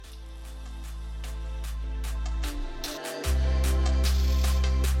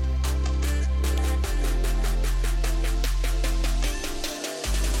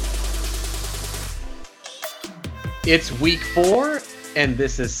It's week 4, and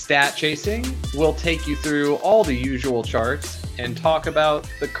this is Stat Chasing. We'll take you through all the usual charts and talk about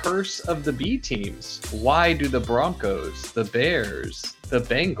the curse of the B teams. Why do the Broncos, the Bears, the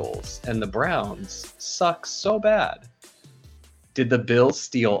Bengals, and the Browns suck so bad? Did the Bills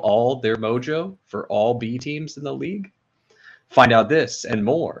steal all their mojo for all B teams in the league? Find out this and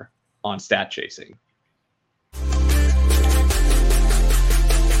more on Stat Chasing.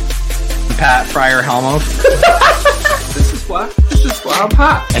 Pat Fryer Helmuth. This is why I'm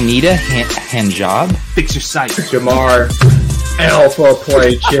hot. Anita Hanjob. Fix your sight. Jamar. Alpha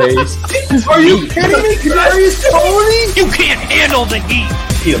play chase. Are you kidding me? Kadarius Toney? You can't handle the heat.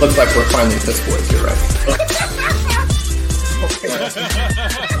 It looks like we're finally Piss Boys. You're right.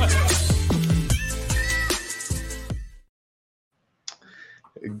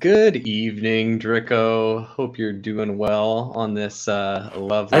 Good evening, Drico. Hope you're doing well on this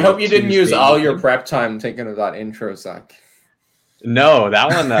lovely I hope you didn't use Tuesday all evening. your prep time thinking of that intro, Zach. No, that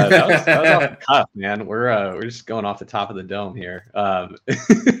one that was off the cuff, man. We're just going off the top of the dome here. How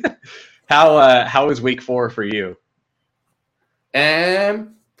was week 4 for you?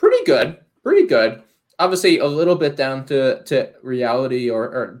 Pretty good. Obviously, a little bit down to reality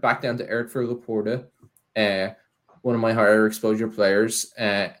or back down to earth for Laporta. One of my higher exposure players.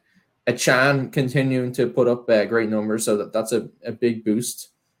 Achan continuing to put up great numbers, so that's a big boost.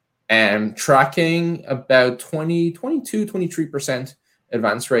 Tracking about 23%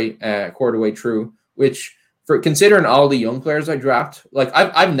 advance rate quarter way through, which for considering all the young players I draft, like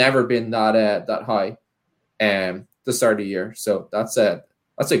I've never been that high the start of the year. So that's a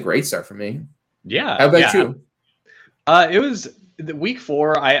great start for me. Yeah. How about you? It was the week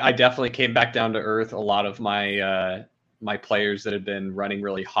 4. I definitely came back down to earth. A lot of my my players that had been running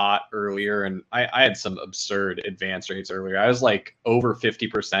really hot earlier, and I had some absurd advance rates earlier. I was like over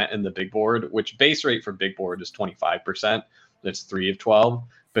 50% in the big board, which base rate for big board is 25%. That's 3 of 12,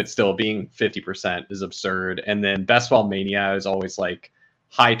 but still being 50% is absurd. And then Best Ball Mania is always like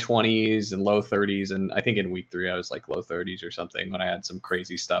high 20s and low 30s. And I think in week 3, I was like low 30s or something when I had some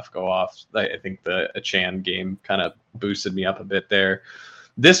crazy stuff go off. I think the Achan game kind of boosted me up a bit there.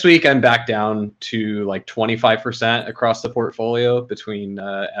 This week, I'm back down to like 25% across the portfolio between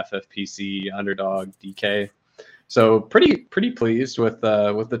FFPC, Underdog, DK. So pretty pleased with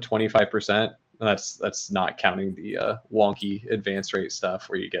the 25%. That's not counting the wonky advance rate stuff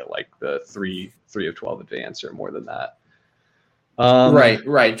where you get like the 3 of 12 advance or more than that.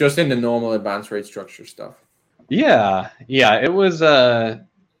 Right. Just in the normal advance rate structure stuff. Yeah. It was an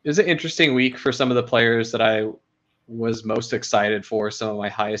interesting week for some of the players that I was most excited for, some of my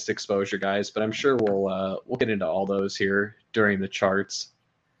highest exposure guys, but I'm sure we'll get into all those here during the charts.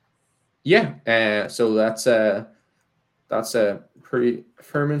 Yeah. So that's a pretty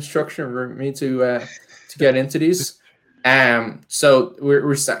firm instruction for me to get into these. So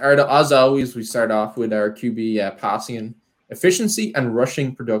we start, as always, we start off with our QB passing efficiency and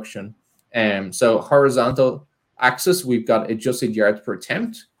rushing production. So horizontal axis, we've got adjusted yards per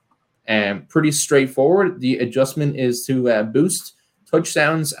attempt. Pretty straightforward. The adjustment is to boost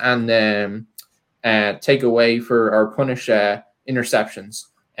touchdowns and take away for our punish interceptions.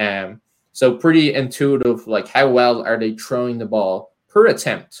 So pretty intuitive, like how well are they throwing the ball per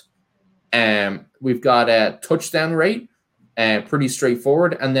attempt. We've got a touchdown rate, pretty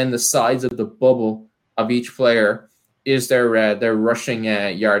straightforward, and then the size of the bubble of each player is their rushing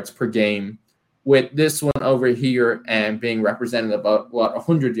yards per game. With this one over here and being represented about what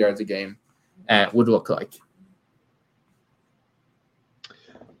 100 yards a game would look like.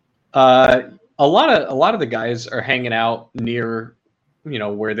 A lot of the guys are hanging out near,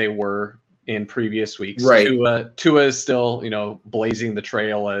 where they were in previous weeks. Right. Tua is still, blazing the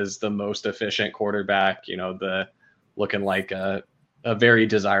trail as the most efficient quarterback. The looking like a very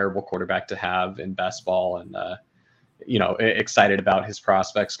desirable quarterback to have in best ball, and excited about his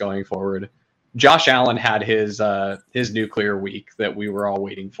prospects going forward. Josh Allen had his nuclear week that we were all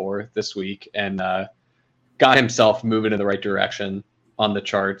waiting for this week, and got himself moving in the right direction on the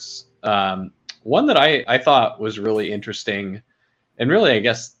charts. One that I thought was really interesting, and really I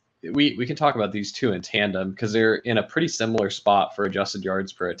guess we can talk about these two in tandem because they're in a pretty similar spot for adjusted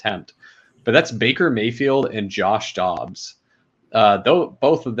yards per attempt. But that's Baker Mayfield and Josh Dobbs. Though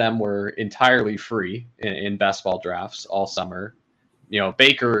both of them were entirely free in best ball drafts all summer.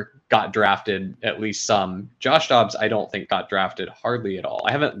 Baker got drafted at least some. Josh Dobbs, I don't think got drafted hardly at all.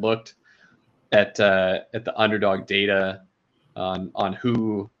 I haven't looked at the underdog data on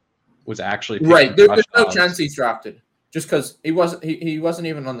who was actually right. There's no chance he's drafted, just because he wasn't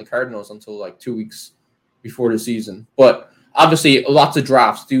even on the Cardinals until like 2 weeks before the season. But obviously, lots of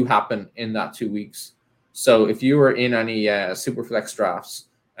drafts do happen in that 2 weeks. So if you were in any Superflex drafts,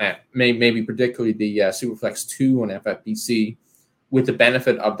 maybe particularly the Superflex 2 on FFPC, with the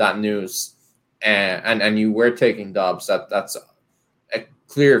benefit of that news, and you were taking Dobbs, that's a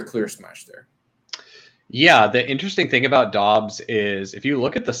clear smash there. Yeah, the interesting thing about Dobbs is if you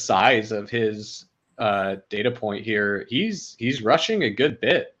look at the size of his data point here, he's rushing a good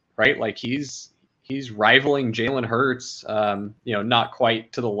bit, right? Like he's rivaling Jalen Hurts, not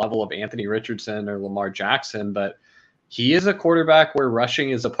quite to the level of Anthony Richardson or Lamar Jackson, but he is a quarterback where rushing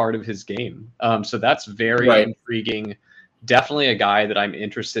is a part of his game. So that's very intriguing. Definitely a guy that I'm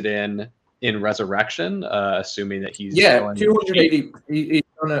interested in Resurrection, assuming that he's 280. He's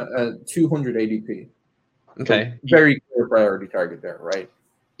on a 200 ADP. Okay, so very clear priority target there, right?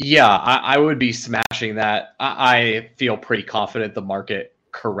 Yeah, I would be smashing that. I feel pretty confident the market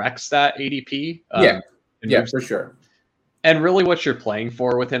corrects that ADP. For sure. And really what you're playing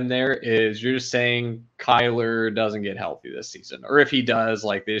for with him there is you're just saying Kyler doesn't get healthy this season. Or if he does,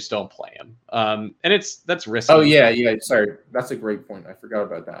 like they just don't play him. And that's risky. Oh, yeah. Sorry. That's a great point. I forgot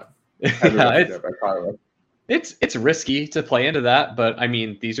about that. It's risky to play into that. But, I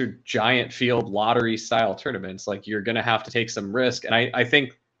mean, these are giant field lottery-style tournaments. Like, you're going to have to take some risk. And I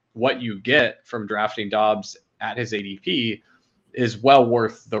think what you get from drafting Dobbs at his ADP is well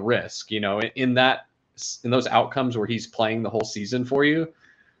worth the risk. In those outcomes where he's playing the whole season for you,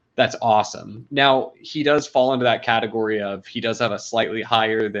 that's awesome. Now, he does fall into that category of he does have a slightly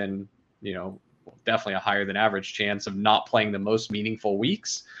higher than, definitely a higher than average chance of not playing the most meaningful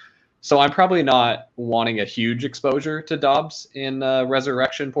weeks. So I'm probably not wanting a huge exposure to Dobbs in a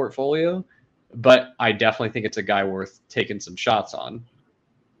Resurrection portfolio, but I definitely think it's a guy worth taking some shots on.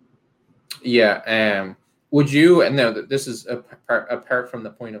 Yeah. Would you, and no, this is apart from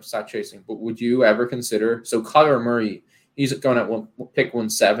the point of stat chasing, but would you ever consider, so Kyler Murray, he's going at pick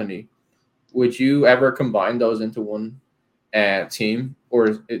 170. Would you ever combine those into one team? Or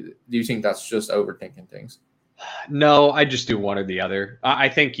do you think that's just overthinking things? No, I just do one or the other. I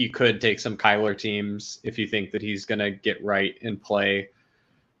think you could take some Kyler teams if you think that he's going to get right and play.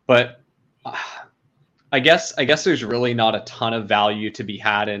 But I guess there's really not a ton of value to be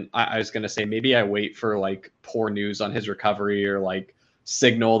had. And I was going to say, maybe I wait for like poor news on his recovery or like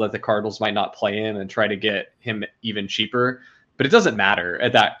signal that the Cardinals might not play him and try to get him even cheaper. But it doesn't matter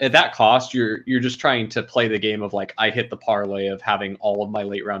at that cost. You're just trying to play the game of like, I hit the parlay of having all of my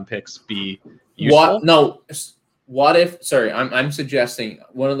late round picks be useful. What if, sorry, I'm suggesting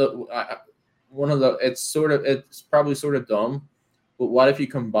one of the, it's probably sort of dumb. But what if you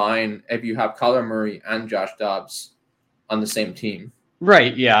have Kyler Murray and Josh Dobbs on the same team?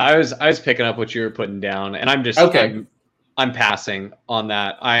 Right. Yeah. I was picking up what you were putting down, and I'm just okay. I'm passing on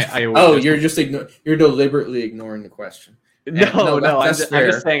that. You're deliberately ignoring the question. No. I'm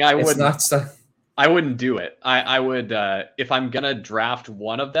just saying I wouldn't do it. I would if I'm gonna draft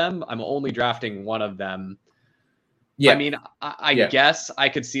one of them, I'm only drafting one of them. Yeah. I mean, I guess I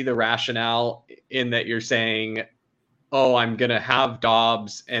could see the rationale in that you're saying, oh, I'm going to have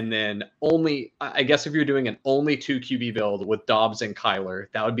Dobbs and then I guess if you're doing an only 2 QB build with Dobbs and Kyler,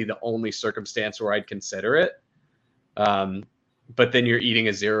 that would be the only circumstance where I'd consider it. But then you're eating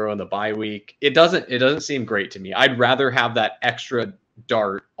a 0 in the bye week. It doesn't seem great to me. I'd rather have that extra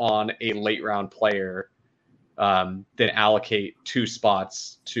dart on a late round player than allocate 2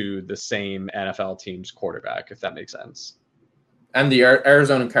 spots to the same NFL team's quarterback, if that makes sense. And the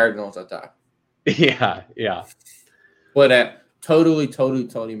Arizona Cardinals at that. Yeah. But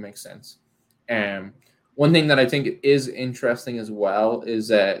totally makes sense. One thing that I think is interesting as well is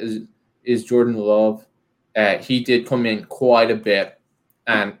Jordan Love. He did come in quite a bit,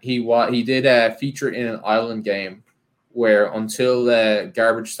 and he did feature in an island game where until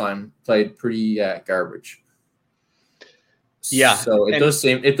garbage time played pretty garbage. Yeah. So it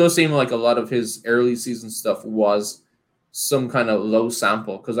does seem like a lot of his early season stuff was some kind of low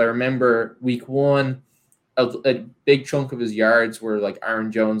sample, because I remember week 1. A big chunk of his yards were like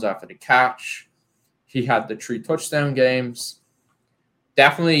Aaron Jones after the catch. He had the 3 touchdown games.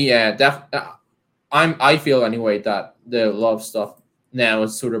 Definitely, I feel anyway that the Love stuff now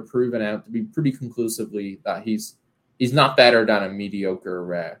is sort of proven out to be pretty conclusively that he's not better than a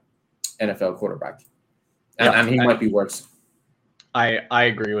mediocre NFL quarterback, and he might be worse. I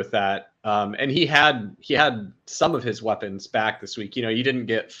agree with that. And he had some of his weapons back this week. You didn't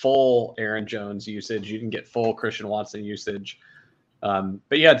get full Aaron Jones usage. You didn't get full Christian Watson usage. But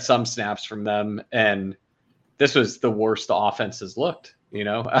you had some snaps from them. And this was the worst the offenses looked,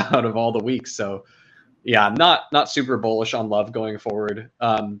 out of all the weeks. So, yeah, not super bullish on Love going forward.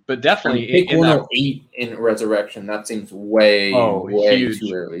 But definitely pick 108 in Resurrection. That seems way huge.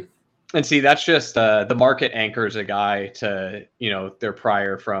 too early. And see, that's just the market anchors a guy to, their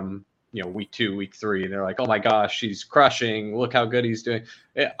prior from, week 2, week 3. And they're like, oh my gosh, he's crushing. Look how good he's doing.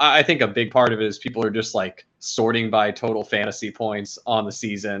 I think a big part of it is people are just like sorting by total fantasy points on the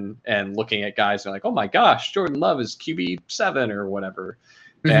season and looking at guys. And they're like, oh my gosh, Jordan Love is QB7 or whatever.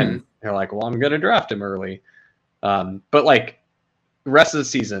 Mm-hmm. And they're like, well, I'm going to draft him early. But like rest of the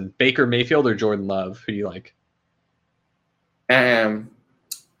season, Baker Mayfield or Jordan Love, who do you like?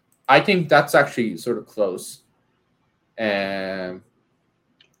 I think that's actually sort of close.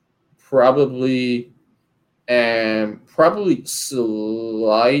 Probably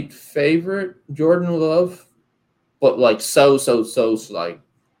slight favorite Jordan Love, but like so slight.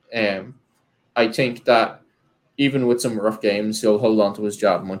 I think that even with some rough games, he'll hold on to his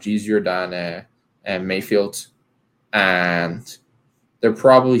job much easier than Mayfield, and they're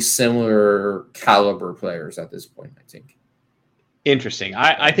probably similar caliber players at this point, I think. Interesting.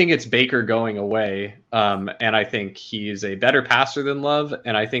 I think it's Baker going away, and I think he's a better passer than Love,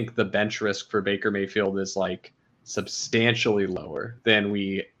 and I think the bench risk for Baker Mayfield is like substantially lower than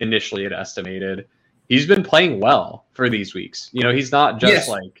we initially had estimated. He's been playing well for these weeks. He's not just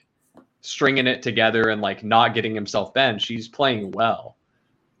like stringing it together and like not getting himself benched. He's playing well.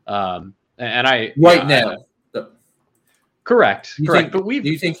 Correct. But do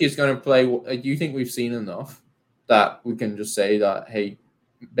you think he's going to play? Do you think we've seen enough that we can just say that, hey,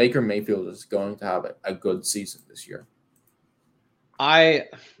 Baker Mayfield is going to have a good season this year? I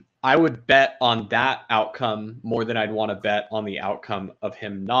would bet on that outcome more than I'd want to bet on the outcome of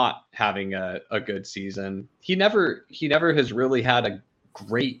him not having a good season. He never has really had a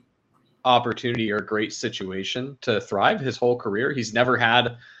great opportunity or a great situation to thrive his whole career. He's never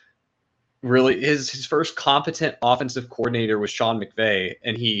had really his first competent offensive coordinator was Sean McVay,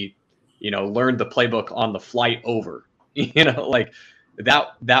 and he learned the playbook on the flight over, like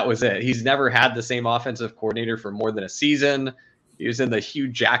that was it. He's never had the same offensive coordinator for more than a season. He was in the Hugh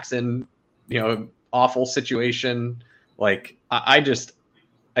Jackson, awful situation. Like I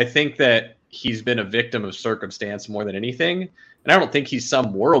think that he's been a victim of circumstance more than anything. And I don't think he's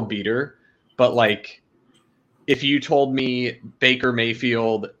some world beater, but like, if you told me Baker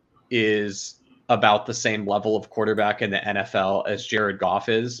Mayfield is about the same level of quarterback in the NFL as Jared Goff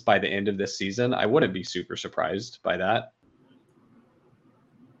is by the end of this season, I wouldn't be super surprised by that.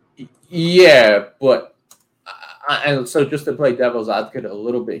 Yeah, but and so just to play devil's advocate a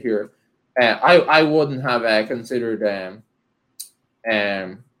little bit here, I wouldn't have considered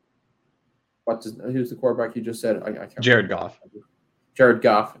who's the quarterback you just said? I can't Jared remember. Goff. Jared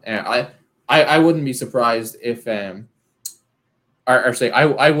Goff. I wouldn't be surprised if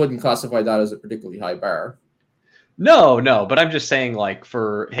I wouldn't classify that as a particularly high bar. No, but I'm just saying, like,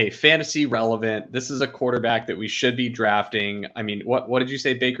 for fantasy relevant, this is a quarterback that we should be drafting. I mean, what did you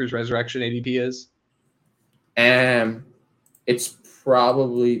say Baker's resurrection ADP is? It's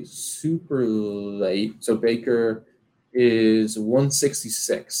probably super late. So Baker is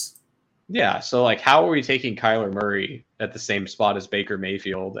 166. Yeah, so like, how are we taking Kyler Murray at the same spot as Baker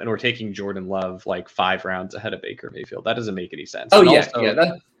Mayfield, and we're taking Jordan Love like 5 rounds ahead of Baker Mayfield? That doesn't make any sense. Oh, and yeah,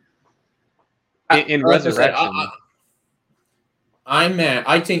 also, in resurrection,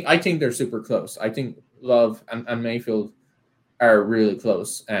 I think they're super close. I think Love and Mayfield are really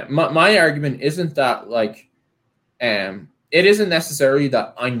close. My argument isn't that like, it isn't necessarily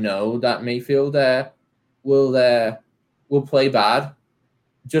that I know that Mayfield will play bad.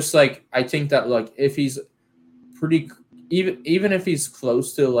 Just like, I think that like if he's even if he's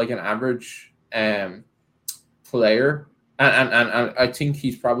close to like an average player, and I think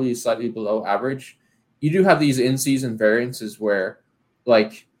he's probably slightly below average, you do have these in-season variances where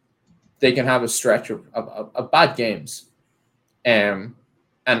like they can have a stretch of bad games. And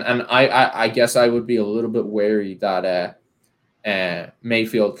I guess I would be a little bit wary that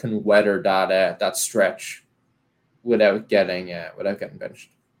Mayfield can weather that stretch without getting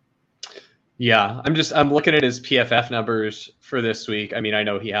benched. Yeah, I'm looking at his PFF numbers for this week. I mean, I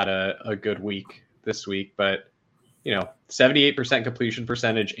know he had a good week this week, but 78% completion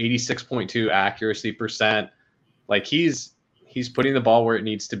percentage, 86.2 accuracy percent. Like he's putting the ball where it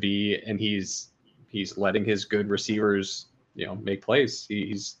needs to be, and he's letting his good receivers, make plays.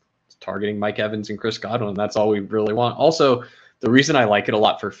 He's targeting Mike Evans and Chris Godwin. That's all we really want. Also, the reason I like it a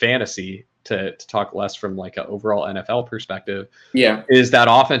lot for fantasy, to talk less from like an overall NFL perspective, is that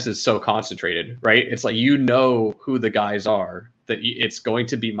offense is so concentrated, right? It's like, who the guys are, that it's going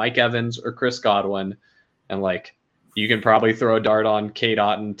to be Mike Evans or Chris Godwin, and like you can probably throw a dart on Cade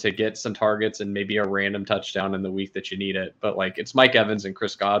Otton to get some targets and maybe a random touchdown in the week that you need it, but like it's Mike Evans and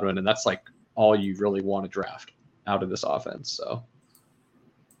Chris Godwin, and that's like all you really want to draft out of this offense. So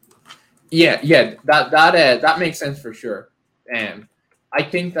Yeah, that makes sense for sure. I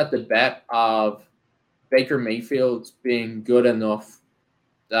think that the bet of Baker Mayfield being good enough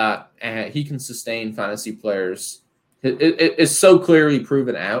that he can sustain fantasy players is so clearly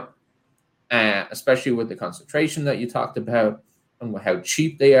proven out, especially with the concentration that you talked about and how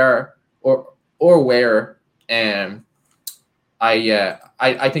cheap they are, or where. I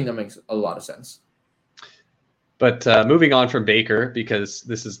think that makes a lot of sense. But moving on from Baker, because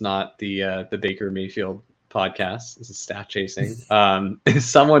this is not the Baker Mayfield podcast, this is stat chasing.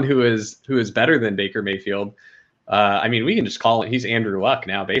 Someone who is better than Baker Mayfield. I mean, we can just call it. He's Andrew Luck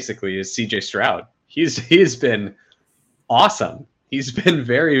now. Basically, is CJ Stroud. He's been awesome. He's been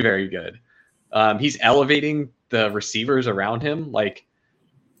very, very good. He's elevating the receivers around him.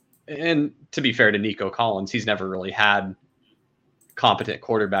 And to be fair to Nico Collins, he's never really had competent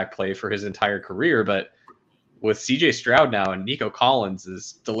quarterback play for his entire career, but with CJ Stroud now and Nico Collins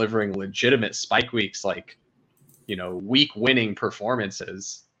is delivering legitimate spike weeks, week winning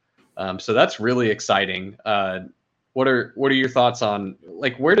performances. So that's really exciting. What are your thoughts on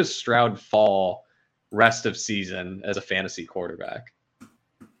where does Stroud fall rest of season as a fantasy quarterback?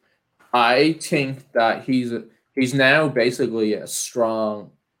 I think that he's now basically a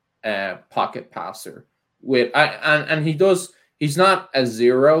strong pocket passer and he's not a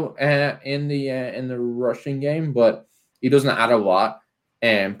zero in the rushing game, but he doesn't add a lot.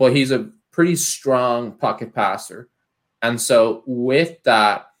 But he's a pretty strong pocket passer, and so with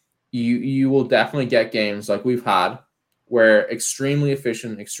that, you will definitely get games like we've had where extremely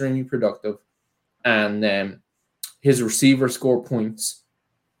efficient, extremely productive, and his receivers score points,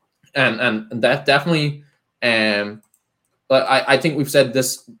 and that definitely. But I think we've said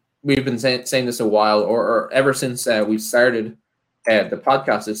this. We've been saying this a while, or ever since we started the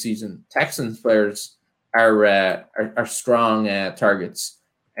podcast this season. Texans players are strong targets.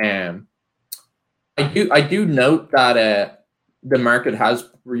 I do note that the market has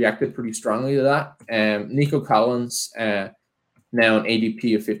reacted pretty strongly to that. Nico Collins now an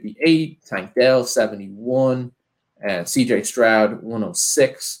ADP of 58, Tank Dell 71, CJ Stroud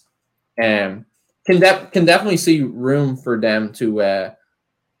 106. Can definitely see room for them to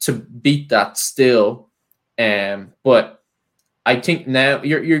beat that still, but I think now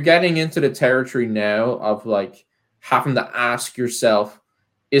you're getting into the territory now of having to ask yourself,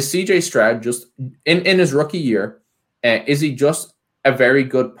 is CJ Stroud just in his rookie year, is he just a very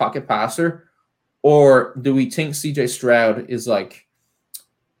good pocket passer, or do we think CJ Stroud is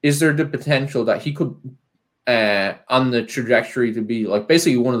there the potential that he could on the trajectory to be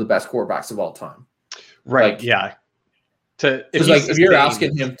basically one of the best quarterbacks of all time? Right. Yeah. If you're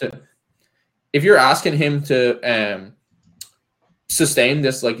asking him to sustain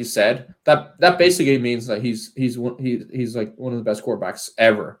this, like you said, that basically means that he's one of the best quarterbacks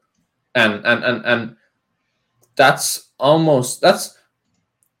ever, and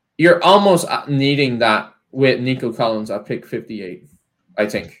you're almost needing that with Nico Collins at pick 58, I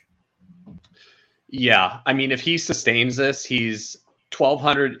think. Yeah, I mean, if he sustains this, he's a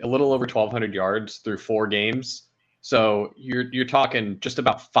little over 1,200 yards through 4 games. So you're talking just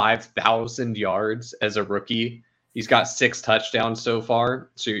about 5,000 yards as a rookie. He's got 6 touchdowns so far.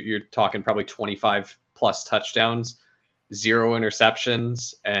 So you're talking probably 25 plus touchdowns, 0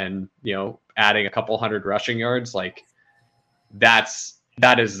 interceptions, and adding a couple hundred rushing yards. That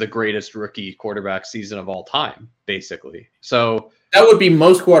is the greatest rookie quarterback season of all time, basically. So that would be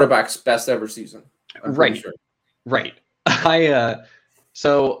most quarterbacks' best ever season. Right. Sure. Right.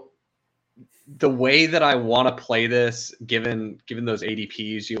 So the way that I want to play this, given those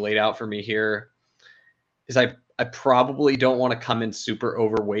ADPs you laid out for me here, is I probably don't want to come in super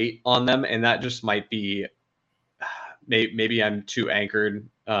overweight on them, and that just might be maybe I'm too anchored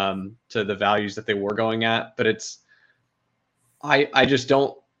to the values that they were going at, but I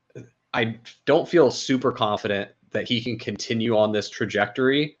don't feel super confident that he can continue on this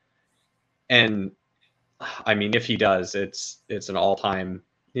trajectory. And I mean, if he does, it's an all-time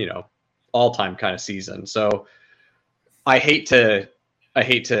kind of season. So I hate to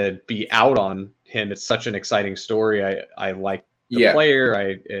be out on him. It's such an exciting story. I like the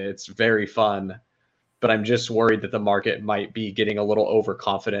player. It's very fun, but I'm just worried that the market might be getting a little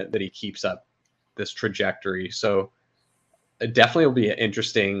overconfident that he keeps up this trajectory. So it definitely will be an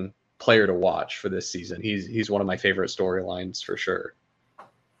interesting player to watch for this season. He's one of my favorite storylines for sure.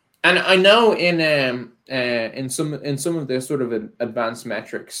 And I know in some of the sort of advanced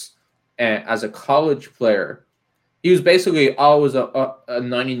metrics, as a college player, he was basically always a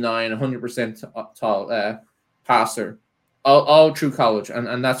 99, 100% tall passer, all through college,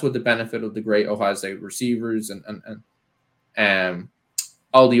 and that's what the benefit of the great Ohio State receivers and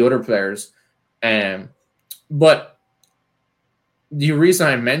all the other players. But the reason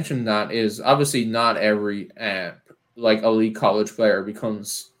I mentioned that is obviously not every like elite college player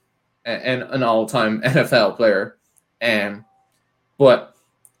becomes an all-time NFL player. But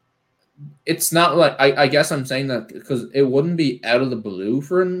it's not like I guess I'm saying that because it wouldn't be out of the blue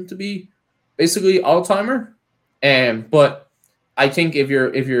for him to be basically all-timer. But I think if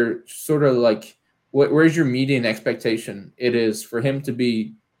you're sort of like where's your median expectation? It is for him to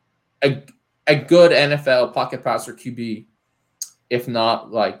be a good NFL pocket passer QB, if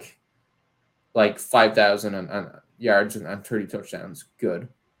not like 5,000 and yards and 30 touchdowns. Good.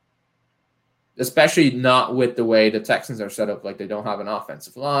 Especially not with the way the Texans are set up. Like, they don't have an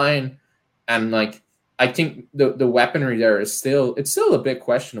offensive line. And, like, I think the weaponry there is still a bit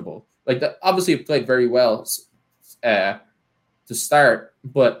questionable. Like, obviously it played very well to start.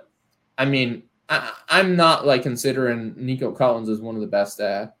 But, I mean, I'm not, like, considering Nico Collins as one of the best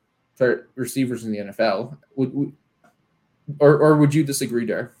receivers in the NFL. Or would you disagree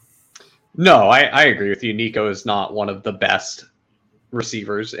there? No, I agree with you. Nico is not one of the best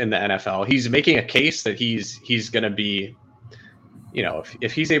receivers in the NFL. He's making a case that he's going to be, you know,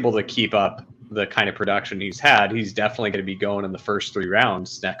 if he's able to keep up the kind of production he's had, he's definitely going to be going in the first 3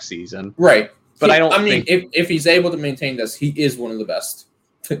 rounds next season. Right. But I mean, if he's able to maintain this, he is one of the best,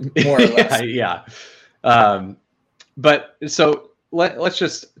 more or less. Yeah. But so let's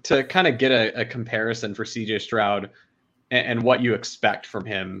just to kind of get a comparison for CJ Stroud and what you expect from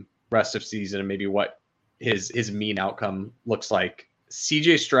him rest of season and maybe what his mean outcome looks like.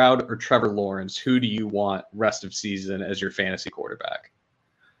 CJ Stroud or Trevor Lawrence, who do you want rest of season as your fantasy quarterback?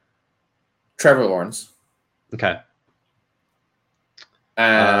 Trevor Lawrence. Okay.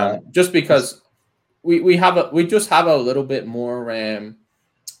 Just because we just have a little bit more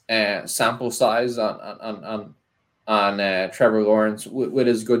sample size on Trevor Lawrence with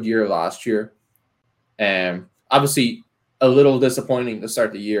his good year last year. Obviously a little disappointing to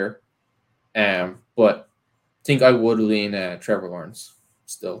start the year. But I think I would lean Trevor Lawrence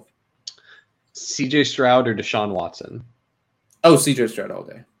still. CJ Stroud or Deshaun Watson? Oh, CJ Stroud all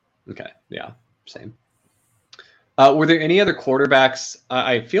day. Okay, yeah, same. Were there any other quarterbacks?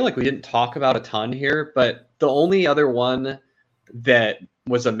 I feel like we didn't talk about a ton here, but the only other one that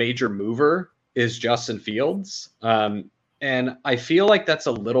was a major mover is Justin Fields. And I feel like that's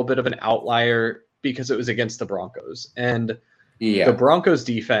a little bit of an outlier because it was against the Broncos. And the Broncos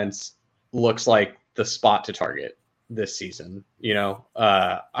defense looks like the spot to target this season. You know,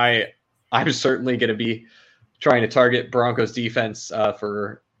 I'm certainly going to be trying to target Broncos defense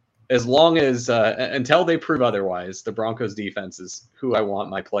for as long as until they prove otherwise. The Broncos defense is who I want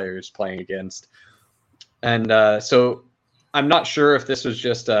my players playing against. And so I'm not sure if this was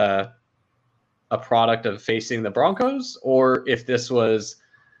just a product of facing the Broncos or if this was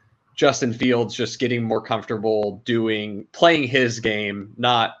Justin Fields just getting more comfortable playing his game,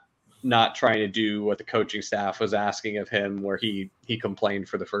 not trying to do what the coaching staff was asking of him, where he complained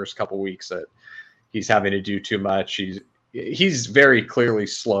for the first couple weeks that he's having to do too much. He's very clearly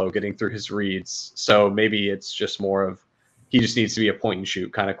slow getting through his reads. So maybe it's just more of he just needs to be a point and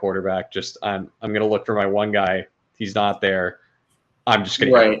shoot kind of quarterback. Just I'm going to look for my one guy. He's not there. I'm just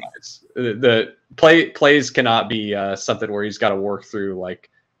going to get guys. The plays cannot be something where he's got to work through like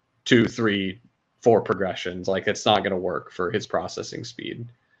 2, 3, 4 progressions. Like, it's not going to work for his processing speed.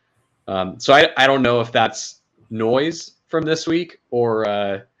 So I don't know if that's noise from this week or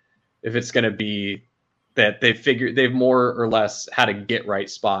if it's going to be that they've more or less had a get right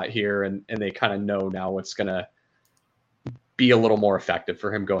spot here and they kind of know now what's going to be a little more effective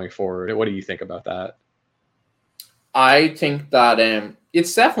for him going forward. What do you think about that? I think that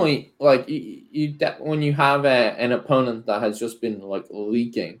it's definitely like when you have an opponent that has just been like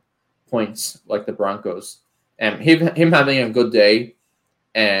leaking points like the Broncos, him having a good day,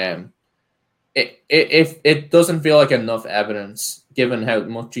 it doesn't feel like enough evidence given how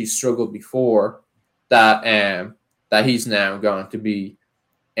much he struggled before that he's now going to be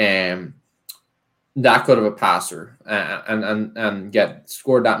that good of a passer and get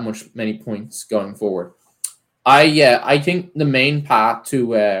scored that many points going forward. I think the main path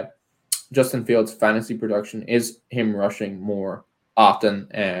to Justin Fields' fantasy production is him rushing more often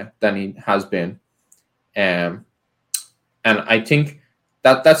than he has been, and I think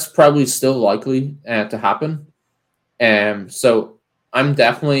that's probably still likely to happen. So I'm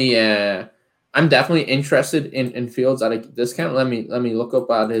definitely interested in Fields at a discount. Let me look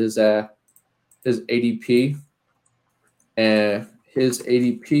up at his ADP. His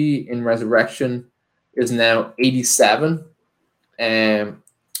ADP in Resurrection is now 87.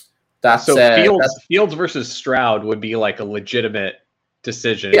 That's Fields versus Stroud would be like a legitimate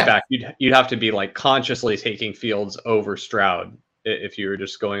decision. Yeah. In fact, you'd have to be like consciously taking Fields over Stroud if you were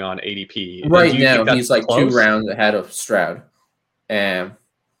just going on ADP. Right Do you now, think that's he's like close? 2 rounds ahead of Stroud. And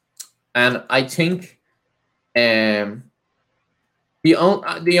I think the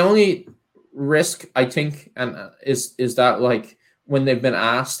only risk I think is that like when they've been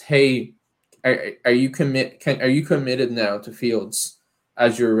asked, hey, are you committed now to Fields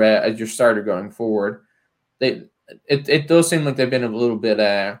as your starter going forward? It does seem like they've been a little bit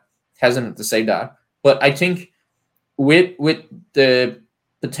hesitant to say that, but I think with the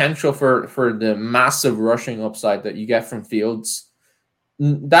potential for the massive rushing upside that you get from Fields,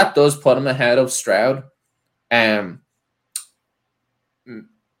 that does put him ahead of Stroud.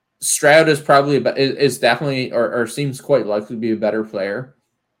 Stroud is probably is definitely or seems quite likely to be a better player.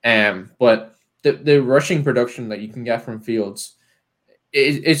 But the rushing production that you can get from Fields,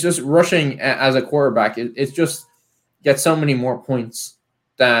 it's just rushing as a quarterback. It's just get so many more points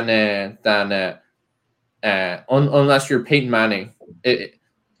than unless you're Peyton Manning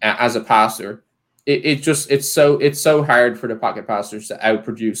as a passer. It's so hard for the pocket passers to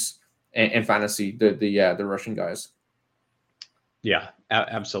outproduce in fantasy the rushing guys. Yeah,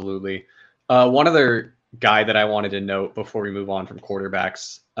 absolutely. One other guy that I wanted to note before we move on from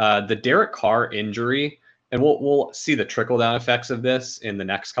quarterbacks, the Derek Carr injury, and we'll see the trickle down effects of this in the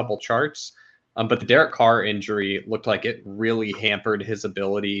next couple charts. But the Derek Carr injury looked like it really hampered his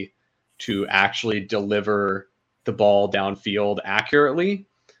ability to actually deliver the ball downfield accurately.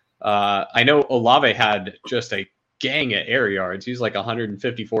 I know Olave had just a gang of air yards. He's like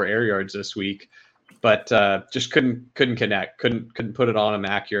 154 air yards this week, but just couldn't connect, couldn't put it on him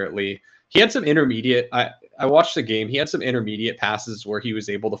accurately. He had some intermediate. I watched the game. He had some intermediate passes where he was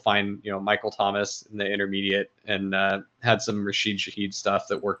able to find Michael Thomas in the intermediate and had some Rashid Shaheed stuff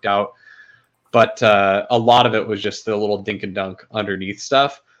that worked out. But a lot of it was just the little dink and dunk underneath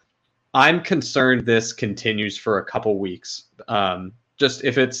stuff. I'm concerned this continues for a couple weeks. Just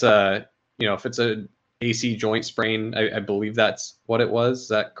if it's a AC joint sprain, I believe that's what it was. Is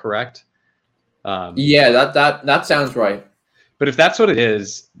that correct? Yeah, that sounds right. But if that's what it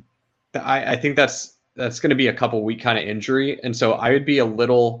is, I think that's going to be a couple week kind of injury, and so I would be a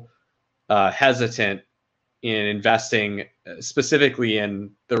little hesitant in investing specifically in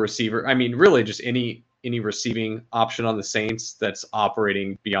the receiver. I mean, really just any receiving option on the Saints that's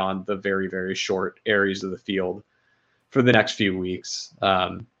operating beyond the very, very short areas of the field for the next few weeks,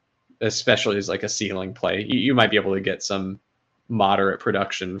 especially as like a ceiling play. You might be able to get some moderate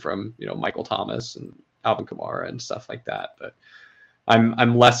production from Michael Thomas and Alvin Kamara and stuff like that, but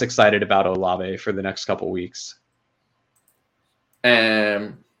I'm less excited about Olave for the next couple weeks.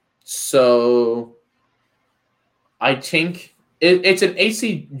 So I think it's an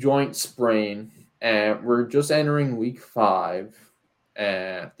AC joint sprain. We're just entering week 5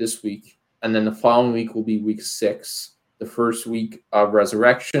 this week, and then the following week will be week 6, the first week of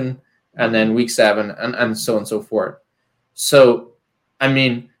resurrection, and then week 7, and so on and so forth. So, I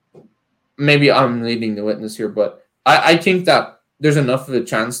mean, maybe I'm leading the witness here, but I think that there's enough of a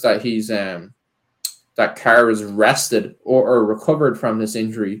chance that he's that Carr is rested or recovered from this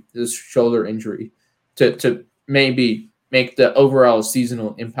injury, this shoulder injury, to maybe make the overall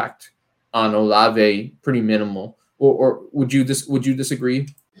seasonal impact on Olave pretty minimal. Or would you disagree?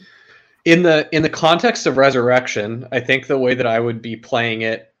 In the context of resurrection, I think the way that I would be playing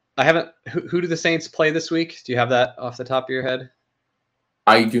it, I haven't. Who do the Saints play this week? Do you have that off the top of your head?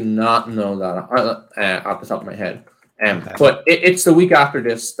 I do not know that off the top of my head. Okay. But it's the week after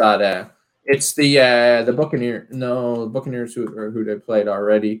this that it's the Buccaneers. No, the Buccaneers who they played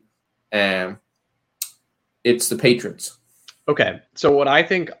already. It's the Patriots. Okay, so what I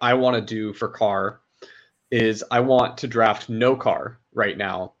think I want to do for Carr is I want to draft no Carr right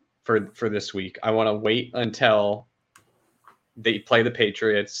now for this week. I want to wait until they play the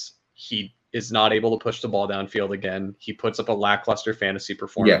Patriots. He is not able to push the ball downfield again. He puts up a lackluster fantasy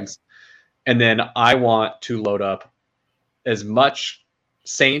performance. Yeah. And then I want to load up as much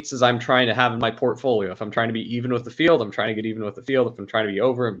Saints as I'm trying to have in my portfolio. If I'm trying to be even with the field, I'm trying to get even with the field. If I'm trying to be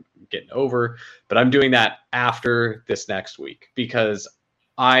over, I'm getting over. But I'm doing that after this next week because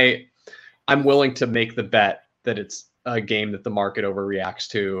I'm willing to make the bet that it's a game that the market overreacts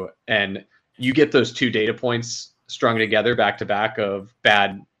to. And you get those 2 data points strung together back to back of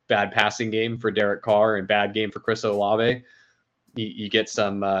bad passing game for Derek Carr and bad game for Chris Olave. You get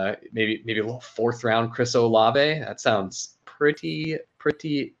some maybe a little 4th round Chris Olave. That sounds pretty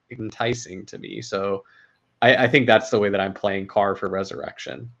enticing to me. So I think that's the way that I'm playing Carr for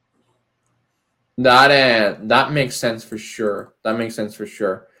resurrection. That makes sense for sure.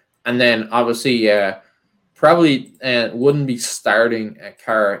 And then obviously probably wouldn't be starting a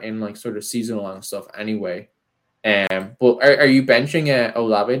Carr in like sort of season long stuff anyway. But are you benching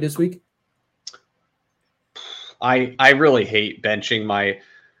Olave this week? I really hate benching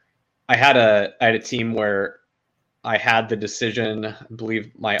I had a team where I had the decision. I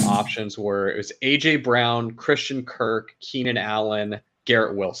believe my options were, it was AJ Brown, Christian Kirk, Keenan Allen,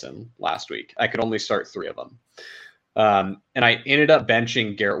 Garrett Wilson last week. I could only start 3 of them. And I ended up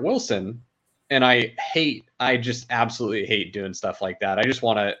benching Garrett Wilson, and I just absolutely hate doing stuff like that. I just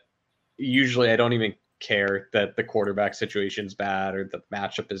want to, usually I don't even care that the quarterback situation's bad or the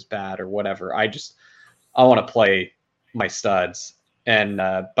matchup is bad or whatever. I want to play my studs. And,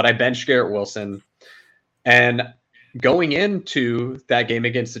 but I benched Garrett Wilson, and going into that game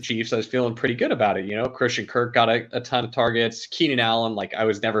against the Chiefs, I was feeling pretty good about it. You know, Christian Kirk got a ton of targets. Keenan Allen, like, I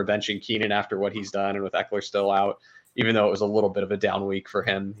was never benching Keenan after what he's done, and with Eckler still out, even though it was a little bit of a down week for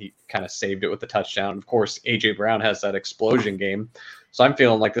him, he kind of saved it with the touchdown. Of course, AJ Brown has that explosion game, so I'm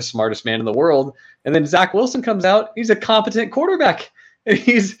feeling like the smartest man in the world. And then Zach Wilson comes out; he's a competent quarterback, and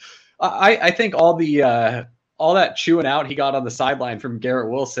I think all that chewing out he got on the sideline from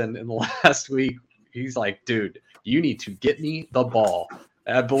Garrett Wilson in the last week, he's like, dude, you need to get me the ball.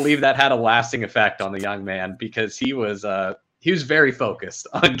 And I believe that had a lasting effect on the young man, because he was very focused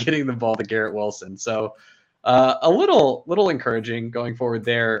on getting the ball to Garrett Wilson. So a little encouraging going forward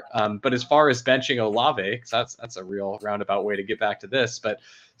there. But as far as benching Olave, because that's a real roundabout way to get back to this. But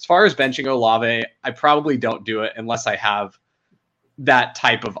as far as benching Olave, I probably don't do it unless I have that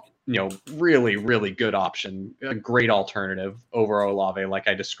type of, really, really good option, a great alternative over Olave, like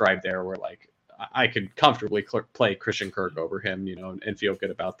I described there, where like I could comfortably play Christian Kirk over him, and feel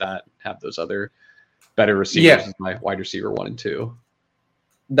good about that. Have those other better receivers as my wide receiver 1 and 2.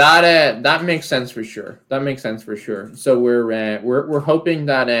 That makes sense for sure. So we're hoping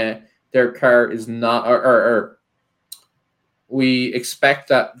that Derek Carr is not, or we expect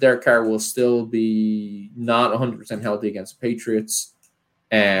that Derek Carr will still be not 100% healthy against the Patriots,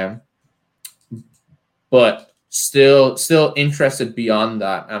 but still interested beyond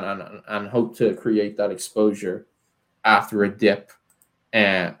that, and hope to create that exposure after a dip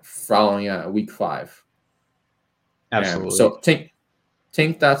following week 5. Absolutely. So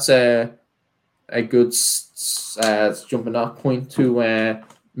think that's a good jumping off point to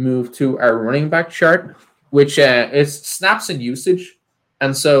move to our running back chart, which is snaps and usage.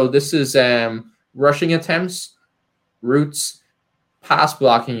 And so this is rushing attempts, routes, pass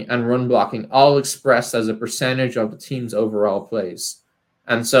blocking, and run blocking, all expressed as a percentage of the team's overall plays.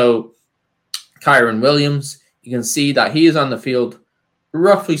 And so Kyren Williams, you can see that he is on the field,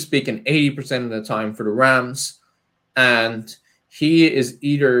 roughly speaking, 80% of the time for the Rams. And he is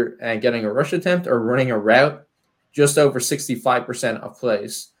either getting a rush attempt or running a route just over 65% of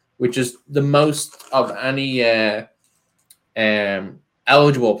plays, which is the most of any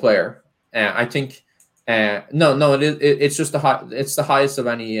eligible player. I think it's just it's the highest of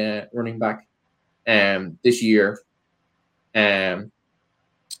any running back this year. And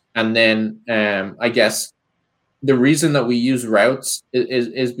then I guess the reason that we use routes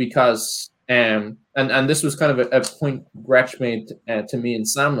is because and this was kind of a point Gretsch made to me and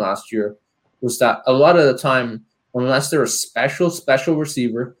Sam last year, was that a lot of the time, unless they're a special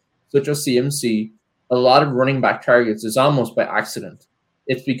receiver such as CMC, a lot of running back targets is almost by accident.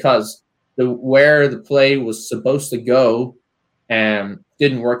 It's because where the play was supposed to go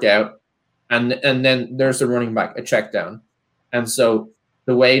didn't work out, and then there's a running back, a check down. And so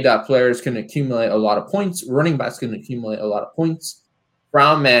the way that players can accumulate a lot of points, running backs can accumulate a lot of points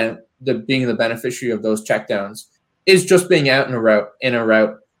from being the beneficiary of those checkdowns, is just being out in a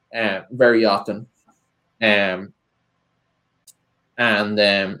route very often. And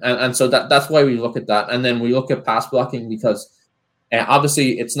so that's why we look at that. And then we look at pass blocking because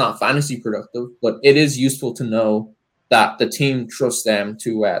obviously it's not fantasy productive, but it is useful to know that the team trusts them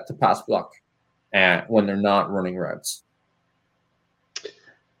to pass block when they're not running routes.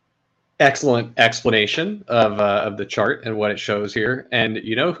 Excellent explanation of the chart and what it shows here. And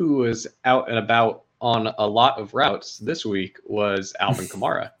you know who was out and about on a lot of routes this week was Alvin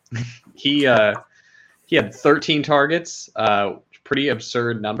Kamara. He had 13 targets, pretty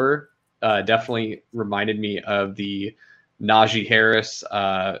absurd number. Definitely reminded me of the Najee Harris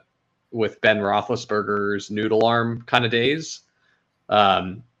with Ben Roethlisberger's noodle arm kind of days.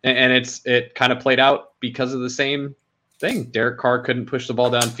 And it kind of played out because of the same thing. Derek Carr couldn't push the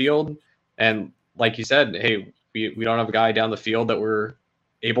ball downfield. And like you said, hey, we don't have a guy down the field that we're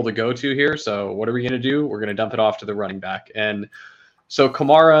able to go to here. So what are we going to do? We're going to dump it off to the running back. And so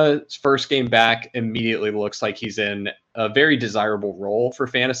Kamara's first game back immediately looks like he's in a very desirable role for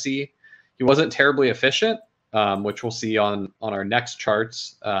fantasy. He wasn't terribly efficient, which we'll see on our next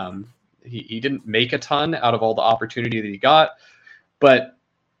charts. He didn't make a ton out of all the opportunity that he got, but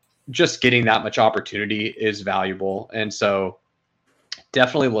just getting that much opportunity is valuable. And so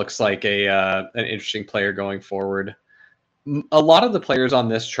definitely looks like an interesting player going forward. A lot of the players on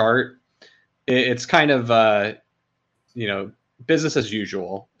this chart, it's kind of, business as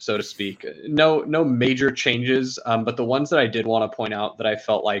usual, so to speak. No major changes, but the ones that I did want to point out that I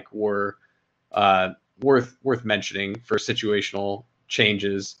felt like were worth mentioning for situational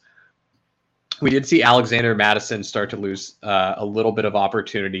changes. We did see Alexander Mattison start to lose a little bit of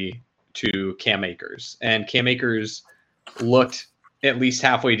opportunity to Cam Akers, and Cam Akers looked at least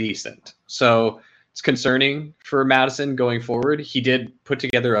halfway decent. So it's concerning for Mattison going forward. He did put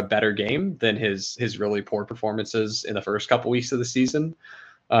together a better game than his really poor performances in the first couple weeks of the season.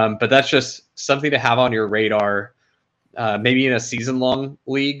 But that's just something to have on your radar. Maybe in a season-long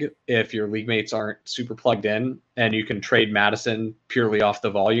league, if your league mates aren't super plugged in, and you can trade Mattison purely off the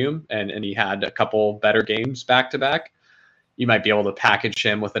volume, and he had a couple better games back-to-back, you might be able to package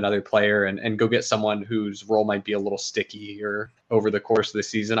him with another player and go get someone whose role might be a little stickier over the course of the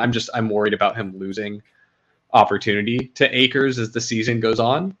season. I'm worried about him losing opportunity to Akers as the season goes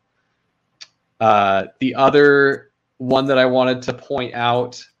on. The other one that I wanted to point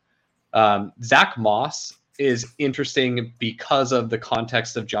out, Zach Moss is interesting because of the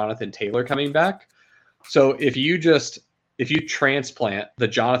context of Jonathan Taylor coming back. So if you transplant the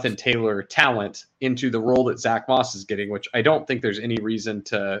Jonathan Taylor talent into the role that Zach Moss is getting, which I don't think there's any reason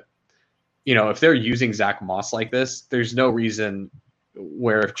to, if they're using Zach Moss like this, there's no reason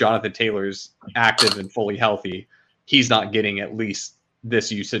where if Jonathan Taylor's active and fully healthy, he's not getting at least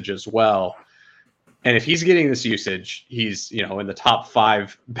this usage as well. And if he's getting this usage, he's, in the top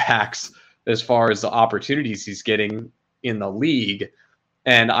 5 backs as far as the opportunities he's getting in the league.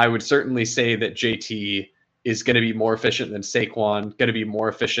 And I would certainly say that JT is going to be more efficient than Saquon, going to be more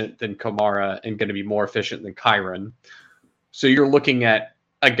efficient than Kamara, and going to be more efficient than Kyron. So you're looking at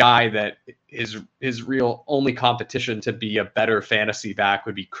a guy that his real only competition to be a better fantasy back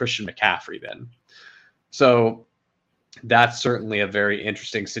would be Christian McCaffrey then. So that's certainly a very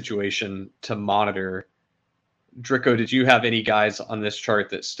interesting situation to monitor. Drico, did you have any guys on this chart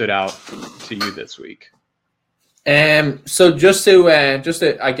that stood out to you this week? So just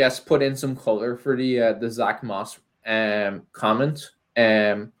to I guess put in some color for the Zach Moss comment.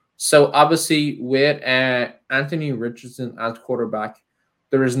 So obviously with Anthony Richardson as quarterback,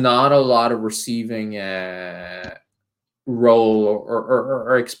 there is not a lot of receiving role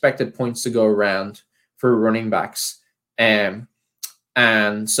or expected points to go around for running backs. And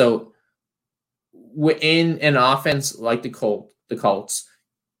so within an offense like the Colts,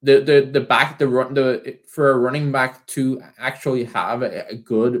 for a running back to actually have a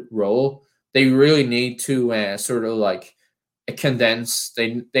good role, they really need to sort of like condense.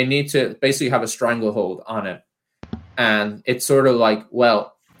 They need to basically have a stranglehold on it, and it's sort of like,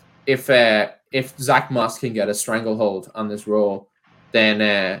 well, if Zach Moss can get a stranglehold on this role, then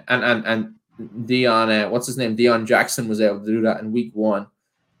and Deion Jackson was able to do that in week 1,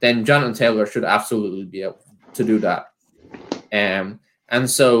 then Jonathan Taylor should absolutely be able to do that. And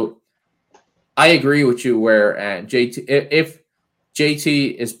so I agree with you where if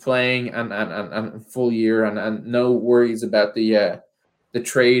JT is playing and full year and no worries about the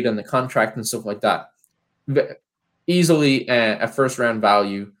trade and the contract and stuff like that, easily a first round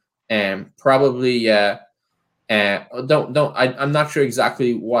value, probably I'm not sure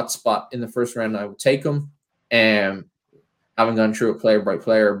exactly what spot in the first round I would take him. Haven't gone through it player by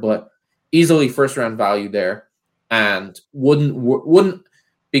player, but easily first round value there, and wouldn't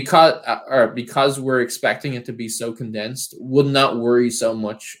because we're expecting it to be so condensed, would not worry so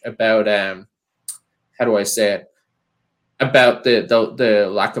much about how do I say it, about the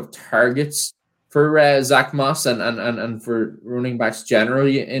lack of targets for Zach Moss and for running backs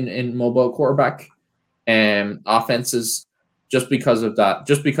generally in mobile quarterback offenses, just because of that,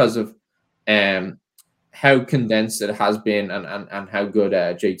 just because of how condensed it has been and how good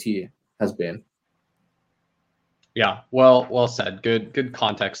JT has been. Yeah, well said. Good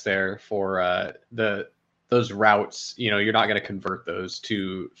context there for those routes. You're not going to convert those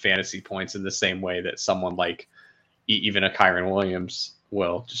to fantasy points in the same way that someone like even a Kyron Williams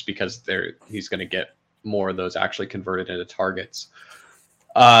will, just because he's going to get more of those actually converted into targets.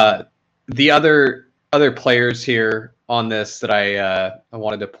 The other players here on this that I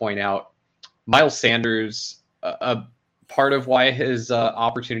wanted to point out, Miles Sanders, a part of why his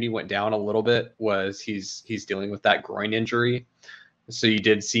opportunity went down a little bit was he's dealing with that groin injury. So you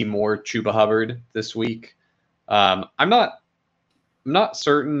did see more Chuba Hubbard this week. I'm not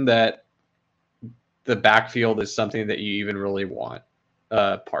certain that the backfield is something that you even really want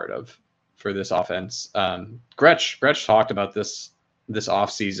part of for this offense. Gretsch talked about this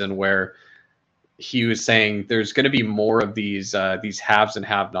offseason where he was saying there's going to be more of these haves and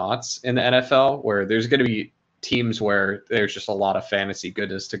have-nots in the NFL, where there's going to be teams where there's just a lot of fantasy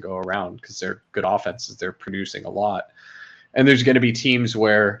goodness to go around because they're good offenses, they're producing a lot, and there's going to be teams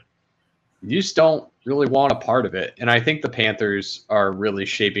where you just don't really want a part of it. And I think the Panthers are really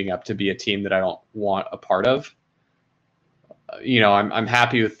shaping up to be a team that I don't want a part of. I'm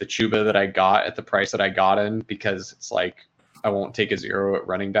happy with the Chuba that I got at the price that I got in, because it's like I won't take a 0 at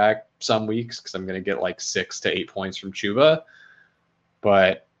running back some weeks because I'm going to get like 6 to 8 points from Chuba.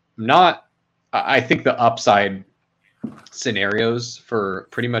 But I think the upside scenarios for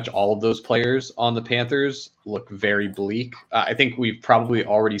pretty much all of those players on the Panthers look very bleak. I think we've probably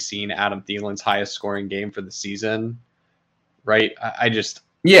already seen Adam Thielen's highest scoring game for the season, right?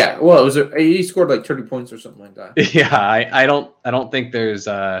 Yeah, well, he scored like 30 points or something like that. Yeah, I don't think there's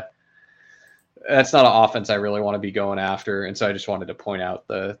that's not an offense I really want to be going after, and so I just wanted to point out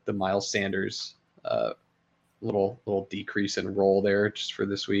the Miles Sanders little decrease in role there just for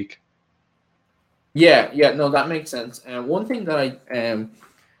this week. Yeah, no, that makes sense. And one thing that I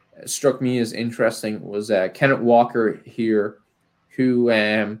struck me as interesting was Kenneth Walker here, who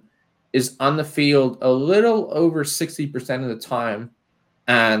is on the field a little over 60% of the time,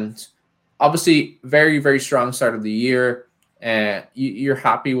 and obviously very, very strong start of the year. You're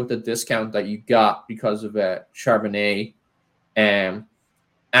happy with the discount that you got because of Charbonnet, and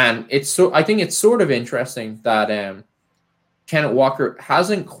I think it's sort of interesting that Kenneth Walker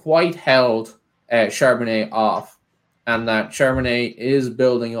hasn't quite held Charbonnet off, and that Charbonnet is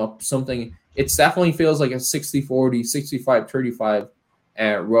building up something. It definitely feels like a 60-40, 65-35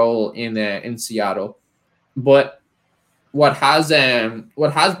 role in Seattle. But what has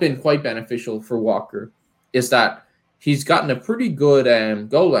been quite beneficial for Walker is that he's gotten a pretty good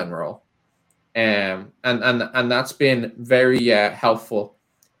goal line role, and that's been very helpful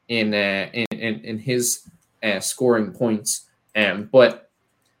in his scoring points. But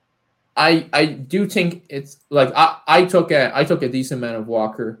I do think it's like I took a decent amount of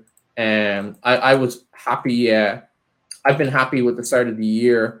Walker, and I was happy. I've been happy with the start of the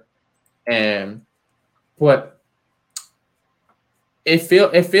year, but it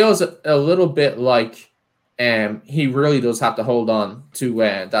feels a little bit like he really does have to hold on to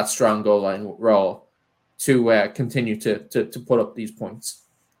that strong goal line role to continue to put up these points.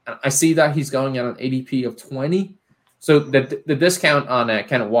 And I see that he's going at an ADP of 20. So the discount on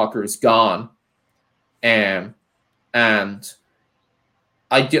Kenneth Walker is gone, and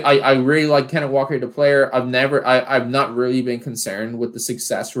I really like Kenneth Walker the player. I've not really been concerned with the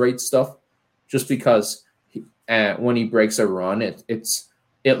success rate stuff, just because when he breaks a run, it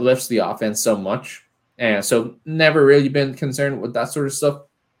lifts the offense so much, and so never really been concerned with that sort of stuff.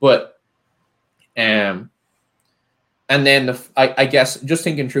 But and then I guess just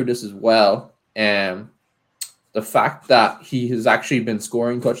thinking through this as well, the fact that he has actually been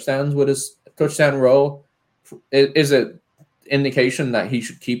scoring touchdowns with his touchdown role is an indication that he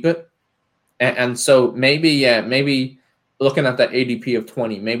should keep it. And so maybe looking at that ADP of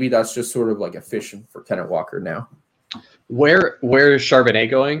 20, maybe that's just sort of like efficient for Kenneth Walker now. Where is Charbonnet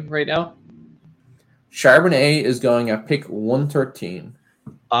going right now? Charbonnet is going at pick 113.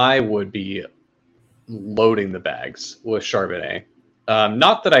 I would be loading the bags with Charbonnet.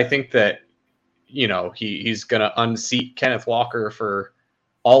 Not that I think that he's going to unseat Kenneth Walker for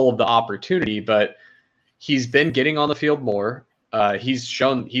all of the opportunity, but he's been getting on the field more. He's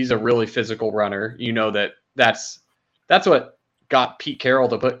shown he's a really physical runner. That's what got Pete Carroll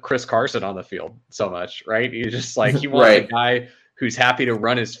to put Chris Carson on the field so much, right? He's just like, he wants right. a guy who's happy to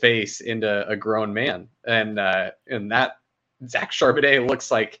run his face into a grown man. And that Zach Charbonnet looks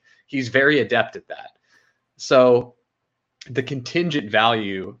like he's very adept at that. So the contingent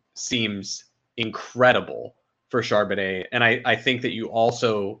value seems incredible for Charbonnet. And I think that you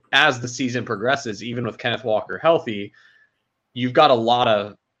also, as the season progresses, even with Kenneth Walker healthy, you've got a lot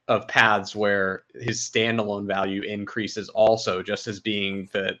of paths where his standalone value increases also, just as being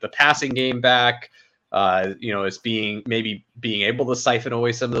the passing game back, as being able to siphon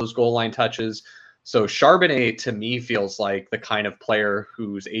away some of those goal line touches. So Charbonnet to me feels like the kind of player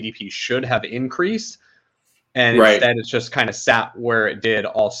whose ADP should have increased. And instead, it's just kind of sat where it did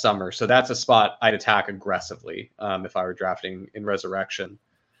all summer. So that's a spot I'd attack aggressively if I were drafting in Resurrection.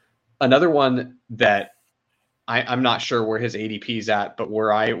 Another one that I'm not sure where his ADP is at, but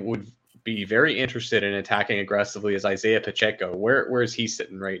where I would be very interested in attacking aggressively is Isaiah Pacheco. Where is he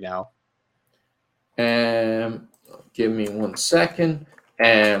sitting right now? Give me 1 second.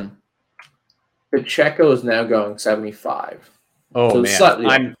 Pacheco is now going 75. Oh So man,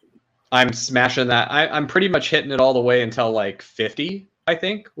 slightly I'm smashing that. I'm pretty much hitting it all the way until like 50. I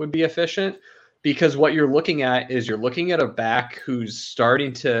think would be efficient, because what you're looking at is you're looking at a back who's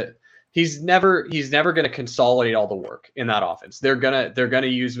starting to. He's never going to consolidate all the work in that offense. They're gonna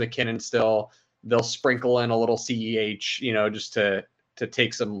use McKinnon still. They'll sprinkle in a little CEH, just to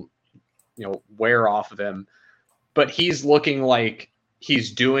take some, wear off of him. But he's looking like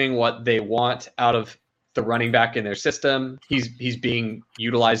he's doing what they want out of the running back in their system. He's being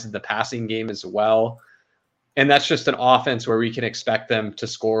utilized in the passing game as well. And that's just an offense where we can expect them to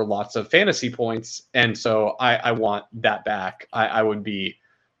score lots of fantasy points. And so I want that back. I would be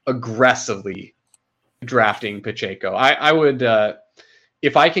aggressively drafting Pacheco. I would,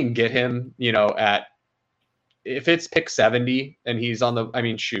 if I can get him, if it's pick 70 and he's on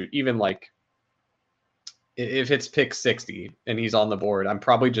even like if it's pick 60 and he's on the board, I'm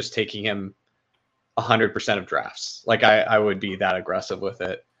probably just taking him 100% of drafts. Like I would be that aggressive with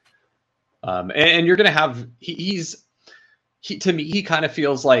it. And you're going to have, to me, he kind of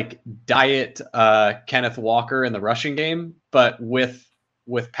feels like diet Kenneth Walker in the rushing game, but with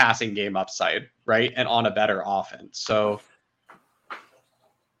passing game upside, right? And on a better offense. So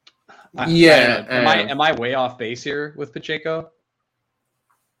am I way off base here with Pacheco?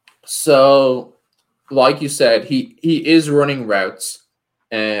 So like you said, he is running routes,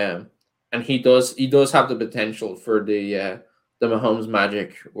 and he does have the potential for the Mahomes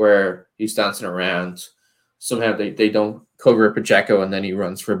magic where he's dancing around. Somehow they don't cover Pacheco and then he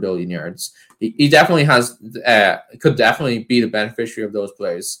runs for 1 billion yards. He definitely has could definitely be the beneficiary of those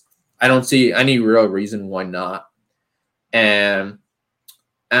plays. I don't see any real reason why not. And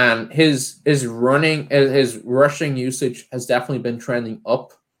his rushing usage has definitely been trending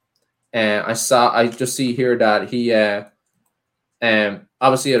up. And I just see here that he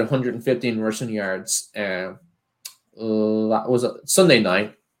obviously had 115 rushing yards. That was a Sunday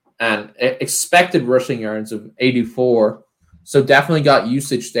night, and expected rushing yards of 84. So definitely got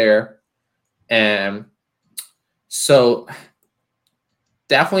usage there. So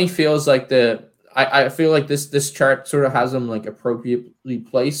definitely feels like I feel like this chart sort of has him like appropriately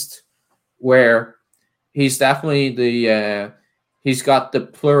placed, where he's definitely he's got the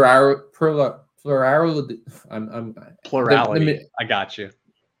plurality. Plurality. I got you.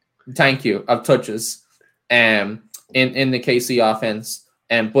 Thank you. Of touches, in the KC offense,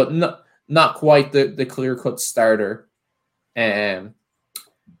 but not quite the clear cut starter, and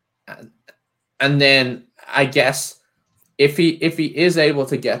then I guess if he is able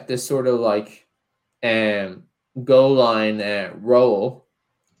to get this sort of like goal line role,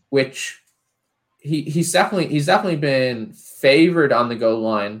 which he's definitely been favored on the goal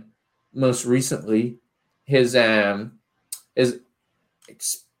line most recently. No,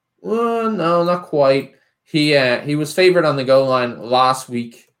 not quite. He was favored on the goal line last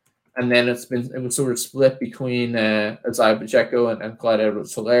week, and then it was sort of split between Isaiah Pacheco and Clyde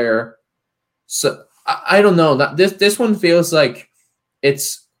Edwards-Helaire. So I don't know. That this one feels like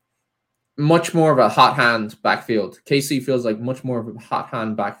it's much more of a hot hand backfield. KC feels like much more of a hot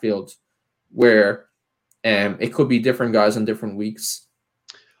hand backfield, where it could be different guys in different weeks.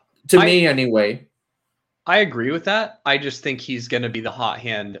 To me, anyway. I agree with that. I just think he's going to be the hot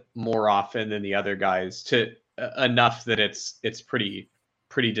hand more often than the other guys, to enough that it's pretty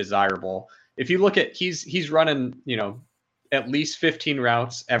desirable. If you look at he's running, at least 15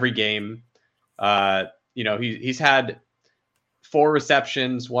 routes every game. He's had 4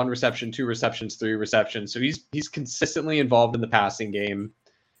 receptions, 1 reception, 2 receptions, 3 receptions. So he's consistently involved in the passing game.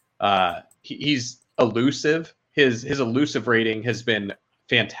 He's elusive. His elusive rating has been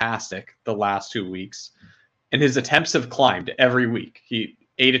fantastic the last 2 weeks, and his attempts have climbed every week.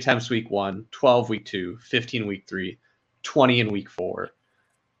 8 attempts week 1, 12 week 2, 15 week 3, 20 in week 4.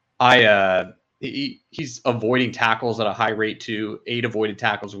 He's avoiding tackles at a high rate too. 8 avoided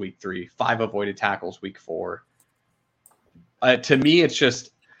tackles week 3, 5 avoided tackles week 4. To me, it's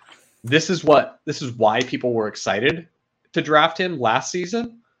just this is why people were excited to draft him last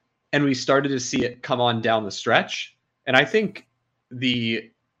season, and we started to see it come on down the stretch. And I think the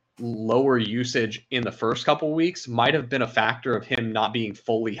lower usage in the first couple weeks might have been a factor of him not being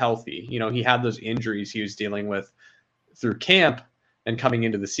fully healthy. He had those injuries he was dealing with through camp and coming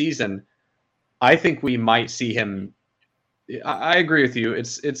into the season. I think we might see him. I agree with you.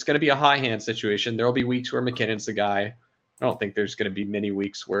 It's going to be a high hand situation. There will be weeks where McKinnon's the guy. I don't think there's going to be many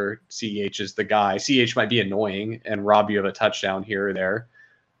weeks where CEH is the guy. CEH might be annoying and rob you of a touchdown here or there,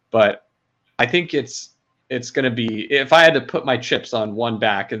 but I think it's going to be, if I had to put my chips on one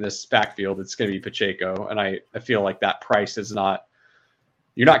back in this backfield, it's going to be Pacheco. And I feel like that price is not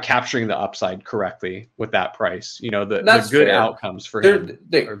you're not capturing the upside correctly with that price. You know, the That's good fair. outcomes for him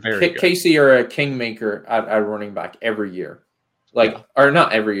are very good. Casey are a kingmaker at running back every year. Or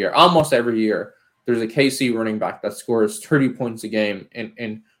not every year, almost every year. There's a KC running back that scores 30 points a game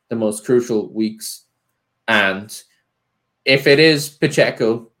in the most crucial weeks. And if it is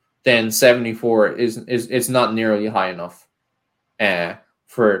Pacheco, then 74 is not nearly high enough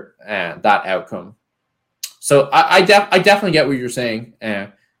for that outcome. So I definitely get what you're saying.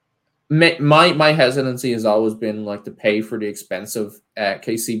 My hesitancy has always been like to pay for the expensive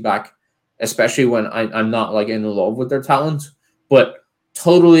KC back, especially when I'm not like in love with their talent. But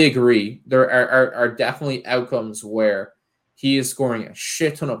totally agree. There are definitely outcomes where he is scoring a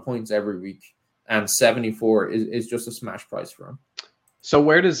shit ton of points every week, and 74 is just a smash price for him. So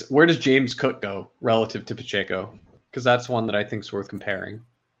where does James Cook go relative to Pacheco? Because that's one that I think is worth comparing.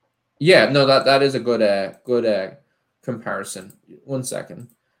 Yeah, no, that is a good comparison. 1 second.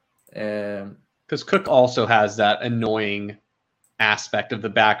 Because Cook also has that annoying aspect of the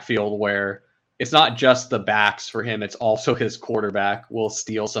backfield where it's not just the backs for him, it's also his quarterback will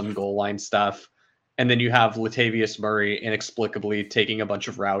steal some goal line stuff. And then you have Latavius Murray inexplicably taking a bunch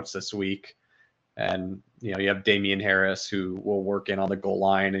of routes this week. And, you know, you have Damian Harris who will work in on the goal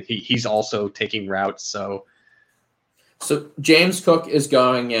line, and he's also taking routes. So James Cook is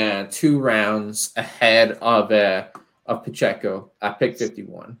going 2 rounds ahead of Pacheco at pick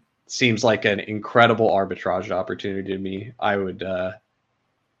 51. Seems like an incredible arbitrage opportunity to me. I would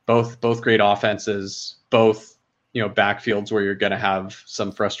both great offenses, both, you know, backfields where you're going to have some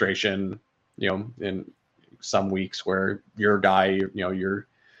frustration, you know, in some weeks where your guy, you know, your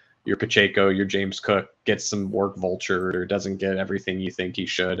Pacheco, your James Cook gets some work vultured or doesn't get everything you think he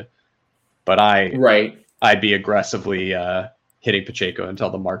should. But I'd be aggressively hitting Pacheco until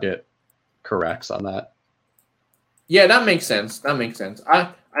the market corrects on that. Yeah, that makes sense. I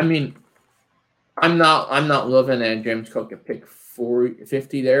mean, I'm not loving James Cook at pick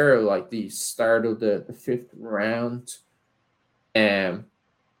 50 there, or like the start of the 5th round.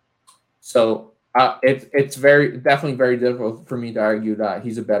 So it's definitely very difficult for me to argue that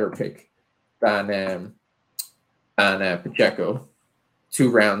he's a better pick than Pacheco, 2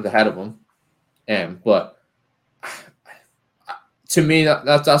 rounds ahead of him. But to me,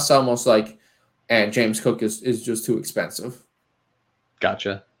 that's almost like James Cook is just too expensive.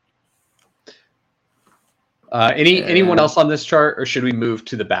 Gotcha. Anyone else on this chart, or should we move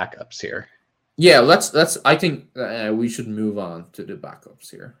to the backups here? Yeah, let's. I think we should move on to the backups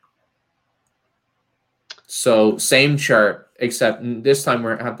here. So same chart, except this time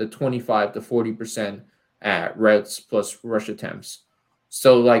we're at the 25 to 40% routes plus rush attempts.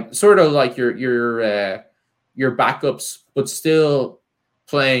 So like sort of like your backups, but still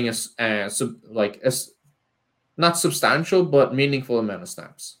playing a not substantial but meaningful amount of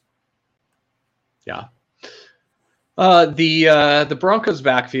snaps. Yeah. The Broncos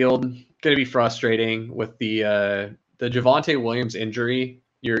backfield going to be frustrating with the Javonte Williams injury.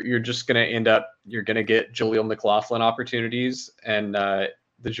 You're just going to end up, you're going to get Jaleel McLaughlin opportunities, and the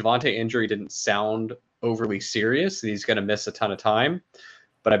Javonte injury didn't sound overly serious. He's going to miss a ton of time,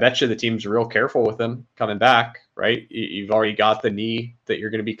 but I bet you the team's real careful with him coming back, right? You've already got the knee that you're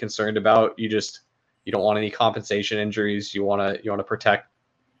going to be concerned about. You don't want any compensation injuries. You want to protect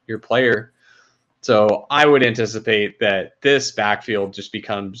your player. So I would anticipate that this backfield just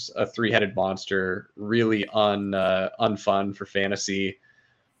becomes a 3-headed monster, really unfun for fantasy.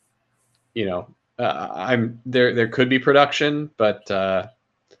 You know, there could be production, but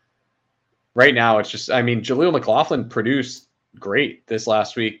right now it's just, I mean, Jaleel McLaughlin produced great this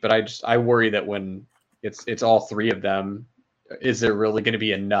last week, but I worry that when it's all 3 of them, is there really going to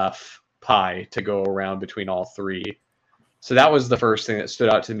be enough pie to go around between all 3? So that was the first thing that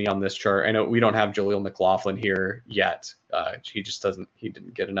stood out to me on this chart. I know we don't have Jaleel McLaughlin here yet. He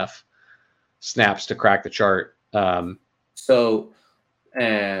didn't get enough snaps to crack the chart. So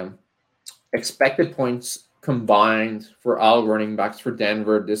expected points combined for all running backs for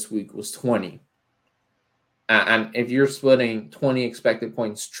Denver this week was 20. And if you're splitting 20 expected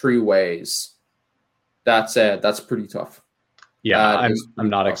points 3 ways, that's pretty tough. Yeah, I'm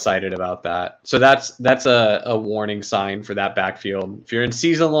not excited about that. So that's a warning sign for that backfield. If you're in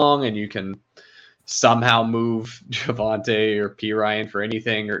season long and you can somehow move Javonte or P. Ryan for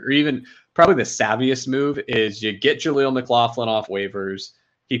anything, or even probably the savviest move is you get Jaleel McLaughlin off waivers,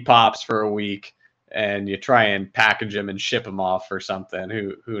 he pops for a week, and you try and package him and ship him off for something.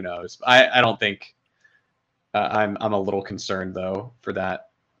 Who knows? I don't think I'm a little concerned though for that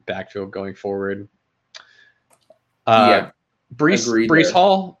backfield going forward. Yeah. Breece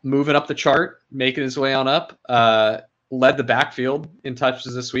Hall moving up the chart, making his way on up. led the backfield in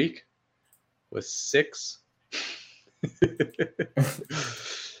touches this week with 6.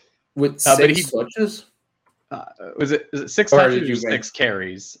 With 6 touches? Is it 6 Or touches did or you 6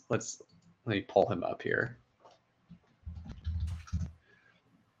 carries? Let me pull him up here.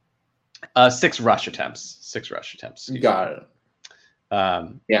 6 rush attempts. 6 rush attempts. Got it.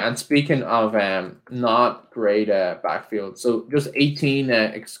 Yeah, and speaking of not great backfield, so just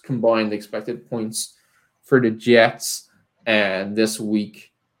 18 combined expected points for the Jets this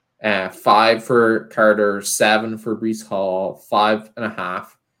week. 5 for Carter, 7 for Breece Hall, 5.5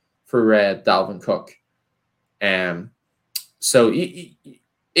 for Dalvin Cook. So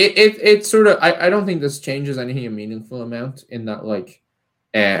it sort of I don't think this changes anything a meaningful amount in that like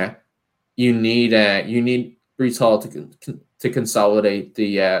you need Breece Hall to consolidate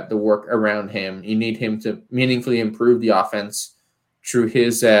the work around him. You need him to meaningfully improve the offense through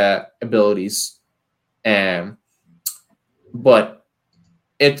his abilities. But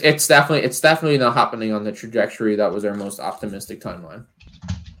it's definitely not happening on the trajectory that was our most optimistic timeline.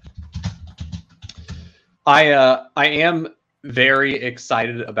 I am very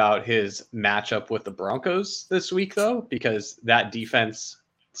excited about his matchup with the Broncos this week, though, because that defense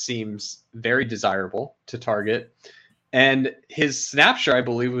seems very desirable to target. And his snap share, I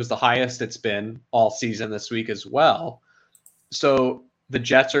believe, was the highest it's been all season this week as well. So the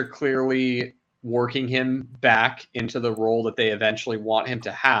Jets are clearly working him back into the role that they eventually want him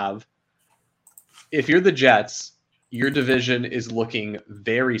to have. If you're the Jets, your division is looking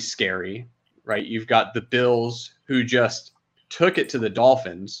very scary, right? You've got the Bills, who just took it to the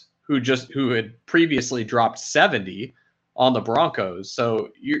Dolphins, who had previously dropped 70 on the Broncos. So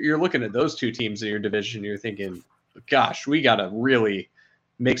you're looking at those 2 teams in your division. You're thinking, gosh, we got to really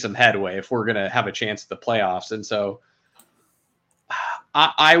make some headway if we're going to have a chance at the playoffs. And so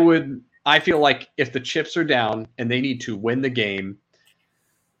I feel like if the chips are down and they need to win the game,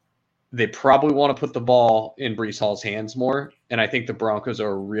 they probably want to put the ball in Breece Hall's hands more. And I think the Broncos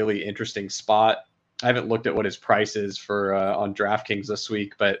are a really interesting spot. I haven't looked at what his price is for on DraftKings this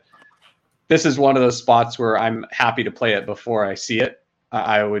week, but this is one of those spots where I'm happy to play it before I see it.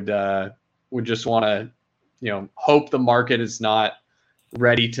 I would just want to, hope the market is not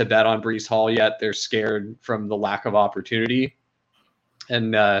ready to bet on Breece Hall yet. They're scared from the lack of opportunity.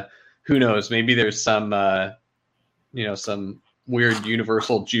 And who knows, maybe there's some weird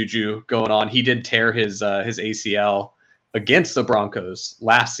universal juju going on. He did tear his ACL against the Broncos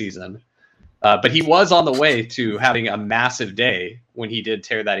last season. But he was on the way to having a massive day when he did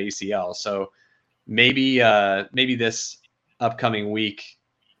tear that ACL. So maybe this upcoming week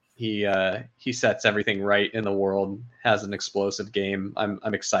he sets everything right in the world, has an explosive game.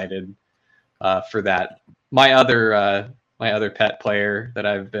 I'm excited for that. My other pet player that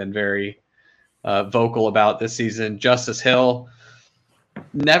I've been very vocal about this season, Justice Hill.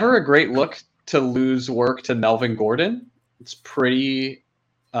 Never a great look to lose work to Melvin Gordon. It's pretty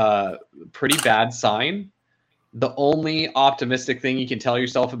bad sign. The only optimistic thing you can tell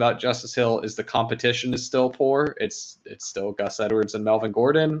yourself about Justice Hill is the competition is still poor. It's still Gus Edwards and Melvin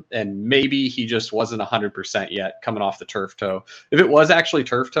Gordon, and maybe he just wasn't 100% yet coming off the turf toe. If it was actually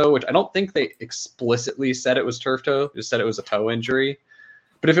turf toe, which I don't think they explicitly said it was turf toe, just said it was a toe injury.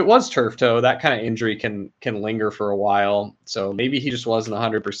 But if it was turf toe, that kind of injury can linger for a while. So maybe he just wasn't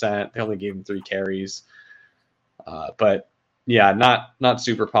 100%. They only gave him 3 carries. But yeah, not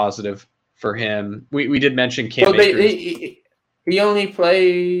super positive for him. We did mention Cam Akers. He only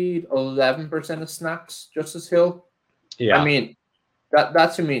played 11% of snaps, Justice Hill. Yeah. I mean,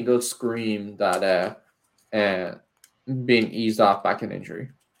 that to me does scream that being eased off back in injury.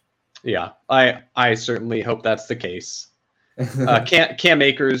 Yeah, I certainly hope that's the case. Cam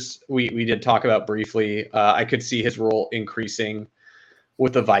Akers, we did talk about briefly. I could see his role increasing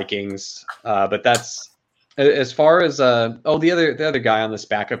with the Vikings, but that's as far as the other guy on this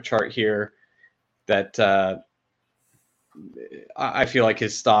backup chart here that I feel like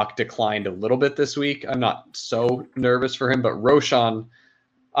his stock declined a little bit this week. I'm not so nervous for him, but Roschon,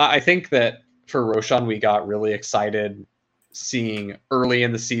 I think that for Roschon, we got really excited seeing early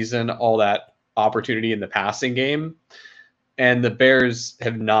in the season all that opportunity in the passing game. And the Bears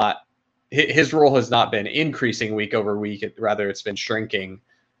have not, his role has not been increasing week over week. Rather, it's been shrinking.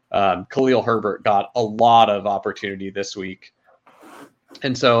 Khalil Herbert got a lot of opportunity this week.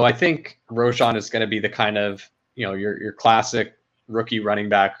 And so I think Roschon is going to be the kind of, your classic rookie running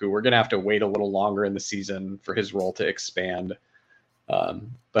back who we're going to have to wait a little longer in the season for his role to expand.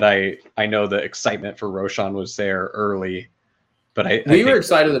 But I know the excitement for Roschon was there early. But we were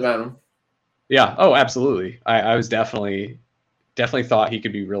excited about him. Yeah. Oh, absolutely. I was definitely thought he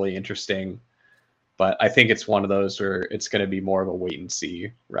could be really interesting. But I think it's one of those where it's going to be more of a wait and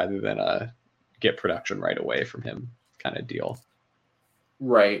see rather than a get production right away from him kind of deal.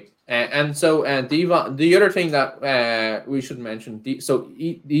 Right. And Devon, the other thing that we should mention,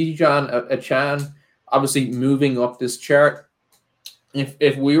 Dejan Achan, obviously moving up this chart.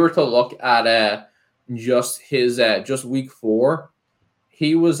 If we were to look at just his just week 4,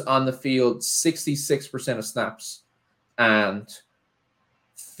 he was on the field 66% of snaps, and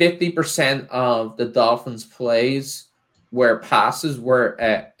 50% of the Dolphins' plays were passes where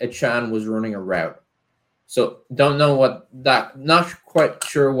Achan was running a route. So don't know what that, not quite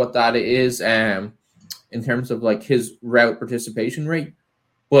sure what that is in terms of like his route participation rate,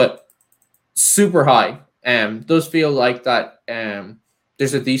 but super high. Does feel like that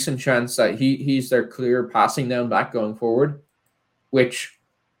there's a decent chance that he's their clear passing down back going forward, which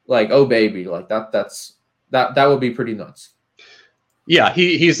like, oh baby, like that would be pretty nuts. Yeah,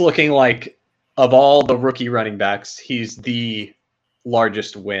 he's looking like, of all the rookie running backs, he's the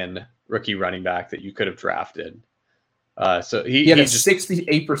largest win rookie running back that you could have drafted. So he had a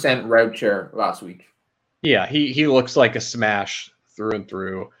 68% route share last week. Yeah, he looks like a smash through and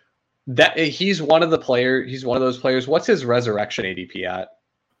through. That he's one of those players. What's his resurrection ADP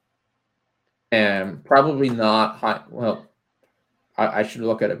at? Probably not high. Well, I should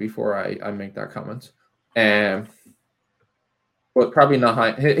look at it before I make that comment. But probably not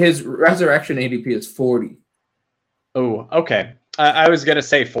high. His resurrection ADP is 40. Oh, okay. I was gonna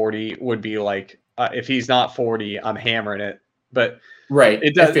say 40 would be like if he's not 40, I'm hammering it. But right,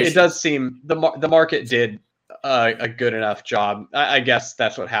 it does seem the market did a good enough job. I guess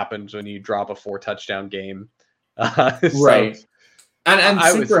that's what happens when you drop a 4 touchdown game. Right, and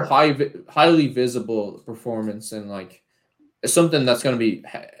super highly visible performance, and like something that's going to be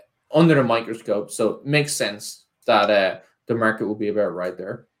under the microscope. So it makes sense that the market will be about right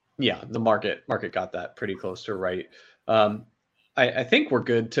there. Yeah, the market got that pretty close to right. I think we're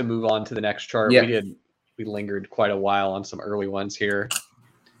good to move on to the next chart. Yeah. We lingered quite a while on some early ones here.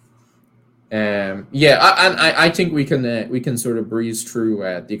 I think we can sort of breeze through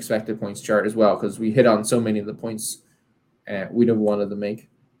the expected points chart as well, because we hit on so many of the points we'd have wanted to make.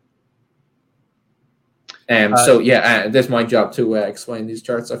 This is my job to explain these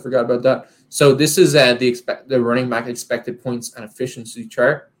charts. I forgot about that. So this is the running back expected points and efficiency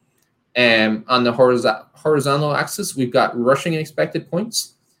chart. On the horizontal axis, we've got rushing expected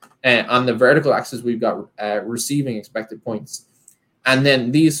points. And on the vertical axis, we've got receiving expected points. And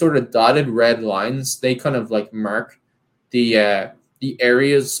then these sort of dotted red lines, they kind of like mark the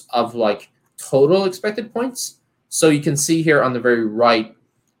areas of like total expected points. So you can see here on the very right,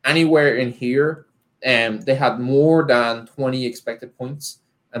 anywhere in here, they had more than 20 expected points,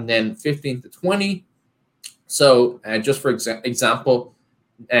 and then 15 to 20. So just for example,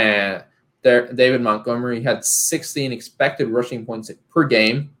 David Montgomery had 16 expected rushing points per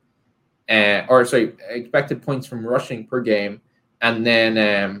game, expected points from rushing per game, and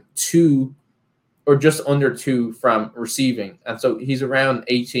then 2 or just under 2 from receiving. And so he's around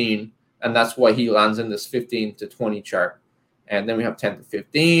 18, and that's why he lands in this 15 to 20 chart. And then we have 10 to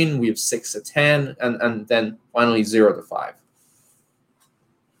 15, we have 6 to 10, and then finally 0 to 5.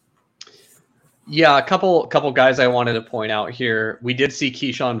 Yeah, a couple guys I wanted to point out here. We did see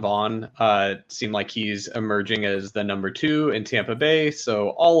Keyshawn Vaughn seem like he's emerging as the number 2 in Tampa Bay. So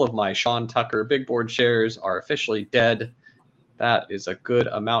all of my Sean Tucker big board shares are officially dead. That is a good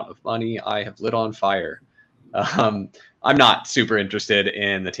amount of money I have lit on fire. I'm not super interested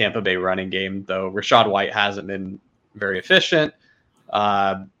in the Tampa Bay running game, though. Rachaad White hasn't been very efficient.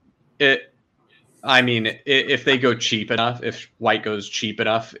 If they go cheap enough, if White goes cheap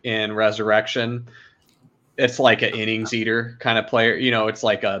enough in resurrection, it's like an innings eater kind of player. You know, it's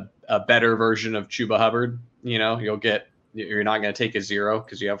like a better version of Chuba Hubbard. You know, you're not going to take a 0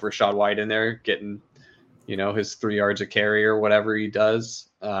 because you have Rachaad White in there getting, his 3 yards a carry or whatever he does.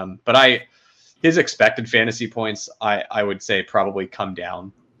 But his expected fantasy points, I would say probably come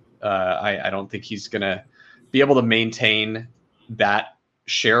down. I don't think he's going to be able to maintain that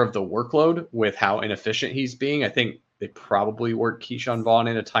share of the workload with how inefficient he's being. I think they probably work Keyshawn Vaughn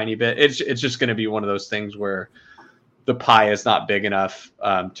in a tiny bit. It's just going to be one of those things where the pie is not big enough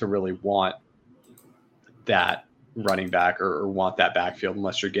to really want that running back or want that backfield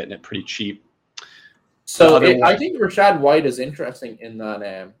unless you're getting it pretty cheap. So I think Rachaad White is interesting in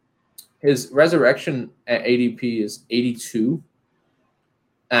that his resurrection ADP is 82,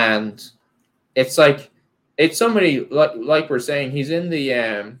 and it's somebody like we're saying, he's in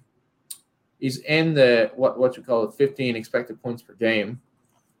the what you call it, 15 expected points per game,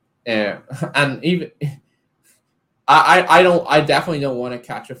 and even I definitely don't want to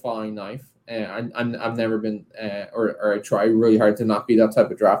catch a falling knife. I've never been or I try really hard to not be that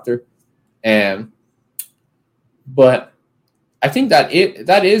type of drafter. But I think that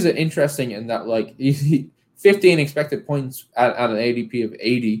is interesting in that, like, 15 expected points at an ADP of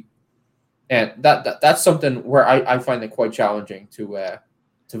 80, and that's something where I find it quite challenging to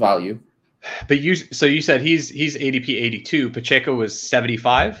value. But you said he's ADP 82. Pacheco was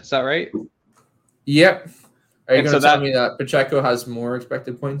 75. Is that right? Yep. Are you going to tell me that Pacheco has more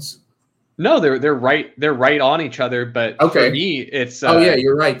expected points? No, they're right on each other. But okay. For me, it's yeah,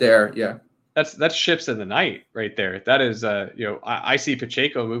 you're right there. Yeah, that's ships in the night right there. That is I see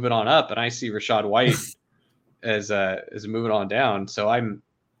Pacheco moving on up, and I see Rachaad White as moving on down. So I'm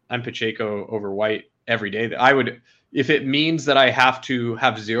Pacheco over White every day. I would, if it means that I have to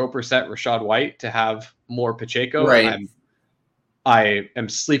have 0% Rachaad White to have more Pacheco, right. I am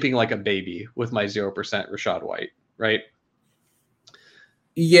sleeping like a baby with my 0% Rachaad White, right?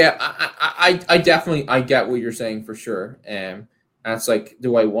 Yeah, I definitely get what you're saying for sure. And it's like,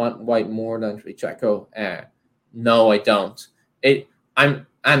 do I want White more than Pacheco? No, I don't. And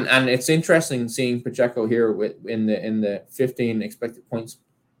it's interesting seeing Pacheco here in the 15 expected points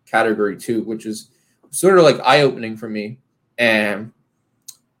category too, which is sort of like eye-opening for me. And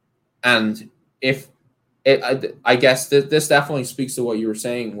if I guess this definitely speaks to what you were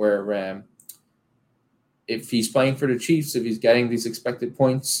saying, where if he's playing for the Chiefs, if he's getting these expected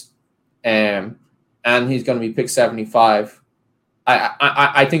points, and he's going to be picked 75,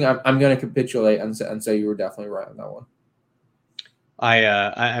 I think I'm going to capitulate and say you were definitely right on that one.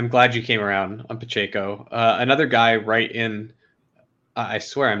 I'm glad you came around on Pacheco. Another guy right in. I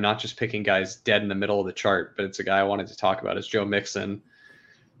swear I'm not just picking guys dead in the middle of the chart, but it's a guy I wanted to talk about is Joe Mixon.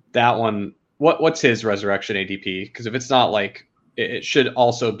 That one. What's his resurrection ADP? Because if it's not like it should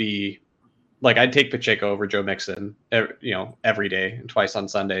also be like I'd take Pacheco over Joe Mixon, every day and twice on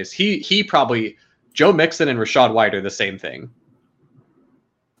Sundays. He probably Joe Mixon and Rachaad White are the same thing.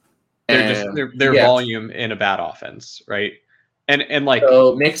 They're just their volume in a bad offense, right? And like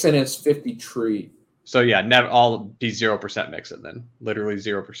so Mixon is 53. So yeah, I'll be 0% Mixon then, literally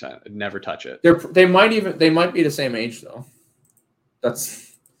 0%. I'd never touch it. They might be the same age though. That's.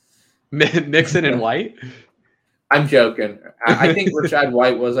 Mixon and White. I'm joking. I think Rachaad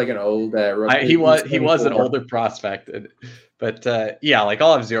White was like an old rookie. He was an older prospect, but like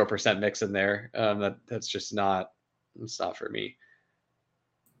I'll have 0% Mixon there. That's just not. It's not for me.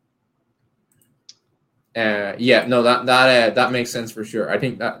 That makes sense for sure. I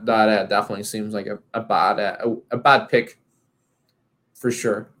think that definitely seems like a bad pick for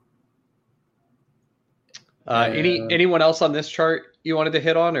sure. Anyone else on this chart you wanted to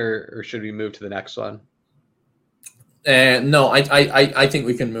hit on, or should we move to the next one? No, I think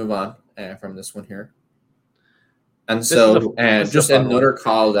we can move on from this one here. And so, just another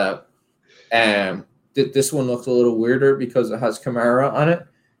call that this one looks a little weirder because it has Kamara on it,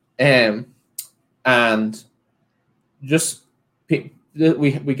 and just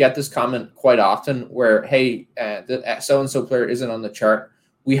we get this comment quite often where, hey, the so-and-so player isn't on the chart.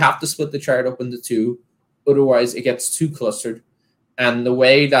 We have to split the chart up into two, otherwise it gets too clustered. And the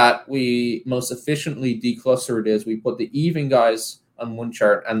way that we most efficiently decluster it is we put the even guys on one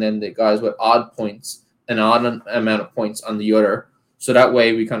chart and then the guys with odd points, an odd amount of points on the other. So that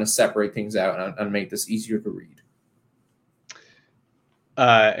way we kind of separate things out and make this easier to read.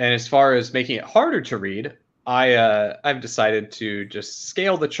 And as far as making it harder to read, I've decided to just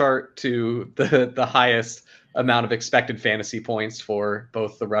scale the chart to the highest amount of expected fantasy points for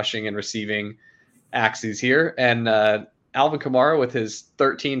both the rushing and receiving axes here. And Alvin Kamara, with his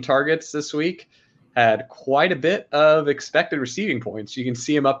 13 targets this week, had quite a bit of expected receiving points. You can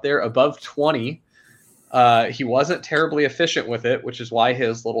see him up there above 20. He wasn't terribly efficient with it, which is why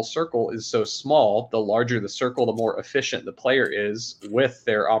his little circle is so small. The larger the circle, the more efficient the player is with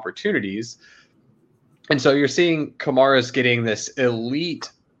their opportunities. And so you're seeing Kamara's getting this elite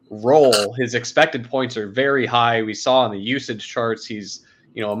role. His expected points are very high. We saw in the usage charts, he's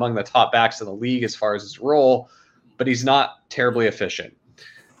among the top backs in the league as far as his role, but he's not terribly efficient.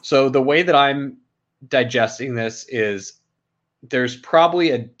 So the way that I'm digesting this is there's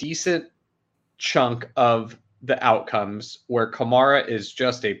probably a decent chunk of the outcomes where Kamara is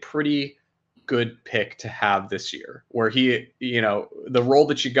just a pretty good pick to have this year, where he, the role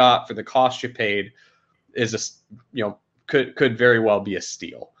that you got for the cost you paid is could very well be a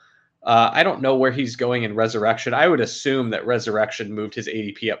steal. I don't know where he's going in Resurrection. I would assume that Resurrection moved his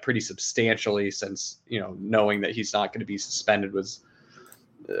ADP up pretty substantially since, knowing that he's not going to be suspended was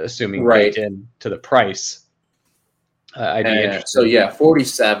assuming right in to the price. I'd be interested. So,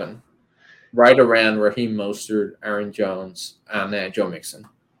 47. right around Raheem Mostert, Aaron Jones, and Joe Mixon.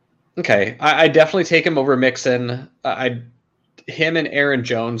 Okay, I definitely take him over Mixon. Him and Aaron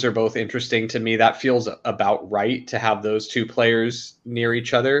Jones are both interesting to me. That feels about right to have those two players near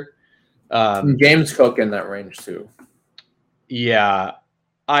each other. James Cook in that range too. Yeah,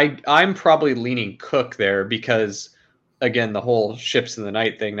 I'm probably leaning Cook there because, again, the whole ships in the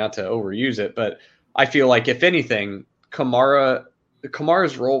night thing, not to overuse it, but I feel like if anything,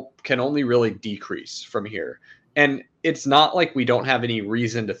 Kamara's role can only really decrease from here. And it's not like we don't have any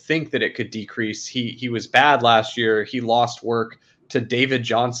reason to think that it could decrease. He was bad last year. He lost work to David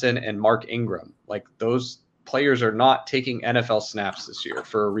Johnson and Mark Ingram. Like, those players are not taking NFL snaps this year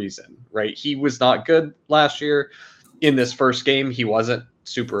for a reason, right? He was not good last year. In this first game, he wasn't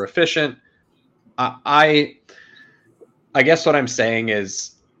super efficient. I guess what I'm saying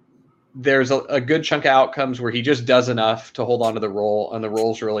is there's a good chunk of outcomes where he just does enough to hold on to the role, and the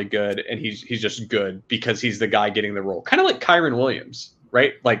role's really good, and he's just good because he's the guy getting the role. Kind of like Kyren Williams,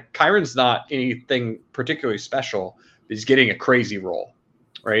 right? Like, Kyron's not anything particularly special, but he's getting a crazy role,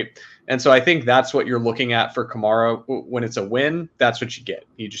 right? And so I think that's what you're looking at for Kamara. When it's a win, that's what you get.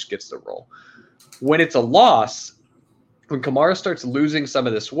 He just gets the role. When it's a loss, when Kamara starts losing some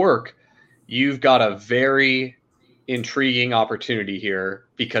of this work, you've got a very intriguing opportunity here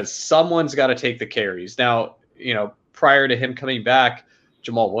because someone's got to take the carries. Now, prior to him coming back,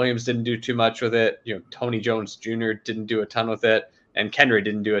 Jamal Williams didn't do too much with it. Tony Jones Jr. didn't do a ton with it, and Kendra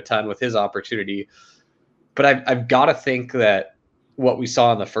didn't do a ton with his opportunity. But I've got to think that what we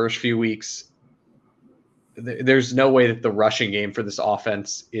saw in the first few weeks, there's no way that the rushing game for this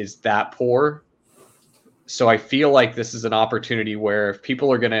offense is that poor. So I feel like this is an opportunity where if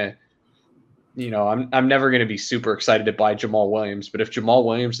people are going to, I'm never going to be super excited to buy Jamal Williams, but if Jamal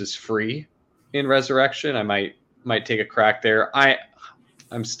Williams is free in Resurrection, I might take a crack there.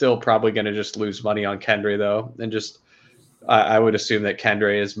 I'm still probably going to just lose money on Kendra though, and just I would assume that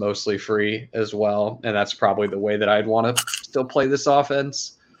Kendra is mostly free as well, and that's probably the way that I'd want to still play this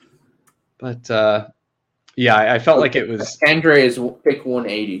offense. But yeah, I felt like it was Kendra is pick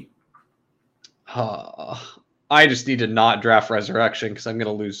 180. I just need to not draft Resurrection because I'm going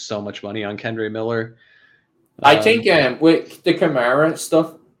to lose so much money on Kendre Miller. I think with the Kamara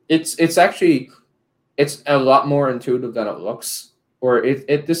stuff, it's a lot more intuitive than it looks. Or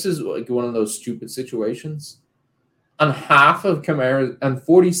this is like one of those stupid situations. And half of Kamara and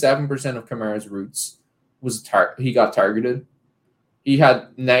 47% of Kamara's routes was he got targeted. He had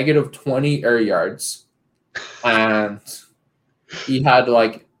negative 20 air yards, and he had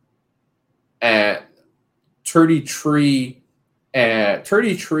like 33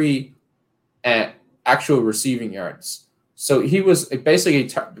 actual receiving yards. So he was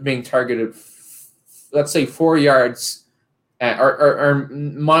basically being targeted, let's say 4 yards, or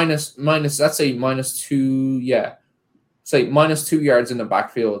minus, let's say -2, yeah. Say -2 yards in the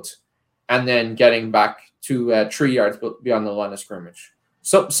backfield, and then getting back to 3 yards beyond the line of scrimmage.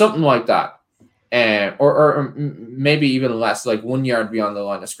 So something like that, or maybe even less, like 1 yard beyond the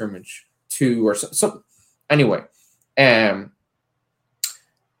line of scrimmage, 2 or so. Anyway,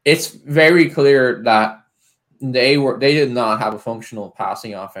 it's very clear that they did not have a functional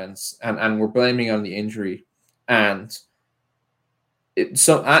passing offense, and we're blaming on the injury, and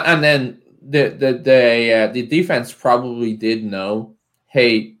then the defense probably did know,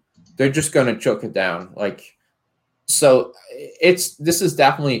 hey, they're just going to choke it down. Like, so this is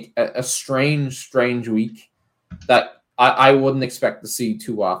definitely a strange week that I wouldn't expect to see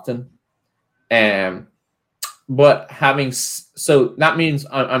too often. But so that means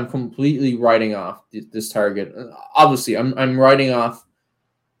I'm completely writing off this target. Obviously, I'm writing off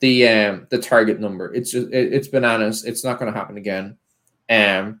the target number. It's bananas. It's not going to happen again.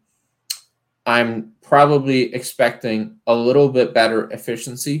 I'm probably expecting a little bit better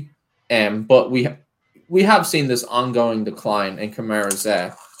efficiency, but we have seen this ongoing decline in Kamara's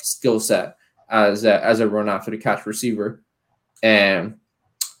skill set as a run after the catch receiver,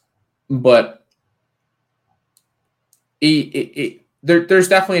 but there's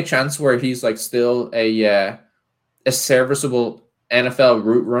definitely a chance where he's like still a serviceable NFL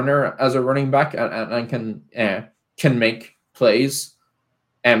route runner as a running back and can make plays.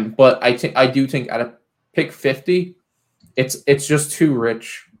 But I do think at a pick 50, it's just too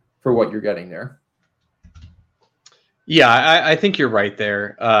rich for what you're getting there. Yeah, I think you're right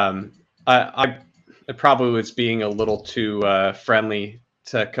there. I probably was being a little too friendly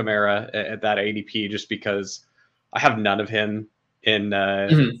to Kamara at that ADP just because I have none of him in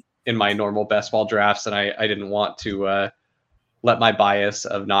my normal best ball drafts, and I didn't want to let my bias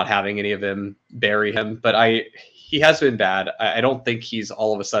of not having any of him bury him. But he has been bad. I don't think he's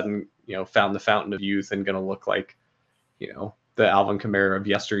all of a sudden, found the fountain of youth and going to look like, the Alvin Kamara of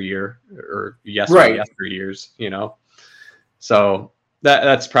yesteryear or yesteryears, So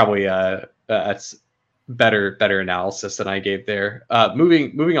that's probably that's better analysis than I gave there.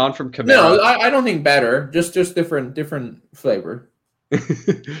 Moving on from Kamara. No, I don't think better. Just different flavor.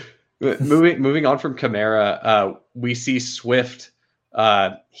 moving on from Kamara, we see Swift.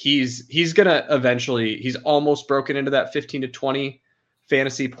 He's gonna eventually. He's almost broken into that 15 to 20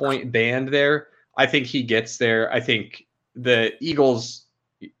 fantasy point band there. I think he gets there. I think the Eagles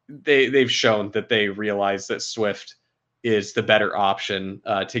they've shown that they realize that Swift is the better option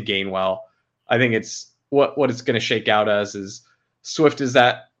to Gainwell. I think it's what it's going to shake out as is Swift is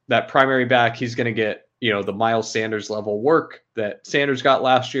that primary back. He's going to get the Miles Sanders level work that Sanders got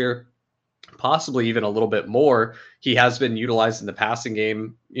last year, possibly even a little bit more. He has been utilized in the passing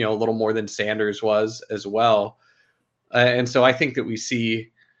game, a little more than Sanders was as well. And so I think that we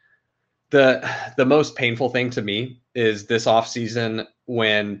see the most painful thing to me is this offseason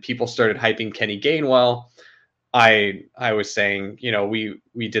when people started hyping Kenny Gainwell. I was saying,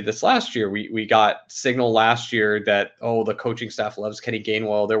 we did this last year. We got signal last year that, the coaching staff loves Kenny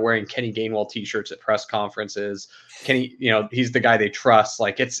Gainwell. They're wearing Kenny Gainwell t-shirts at press conferences. Kenny, he's the guy they trust.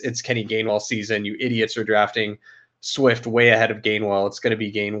 Like it's Kenny Gainwell season. You idiots are drafting Swift way ahead of Gainwell. It's going to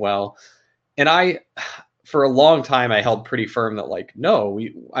be Gainwell. And for a long time, I held pretty firm that like, no,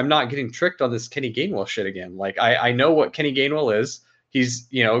 I'm not getting tricked on this Kenny Gainwell shit again. Like I know what Kenny Gainwell is. He's,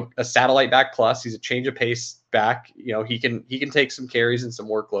 a satellite back plus. He's a change of pace back. He can take some carries and some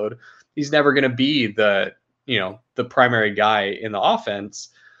workload. He's never going to be the primary guy in the offense.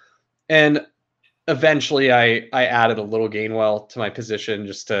 And eventually I added a little Gainwell to my position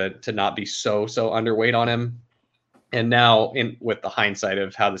just to not be so underweight on him. And now with the hindsight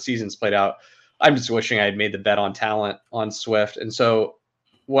of how the season's played out, I'm just wishing I had made the bet on talent on Swift. And so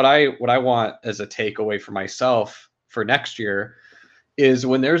what I want as a takeaway for myself for next year is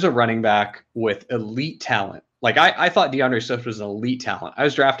when there's a running back with elite talent. Like I thought DeAndre Swift was an elite talent. I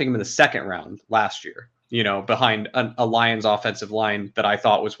was drafting him in the second round last year, behind a Lions offensive line that I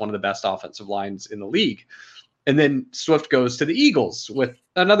thought was one of the best offensive lines in the league. And then Swift goes to the Eagles with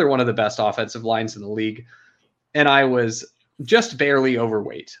another one of the best offensive lines in the league. And I was just barely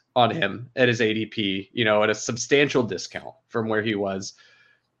overweight on him at his ADP, at a substantial discount from where he was.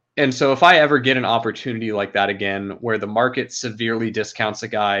 And so if I ever get an opportunity like that again, where the market severely discounts a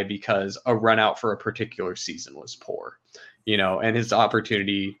guy because a run out for a particular season was poor, and his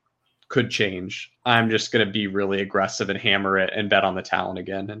opportunity could change, I'm just going to be really aggressive and hammer it and bet on the talent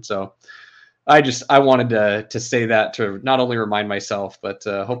again. And so I wanted to say that to not only remind myself, but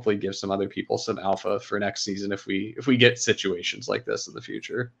hopefully give some other people some alpha for next season if we get situations like this in the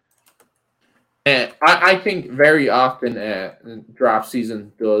future. And I think very often draft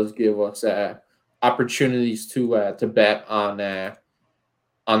season does give us opportunities to bet on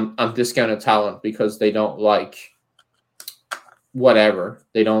discounted talent because they don't like whatever.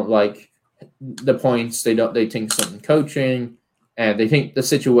 They don't like the points. They think some coaching, and they think the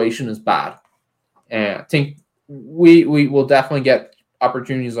situation is bad. And I think we will definitely get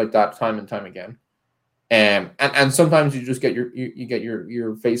opportunities like that time and time again. And sometimes you just get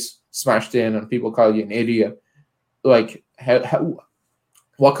your face smashed in and people call you an idiot. Like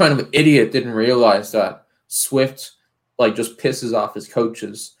what kind of idiot didn't realize that Swift just pisses off his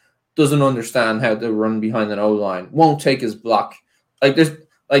coaches, doesn't understand how to run behind an O-line, won't take his block.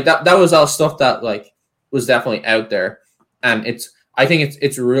 That was all stuff that was definitely out there. And I think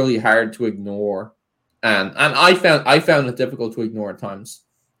it's really hard to ignore. And I found it difficult to ignore at times.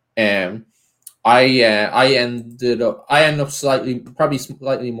 I ended up probably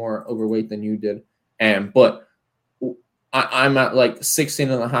slightly more overweight than you did. But I'm at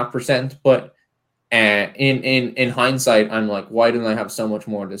 16.5%. But in hindsight, I'm like, why didn't I have so much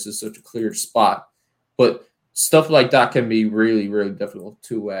more? This is such a clear spot. But stuff like that can be really, really difficult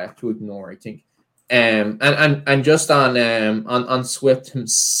to ignore, I think. And just on Swift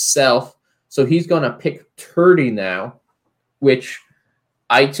himself, so he's gonna pick 30 now, which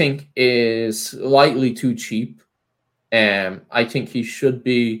I think is slightly too cheap. I think he should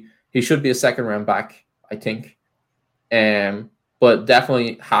be a second round back, I think. But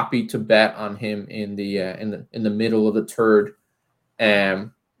definitely happy to bet on him in the middle of the third.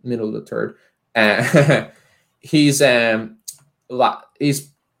 He's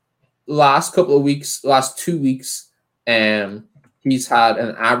last 2 weeks, he's had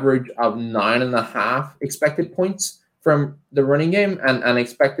an average of 9.5 expected points from the running game and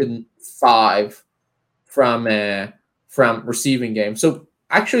expected 5 from receiving game. So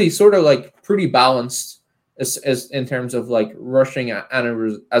actually sort of pretty balanced as in terms of like rushing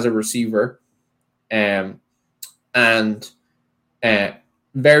as a receiver, and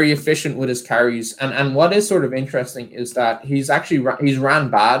very efficient with his carries. And what is sort of interesting is that he's ran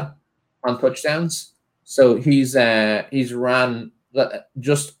bad on touchdowns. So he's ran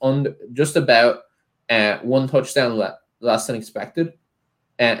just about one touchdown less than expected.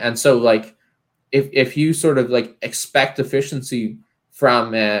 And so like if you sort of like expect efficiency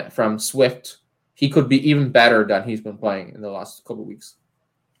from Swift, he could be even better than he's been playing in the last couple of weeks.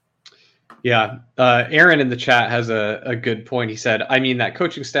 Yeah. Aaron in the chat has a good point. He said, I mean, that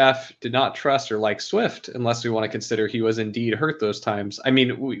coaching staff did not trust or like Swift unless we want to consider he was indeed hurt those times. I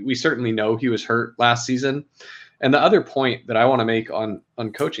mean, we certainly know he was hurt last season. And the other point that I want to make on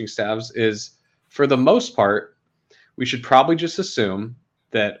coaching staffs is, for the most part, we should probably just assume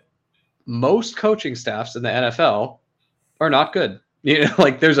that most coaching staffs in the NFL are not good. You know,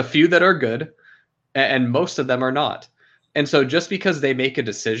 like there's a few that are good and most of them are not. And so just because they make a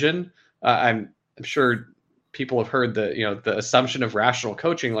decision, I'm sure people have heard the assumption of rational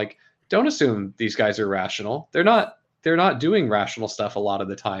coaching. Like, don't assume these guys are rational. They're not doing rational stuff a lot of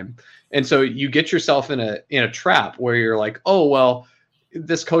the time. And so you get yourself in a trap where you're like, oh, well,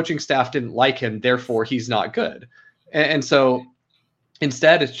 this coaching staff didn't like him, therefore he's not good. And so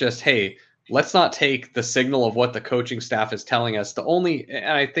instead it's just, hey, let's not take the signal of what the coaching staff is telling us. And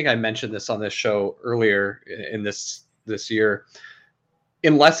I think I mentioned this on this show earlier in this year,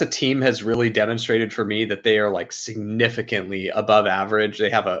 unless a team has really demonstrated for me that they are like significantly above average,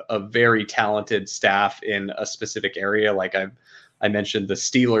 they have a very talented staff in a specific area. Like I mentioned the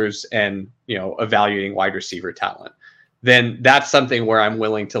Steelers and, evaluating wide receiver talent, then that's something where I'm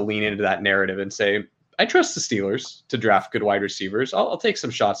willing to lean into that narrative and say, I trust the Steelers to draft good wide receivers. I'll take some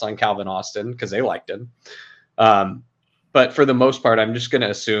shots on Calvin Austin because they liked him. But for the most part, I'm just going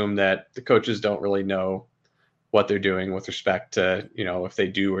to assume that the coaches don't really know what they're doing with respect to, if they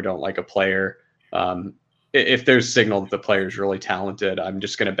do or don't like a player. If there's signal that the player is really talented, I'm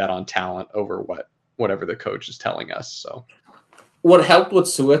just going to bet on talent over whatever the coach is telling us. So what helped with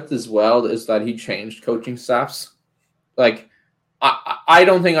Swift as well is that he changed coaching staffs. Like, I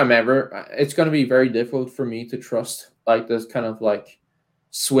don't think it's going to be very difficult for me to trust like this kind of like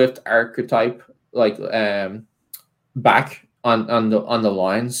Swift archetype, like back on the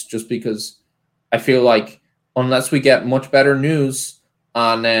lines, just because I feel like unless we get much better news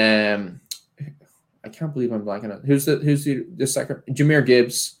on I can't believe I'm blanking on who's the second, Jahmyr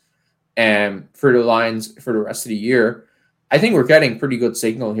Gibbs for the Lions for the rest of the year. I think we're getting pretty good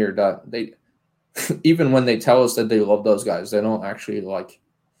signal here that they, even when they tell us that they love those guys, they don't actually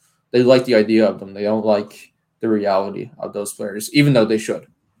they like the idea of them. They don't like the reality of those players, even though they should.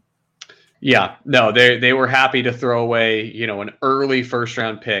 Yeah, no, they were happy to throw away, an early first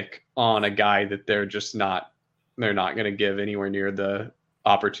round pick on a guy that they're not going to give anywhere near the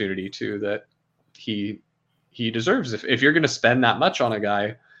opportunity to that he deserves. If you're going to spend that much on a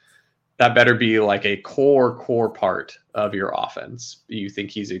guy, that better be like a core part of your offense. You think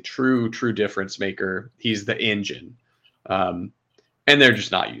he's a true difference maker. He's the engine. And they're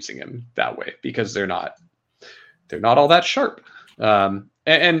just not using him that way because they're not all that sharp.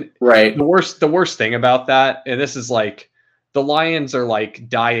 And right. The worst thing about that, and this is like, the Lions are like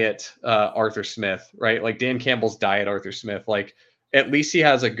diet Arthur Smith, right? Like Dan Campbell's diet Arthur Smith. Like, at least he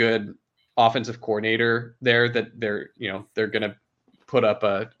has a good offensive coordinator there that they're going to put up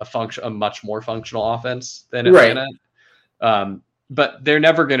a much more functional offense than Atlanta. Right. But they're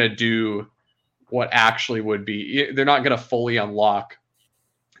never going to do what actually would be. They're not going to fully unlock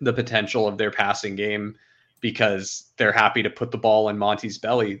the potential of their passing game because they're happy to put the ball in Monty's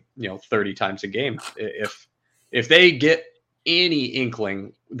belly, 30 times a game. If they get any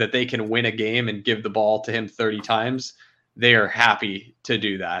inkling that they can win a game and give the ball to him 30 times, they are happy to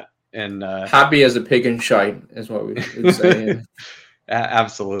do that. And happy as a pig in shite is what we would say.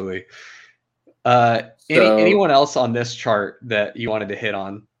 Absolutely. Anyone else on this chart that you wanted to hit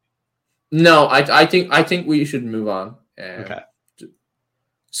on? No, I think we should move on. Okay.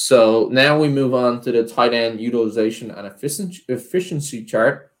 So now we move on to the tight end utilization and efficiency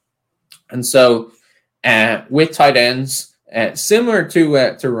chart. And so with tight ends, similar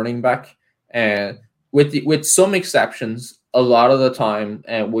to running back, with some exceptions, a lot of the time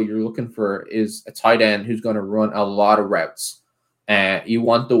what you're looking for is a tight end who's going to run a lot of routes. You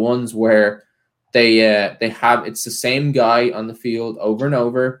want the ones where they have it's the same guy on the field over and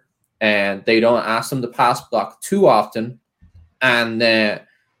over, and they don't ask them to pass block too often, and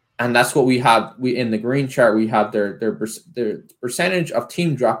that's what we have. We in the green chart we have their percentage of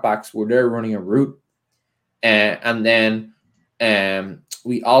team dropbacks where they're running a route, and then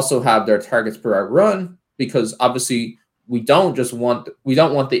we also have their targets per run, because obviously we don't want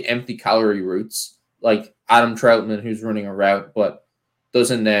the empty calorie routes like Adam Troutman, who's running a route but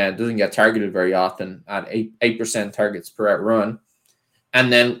doesn't get targeted very often at 8% targets per out run.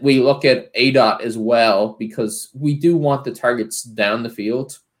 And then we look at ADOT as well, because we do want the targets down the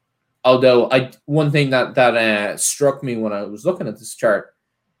field. Although one thing that struck me when I was looking at this chart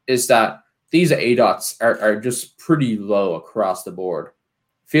is that these ADOTs are just pretty low across the board.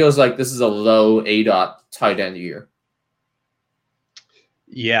 Feels like this is a low ADOT tight end year.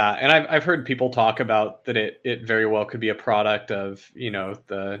 Yeah, and I've heard people talk about that it very well could be a product of,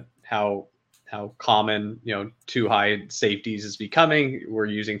 the how common, too high safeties is becoming. We're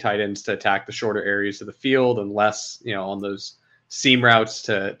using tight ends to attack the shorter areas of the field and less, on those seam routes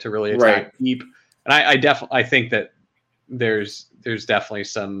to really attack deep. And I think that there's definitely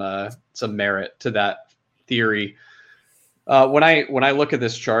some merit to that theory. When I look at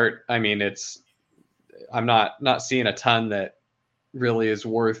this chart, I mean, I'm not seeing a ton that really is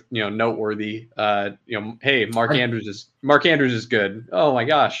worth, noteworthy. Hey, Mark Andrews is good. Oh my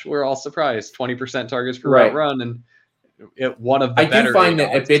gosh, we're all surprised. 20% targets per route run, and one of the better. I do find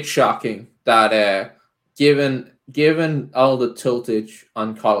it a bit shocking that given all the tiltage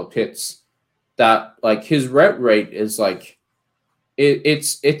on Kyle Pitts, that like his route rate is like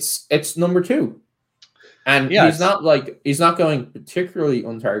it's number 2. And he's not going particularly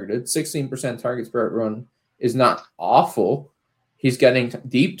untargeted. 16% targets per route run is not awful. He's getting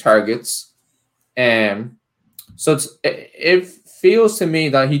deep targets. So it feels to me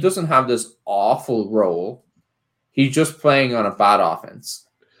that he doesn't have this awful role. He's just playing on a bad offense.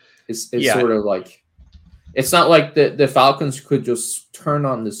 It's sort of like, it's not like the Falcons could just turn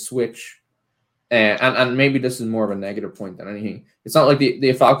on the switch. And maybe this is more of a negative point than anything. It's not like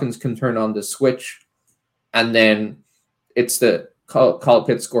the Falcons can turn on the switch and then it's the Kyle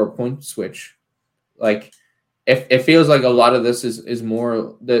Pitts score point switch. Like, it feels like a lot of this is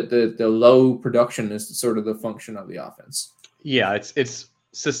more the low production is sort of the function of the offense. Yeah, it's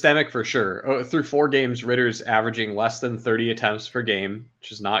systemic for sure. Through 4 games, Ritter's averaging less than 30 attempts per game,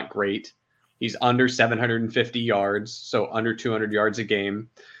 which is not great. He's under 750 yards, so under 200 yards a game.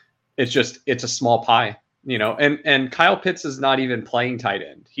 It's a small pie, and Kyle Pitts is not even playing tight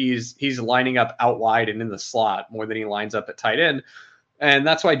end. He's lining up out wide and in the slot more than he lines up at tight end. And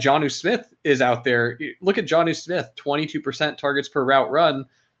that's why Jonnu Smith is out there. Look at Jonnu Smith, 22% targets per route run,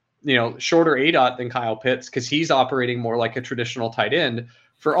 shorter ADOT than Kyle Pitts, because he's operating more like a traditional tight end.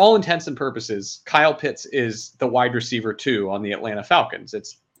 For all intents and purposes, Kyle Pitts is the wide receiver 2 on the Atlanta Falcons.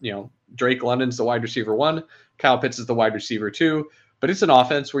 It's, Drake London's the wide receiver 1. Kyle Pitts is the wide receiver 2. But it's an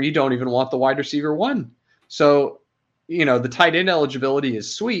offense where you don't even want the wide receiver 1. So, the tight end eligibility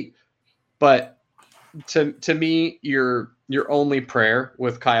is sweet, but to me, your only prayer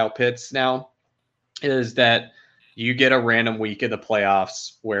with Kyle Pitts now is that you get a random week in the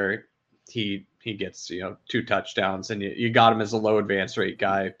playoffs where he gets 2 touchdowns and you got him as a low advance rate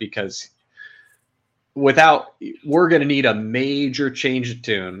guy, because we're going to need a major change of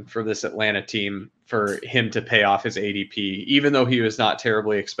tune for this Atlanta team for him to pay off his ADP, even though he was not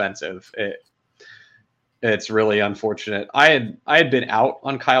terribly expensive. It's really unfortunate. I had been out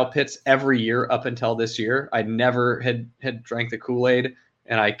on Kyle Pitts every year up until this year. I never had drank the Kool-Aid,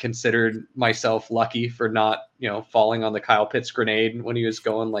 and I considered myself lucky for not, falling on the Kyle Pitts grenade when he was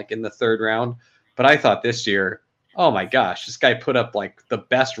going like in the 3rd round. But I thought this year, oh my gosh, this guy put up like the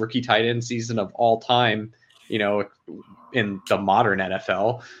best rookie tight end season of all time, in the modern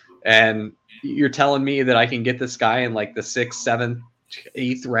NFL. And you're telling me that I can get this guy in like the 6th, 7th,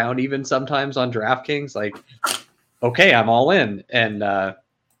 8th round, even sometimes on DraftKings? Like, okay, I'm all in. And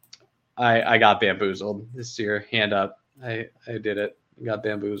I got bamboozled this year. Hand up. I did it. I got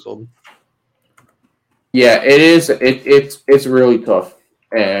bamboozled. Yeah, it is. It's really tough.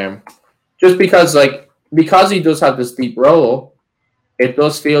 Just because he does have this deep role, it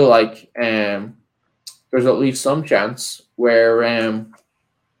does feel like there's at least some chance where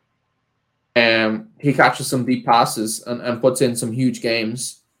he catches some deep passes and puts in some huge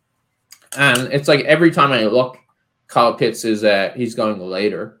games. And it's like every time I look, Kyle Pitts he's going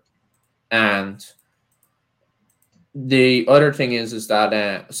later. And the other thing is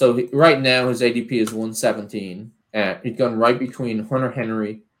that so right now his ADP is 117. He's gone right between Hunter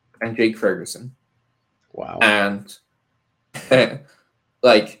Henry and Jake Ferguson. Wow. And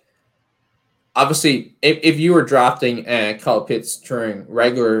obviously, if you were drafting Kyle Pitts during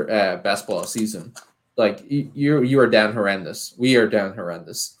regular basketball season, like you are down horrendous. We are down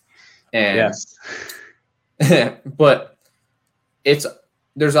horrendous. And yes. But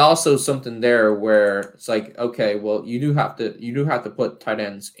there's also something there where it's like, okay, well, you do have to put tight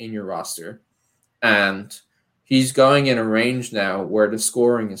ends in your roster. and he's going in a range now where the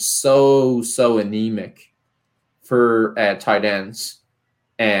scoring is so anemic for tight ends,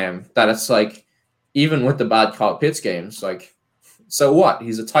 that it's like, even with the bad Kyle Pitts games, like, so what?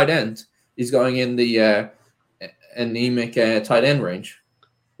 He's a tight end. He's going in the anemic tight end range.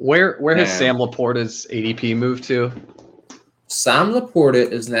 Where has Sam Laporta's ADP moved to? Sam Laporta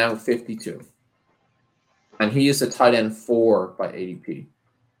is now 52, and he is a tight end 4 by ADP,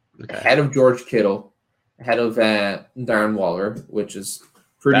 ahead of George Kittle, ahead of Darren Waller, which is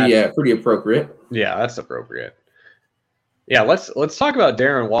pretty appropriate. Yeah, that's appropriate. Yeah, let's talk about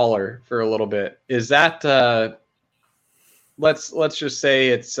Darren Waller for a little bit. Is that let's just say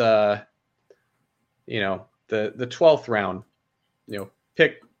it's the 12th round,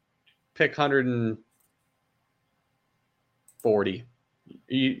 pick 140.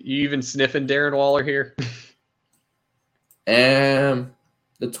 You even sniffing Darren Waller here? The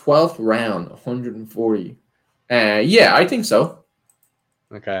 12th round, 140. Yeah, I think so.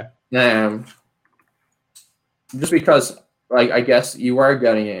 Okay. Just because, like, I guess you are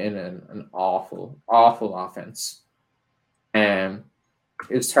getting it in an awful offense.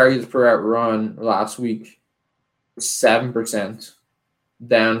 His targets per out run last week was 7%,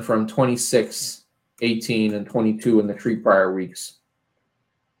 down from 26, 18, and 22 in the 3 prior weeks.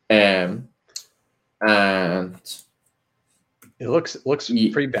 And it looks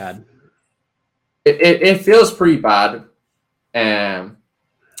pretty bad. It feels pretty bad.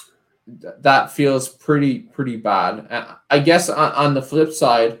 That feels pretty bad. I guess on the flip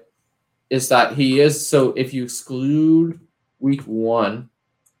side is that he is, so if you exclude week 1,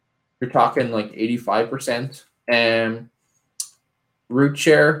 you're talking like 85%. Root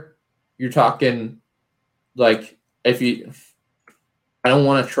share, you're talking like, I don't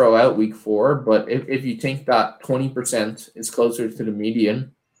want to throw out week 4, but if you think that 20% is closer to the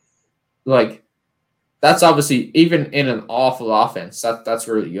median, like, that's obviously, even in an awful offense, that's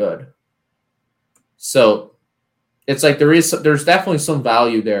really good. So it's like there's definitely some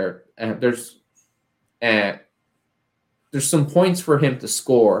value there, and there's some points for him to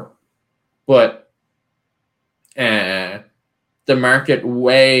score, but the market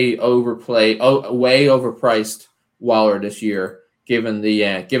way overpriced Waller this year, given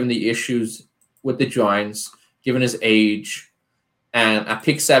the issues with the Giants, given his age, and at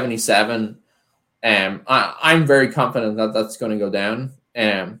pick 77. I'm very confident that that's going to go down,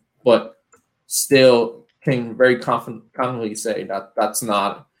 but still can very confidently say that that's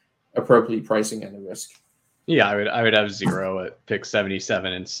not appropriately pricing any risk. Yeah, I would have 0 at pick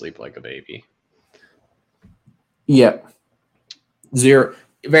 77 and sleep like a baby. Yeah, 0,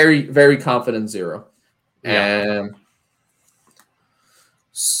 very very confident 0. Yeah.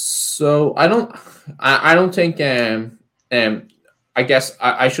 So I don't think I guess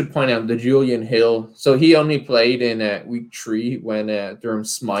I should point out the Julian Hill. So he only played in week 3 when Durham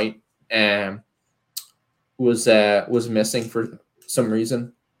Smythe was missing for some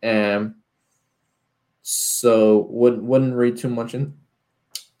reason. So wouldn't read too much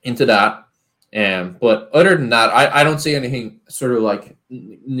into that. But other than that, I don't see anything sort of like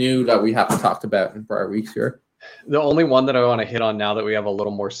new that we haven't talked about in prior weeks here. The only one that I want to hit on now that we have a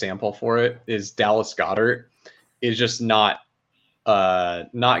little more sample for it is Dallas Goedert is just not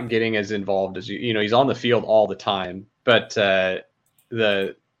getting as involved as he's on the field all the time, but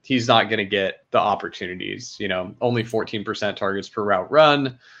he's not going to get the opportunities. Only 14% targets per route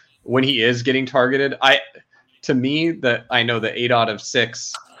run. When he is getting targeted, I know the 8 out of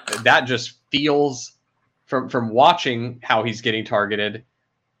 6, that just feels from watching how he's getting targeted,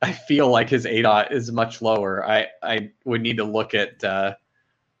 I feel like his ADOT is much lower. I would need to look at the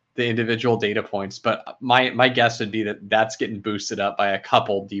individual data points, but my guess would be that that's getting boosted up by a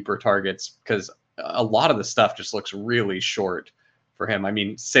couple deeper targets, because a lot of the stuff just looks really short for him. I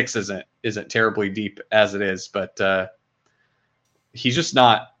mean, 6 isn't terribly deep as it is, but he's just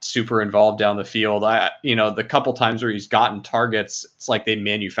not super involved down the field. The couple times where he's gotten targets, it's like they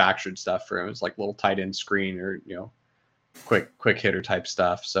manufactured stuff for him. It's like little tight end screen or quick hitter type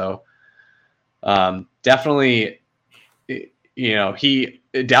stuff. So definitely,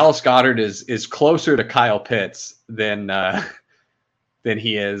 Dallas Goedert is closer to Kyle Pitts than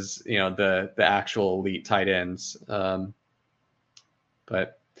he is, the actual elite tight ends.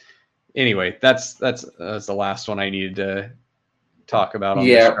 But anyway, that's the last one I needed to talk about on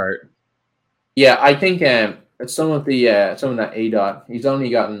this chart. Yeah, I think some of that ADOT, he's only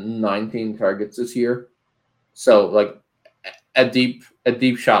gotten 19 targets this year, so like a deep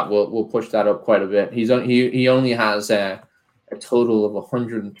shot will push that up quite a bit. He only has a total of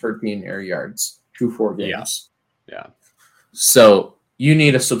 113 air yards through 4 games. Yeah. So you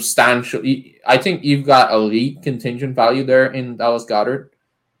need a substantial. I think you've got elite contingent value there in Dallas Goedert,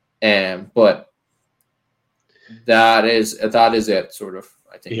 but that is it, sort of.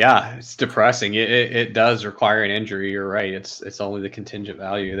 I think. Yeah, it's depressing. It does require an injury. You're right. It's only the contingent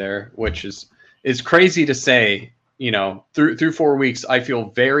value there, which is crazy to say. Through 4 weeks, I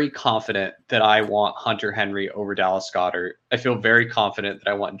feel very confident that I want Hunter Henry over Dallas Goedert. I feel very confident that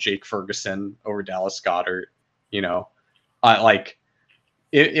I want Jake Ferguson over Dallas Goedert.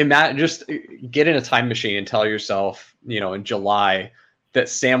 Imagine, just get in a time machine and tell yourself, in July that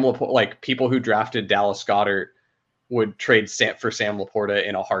Sam Laporta, like people who drafted Dallas Goedert would trade for Sam Laporta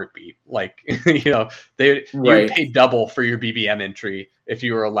in a heartbeat. Like, you would pay double for your BBM entry if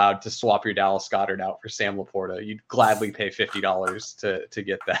you were allowed to swap your Dallas Goedert out for Sam Laporta. You'd gladly pay $50 to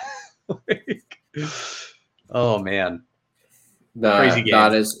get that. Oh man, crazy game.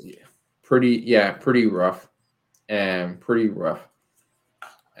 That is pretty rough, pretty rough,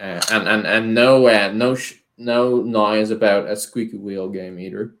 and no noise about a squeaky wheel game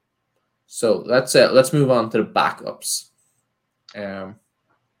either. So let's move on to the backups.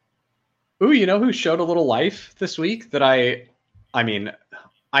 Ooh, you know who showed a little life this week that I need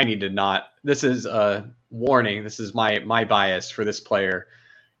to not. This is a warning. This is my bias for this player.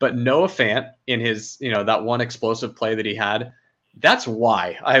 But Noah Fant in his, that one explosive play that he had, that's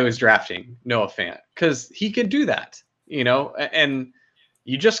why I was drafting Noah Fant, because he could do that, and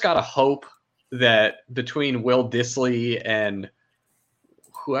you just got to hope that between Will Dissly and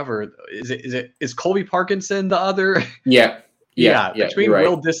whoever is Colby Parkinson the other? Yeah. Between right.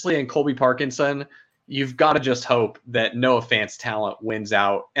 Will Dissly and Colby Parkinson, you've got to just hope that Noah Fant's talent wins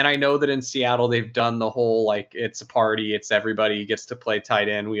out. And I know that in Seattle they've done the whole it's a party, it's everybody gets to play tight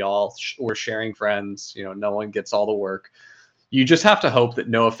end. We all we're sharing friends. No one gets all the work. You just have to hope that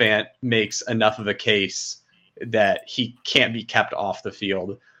Noah Fant makes enough of a case that he can't be kept off the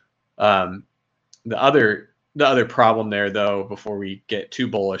field. The other problem there, though, before we get too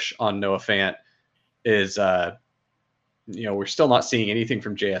bullish on Noah Fant, is we're still not seeing anything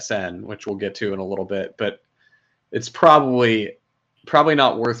from JSN, which we'll get to in a little bit. But it's probably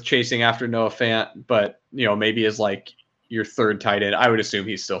not worth chasing after Noah Fant. But maybe as your third tight end, I would assume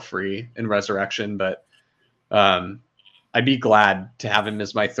he's still free in Resurrection. But I'd be glad to have him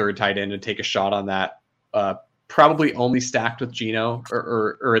as my third tight end and take a shot on that. Probably only stacked with Geno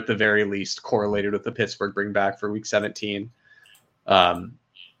or at the very least correlated with the Pittsburgh bring back for week 17. But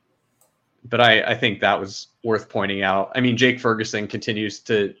I think that was worth pointing out. I mean, Jake Ferguson continues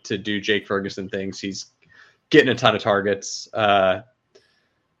to do Jake Ferguson things. He's getting a ton of targets.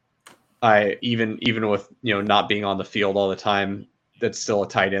 Even with, not being on the field all the time, that's still a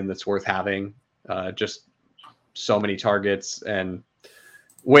tight end that's worth having. Just so many targets. And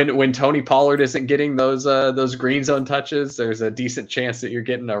when Tony Pollard isn't getting those green zone touches, there's a decent chance that you're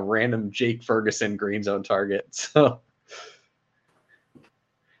getting a random Jake Ferguson green zone target. So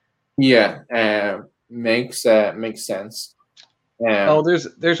yeah, makes sense.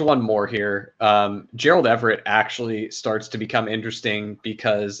 There's one more here. Gerald Everett actually starts to become interesting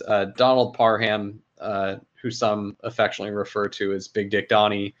because Donald Parham, who some affectionately refer to as Big Dick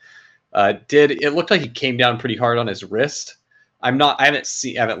Donnie, it looked like he came down pretty hard on his wrist. I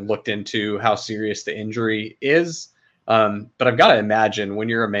haven't looked into how serious the injury is, but I've got to imagine when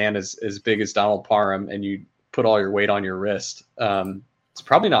you're a man as big as Donald Parham and you put all your weight on your wrist, it's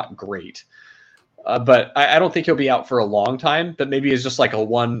probably not great. But I don't think he'll be out for a long time. But maybe it's just like a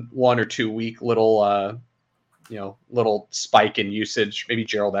one or 2 week little spike in usage. Maybe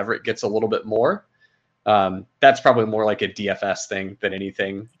Gerald Everett gets a little bit more. That's probably more like a DFS thing than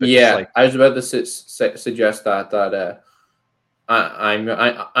anything. But yeah, I was about to suggest that.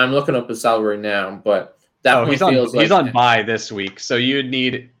 I'm looking up his salary now, but that he's on bye this week, so you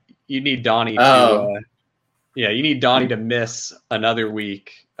need Donnie to you need Donnie to miss another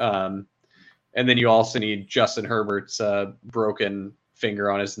week, and then you also need Justin Herbert's broken finger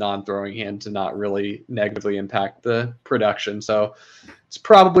on his non-throwing hand to not really negatively impact the production. So it's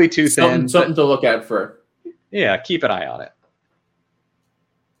probably too thin. Something to look at for. Yeah, keep an eye on it.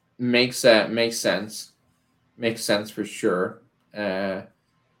 Makes sense. Makes sense for sure. Not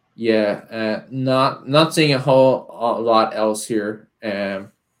seeing a whole lot else here.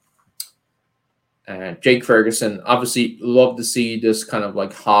 Jake Ferguson, obviously love to see this kind of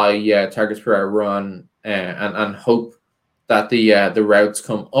high targets per hour run and hope that the routes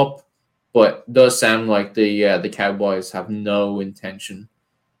come up, but it does sound like the Cowboys have no intention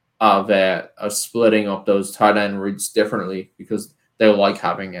of splitting up those tight end routes differently, because they like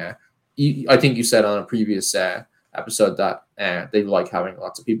having I think you said on a previous episode that they like having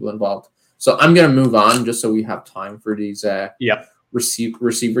lots of people involved. So I'm going to move on just so we have time for these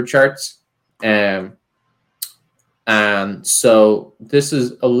receiver charts. And so this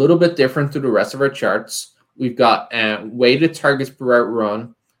is a little bit different to the rest of our charts. We've got weighted targets per route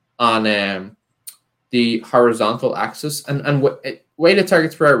run on the horizontal axis, and weighted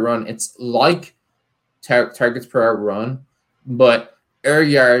targets per route run. It's like targets per route run, but air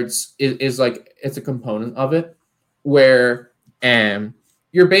yards is like it's a component of it, where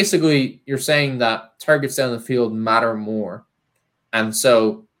you're saying that targets down the field matter more, and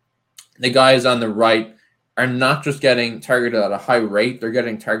so the guys on the right are not just getting targeted at a high rate; they're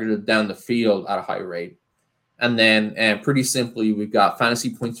getting targeted down the field at a high rate. And then, pretty simply, we've got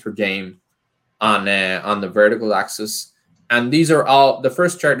fantasy points per game on the vertical axis, and these are all. The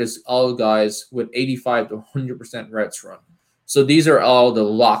first chart is all guys with 85 to 100% routes run. So these are all the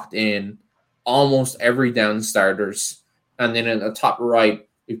locked in, almost every down starters. And then in the top right,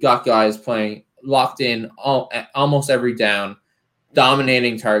 we've got guys playing locked in almost every down,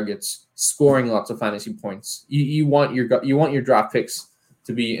 dominating targets, scoring lots of fantasy points. You want your draft picks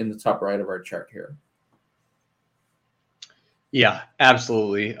to be in the top right of our chart here. Yeah,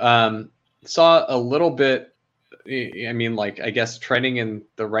 absolutely. Saw a little bit. I mean, like, I guess trending in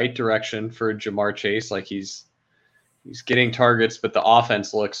the right direction for Ja'Marr Chase. Like he's getting targets, but the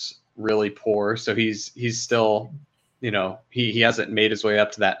offense looks really poor. So he's still, he hasn't made his way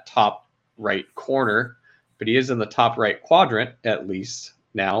up to that top right corner, but he is in the top right quadrant at least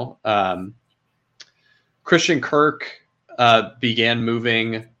now. Christian Kirk began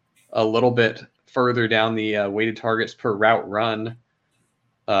moving a little bit further down the weighted targets per route run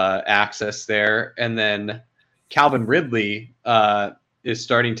axis there. And then Calvin Ridley is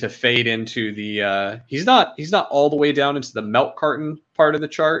starting to fade into the he's not all the way down into the milk carton part of the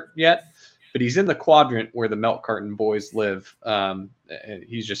chart yet, but he's in the quadrant where the milk carton boys live.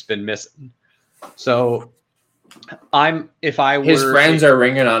 He's just been missing. So if I were his friends are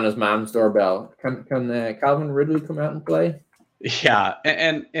ringing on his mom's doorbell. Can Calvin Ridley come out and play? Yeah,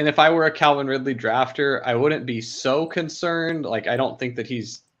 and if I were a Calvin Ridley drafter, I wouldn't be so concerned. Like, I don't think that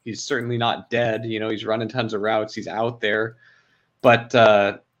he's certainly not dead. He's running tons of routes. He's out there. But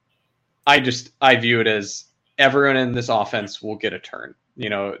I view it as everyone in this offense will get a turn.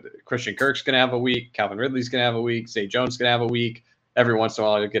 Christian Kirk's going to have a week. Calvin Ridley's going to have a week. Zay Jones is going to have a week. Every once in a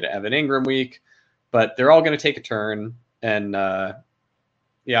while, you'll get an Evan Ingram week. But they're all going to take a turn. And, I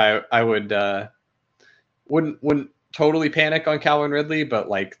would wouldn't totally panic on Calvin Ridley, but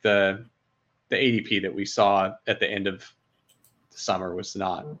like the ADP that we saw at the end of the summer was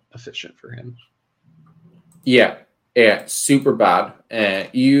not efficient for him. Yeah, super bad.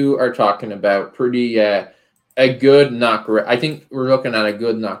 You are talking about pretty a good, not great. I think we're looking at a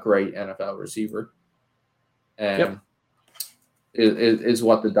good, not great NFL receiver. Yep. Is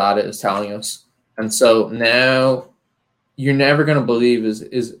what the data is telling us. And so now you're never going to believe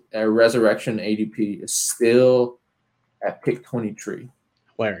is a resurrection ADP is still at pick 23.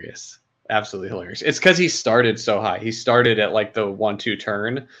 Hilarious. Absolutely hilarious. It's because he started so high. He started at like the 1-2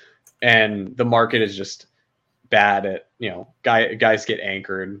 turn, and the market is just bad at, guys get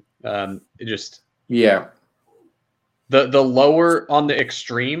anchored. The lower on the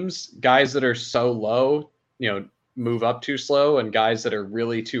extremes, guys that are so low, move up too slow, and guys that are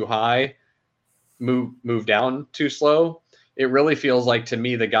really too high move down too slow. It really feels like, to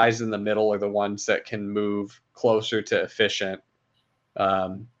me, the guys in the middle are the ones that can move closer to efficient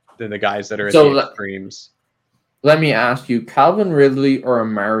than the guys that are at the extremes. Let me ask you, Calvin Ridley or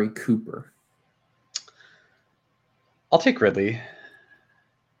Amari Cooper? I'll take Ridley.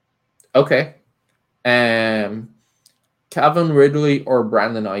 Okay. Calvin Ridley or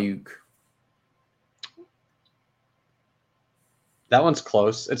Brandon Ayuk? That one's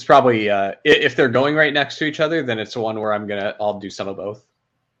close. It's probably if they're going right next to each other, then it's one where I'll do some of both.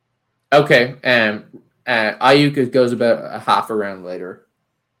 Okay. Ayuk goes about a half a round later.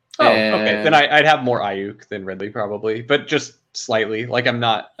 Oh, okay. Then I'd have more Ayuk than Ridley probably, but just slightly. Like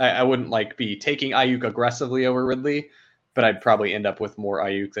I wouldn't like be taking Ayuk aggressively over Ridley, but I'd probably end up with more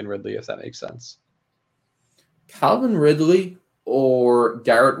Ayuk than Ridley, if that makes sense. Calvin Ridley or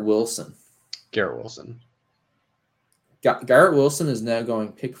Garrett Wilson? Garrett Wilson. Garrett Wilson is now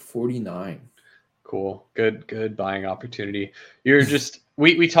going pick 49. Cool. Good buying opportunity. You're just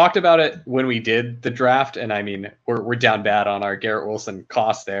we talked about it when we did the draft, and I mean we're down bad on our Garrett Wilson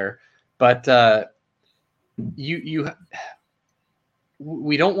cost there, but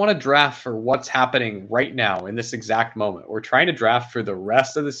we don't want to draft for what's happening right now in this exact moment. We're trying to draft for the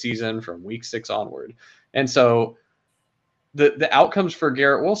rest of the season from week 6 onward. And so the outcomes for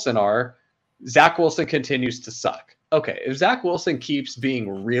Garrett Wilson are Zach Wilson continues to suck. okay, if Zach Wilson keeps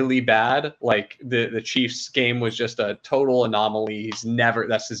being really bad, like the Chiefs game was just a total anomaly.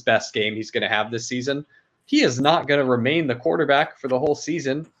 That's his best game he's going to have this season. He is not going to remain the quarterback for the whole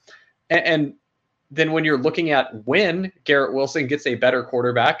season. And then when you're looking at when Garrett Wilson gets a better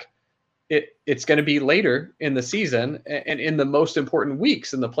quarterback, it's going to be later in the season and in the most important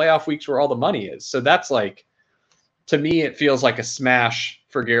weeks, in the playoff weeks where all the money is. So that's like, to me, it feels like a smash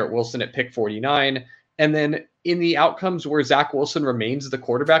for Garrett Wilson at pick 49. And then in the outcomes where Zach Wilson remains the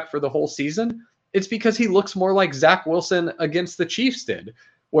quarterback for the whole season, it's because he looks more like Zach Wilson against the Chiefs did,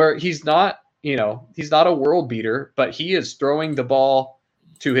 where he's not a world beater, but he is throwing the ball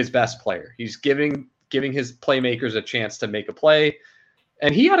to his best player. He's giving his playmakers a chance to make a play.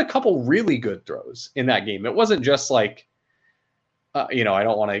 And he had a couple really good throws in that game. It wasn't just like, I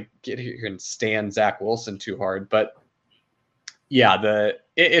don't want to get here and stand Zach Wilson too hard, but yeah,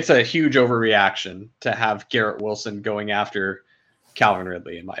 it's a huge overreaction to have Garrett Wilson going after Calvin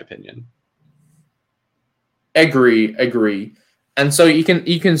Ridley, in my opinion. Agree. And so you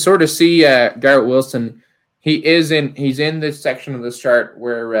can sort of see Garrett Wilson. He's in this section of this chart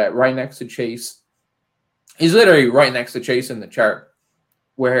where right next to Chase, he's literally right next to Chase in the chart,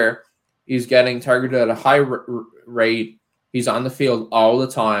 where he's getting targeted at a high rate. He's on the field all the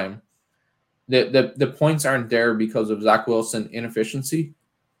time. The points aren't there because of Zach Wilson inefficiency,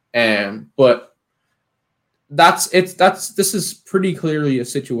 but this is pretty clearly a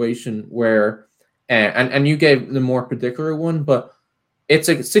situation where, and you gave the more particular one, but it's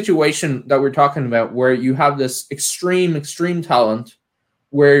a situation that we're talking about where you have this extreme talent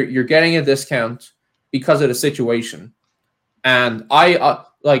where you're getting a discount because of the situation. And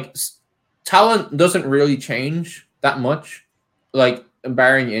talent doesn't really change that much, like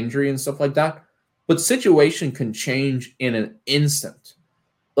barring injury and stuff like that. But situation can change in an instant.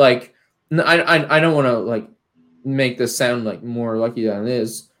 Like, I don't want to like make this sound like more lucky than it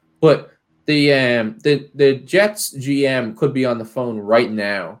is, but the Jets GM could be on the phone right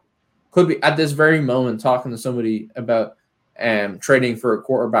now, could be at this very moment talking to somebody about trading for a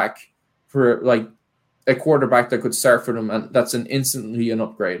quarterback, for like a quarterback that could start for them, and that's instantly an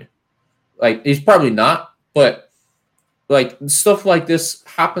upgrade. Like, he's probably not, but like stuff like this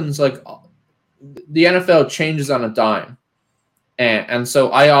happens. Like, the NFL changes on a dime, and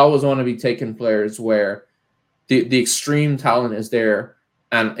so I always want to be taking players where the extreme talent is there,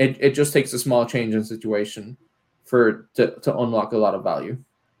 and it just takes a small change in situation to unlock a lot of value.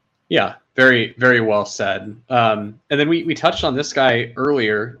 Yeah, very, very well said. And then we touched on this guy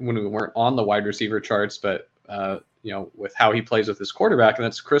earlier when we weren't on the wide receiver charts, but with how he plays with his quarterback, and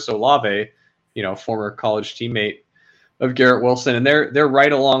that's Chris Olave, former college teammate of Garrett Wilson, and they're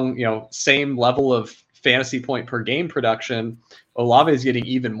right along, same level of fantasy point per game production. Olave is getting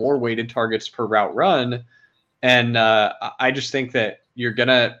even more weighted targets per route run, and I just think that you're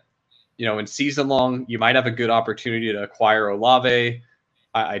gonna, in season long, you might have a good opportunity to acquire Olave.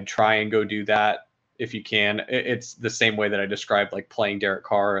 I'd try and go do that if you can. It's the same way that I described like playing Derek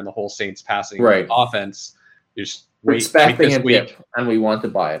Carr and the whole Saints passing offense. You just wait this week, and we want to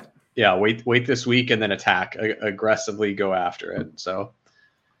buy it. Yeah, wait this week and then attack, aggressively go after it. So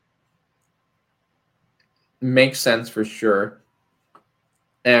makes sense for sure.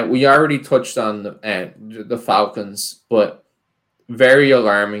 And we already touched on the Falcons, but very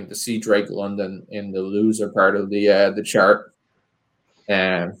alarming to see Drake London in the loser part of the chart.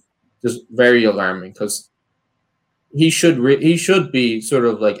 And just very alarming because he should be sort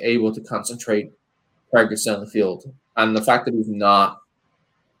of like able to concentrate targets on the field, and the fact that he's not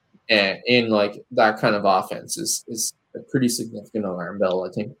in like that kind of offense is a pretty significant alarm bell,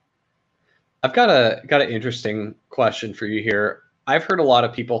 I think. I've got an interesting question for you here. I've heard a lot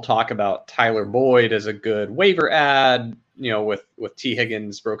of people talk about Tyler Boyd as a good waiver ad, with T.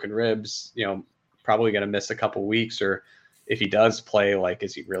 Higgins' broken ribs, probably going to miss a couple weeks, or if he does play, like,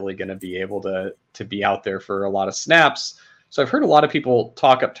 is he really going to be able to be out there for a lot of snaps? So I've heard a lot of people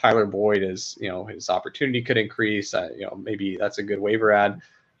talk up Tyler Boyd as, his opportunity could increase. Maybe that's a good waiver ad.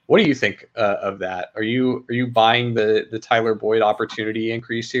 What do you think of that? Are you buying the Tyler Boyd opportunity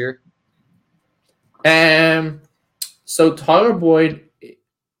increase here? So Tyler Boyd,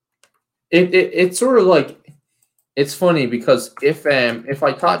 it's sort of like, it's funny because if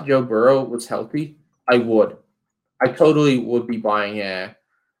I thought Joe Burrow was healthy, I totally would be buying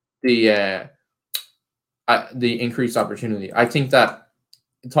the increased opportunity. I think that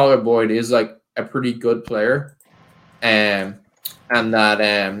Tyler Boyd is like a pretty good player, and that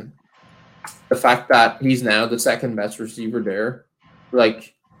the fact that he's now the second best receiver there,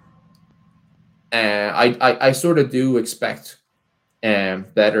 like, I sort of do expect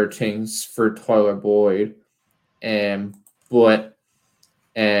better things for Tyler Boyd. But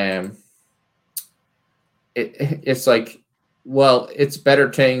it's like, well, it's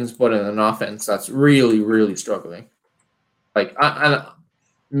better things, but in an offense that's really, really struggling. Like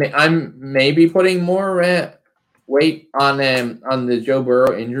I'm maybe putting more weight on the Joe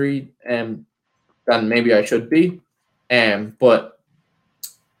Burrow injury than maybe I should be, but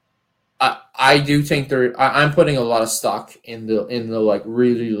I do think I'm putting a lot of stock in the like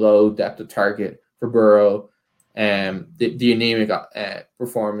really low depth of target for Burrow, the anemic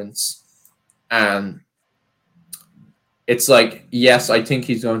performance, and it's like, yes, I think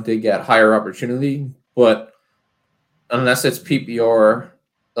he's going to get higher opportunity, but unless it's PPR,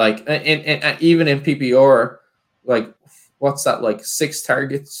 like even in PPR, like what's that, like 6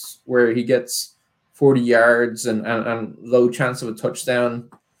 targets where he gets 40 yards and low chance of a touchdown.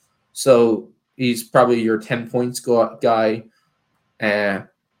 So he's probably your 10 points guy.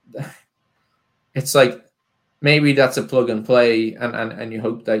 It's like maybe that's a plug and play, and you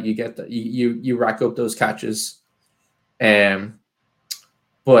hope that you get that you rack up those catches. But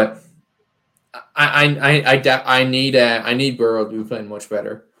I need Burrow to be playing much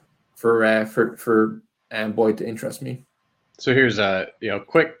better for Boyd to interest me. So here's a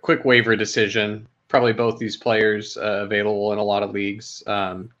quick waiver decision. Probably both these players available in a lot of leagues.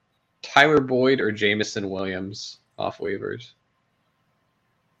 Tyler Boyd or Jameson Williams off waivers?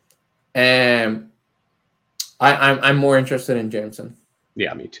 I'm more interested in Jameson.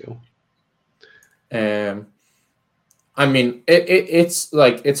 Yeah, me too. I mean, it's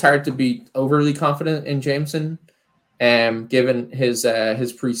like it's hard to be overly confident in Jameson, given his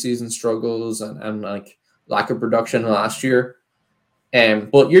preseason struggles and like lack of production last year.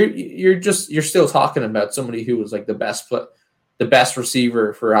 But you're still talking about somebody who was like the best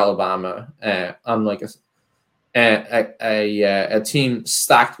receiver for Alabama, on like a team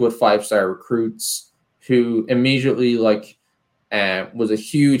stacked with 5-star recruits who immediately like was a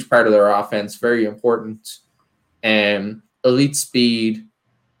huge part of their offense, very important. Elite speed.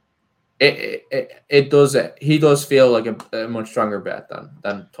 He does feel like a much stronger bet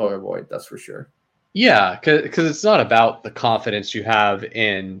than Tyler Boyd, that's for sure. Yeah, because it's not about the confidence you have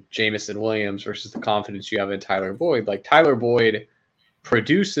in Jameson Williams versus the confidence you have in Tyler Boyd. Like Tyler Boyd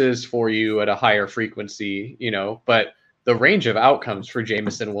produces for you at a higher frequency, but the range of outcomes for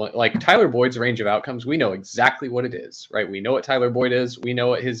Jameson, like Tyler Boyd's range of outcomes, we know exactly what it is, right? We know what Tyler Boyd is. We know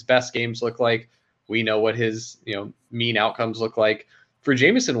what his best games look like. We know what his mean outcomes look like. For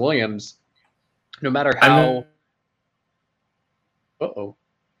Jameson Williams, no matter how. Well,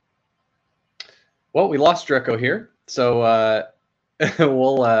 we lost Draco here, so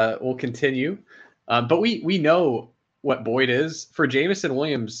we'll continue. But we know what Boyd is. For Jameson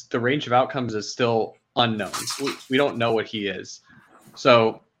Williams, the range of outcomes is still unknown. We don't know what he is,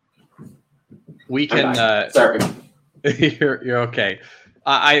 so we can. Sorry, you're okay.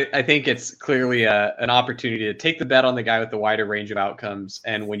 I think it's clearly an opportunity to take the bet on the guy with the wider range of outcomes,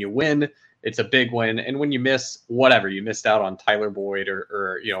 and when you win, it's a big win. And when you miss, whatever, you missed out on Tyler Boyd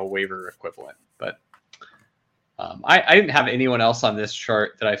or a waiver equivalent. But I didn't have anyone else on this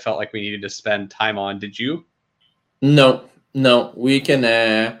chart that I felt like we needed to spend time on. Did you? No, we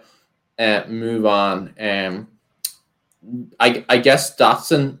can move on. I guess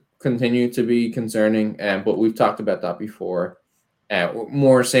Dotson continued to be concerning, but we've talked about that before.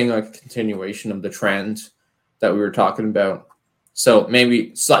 More saying like a continuation of the trend that we were talking about. So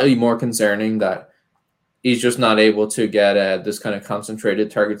maybe slightly more concerning that he's just not able to get this kind of concentrated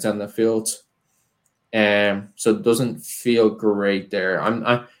targets on the field. So it doesn't feel great there.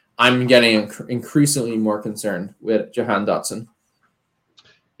 I'm getting increasingly more concerned with Jahan Dotson.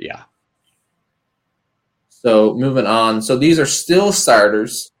 Yeah. So moving on. So these are still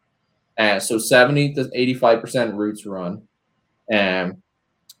starters. So 70 to 85% routes run.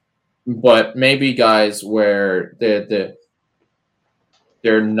 But maybe guys where they're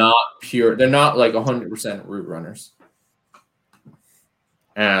not pure, they're not like 100% route runners.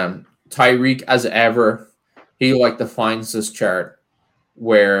 Tyreek, as ever, he like defines this chart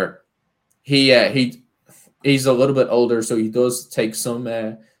where he's a little bit older, so he does take some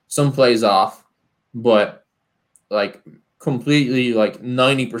plays off, but like completely like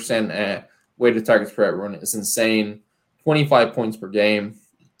 90% weighted targets per run is insane. 25 points per game,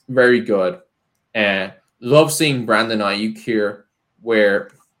 very good. Love seeing Brandon Ayuk here, where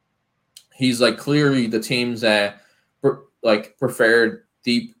he's like clearly the team's preferred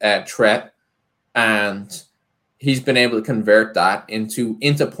deep threat, and he's been able to convert that into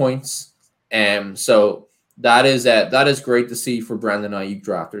points. So that is great to see for Brandon Ayuk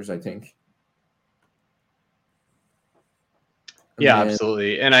drafters, I think. Yeah,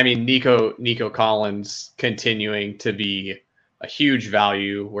 absolutely. And I mean, Nico Collins continuing to be a huge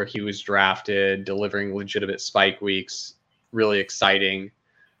value where he was drafted, delivering legitimate spike weeks, really exciting.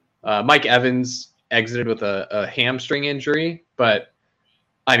 Mike Evans exited with a hamstring injury, but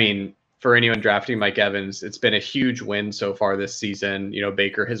I mean, for anyone drafting Mike Evans, it's been a huge win so far this season. You know,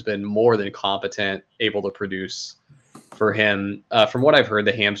 Baker has been more than competent, able to produce for him. From what I've heard,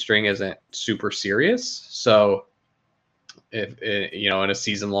 the hamstring isn't super serious. So if you know, in a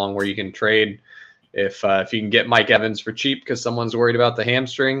season long where you can trade, if you can get Mike Evans for cheap because someone's worried about the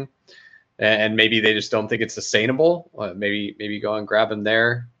hamstring and maybe they just don't think it's sustainable, maybe go and grab him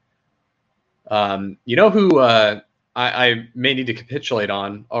there. You know who I may need to capitulate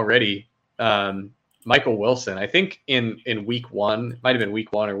on already? Michael Wilson. I think in week 1, might have been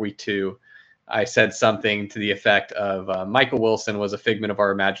week 1 or week 2, I said something to the effect of Michael Wilson was a figment of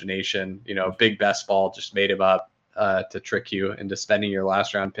our imagination. You know, big best ball just made him up to trick you into spending your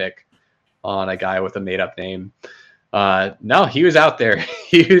last round pick on a guy with a made up name. No, he was out there.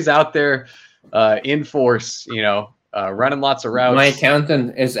 He was out there in force, you know, running lots of routes. My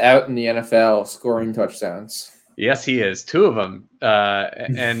accountant is out in the NFL scoring touchdowns. Yes, he is. 2 of them.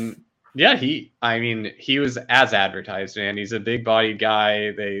 And yeah, he was as advertised, man. He's a big bodied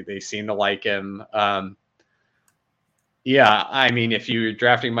guy. They seem to like him. Yeah, I mean, if you're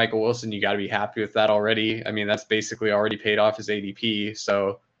drafting Michael Wilson, you got to be happy with that already. I mean, that's basically already paid off his ADP.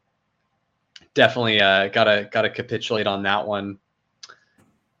 So definitely gotta capitulate on that one.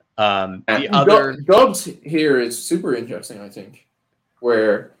 The other Dobbs here is super interesting, I think,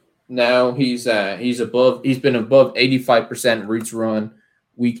 where now he's been above 85% routes run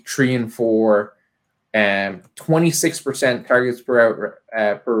week 3 and 4, 26% targets per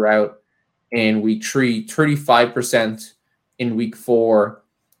route in week 3, 35% in week 4,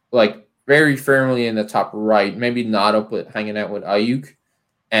 like very firmly in the top right, maybe not up with hanging out with Ayuk,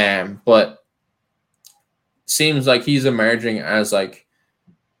 but seems like he's emerging as like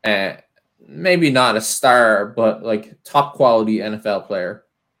maybe not a star, but like top quality NFL player.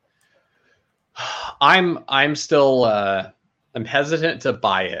 I'm still I'm hesitant to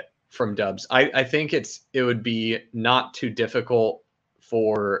buy it from Dubs. I think it would be not too difficult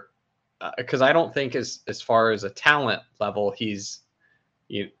for because I don't think as far as a talent level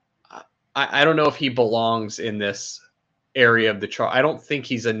I don't know if he belongs in this area of the chart. I don't think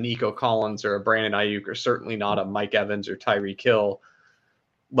he's a Nico Collins or a Brandon Ayuk or certainly not a Mike Evans or Tyreek Hill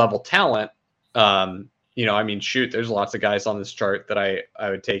level talent. You know, I mean, shoot, there's lots of guys on this chart that I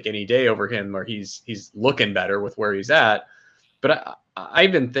would take any day over him, or he's looking better with where he's at. But I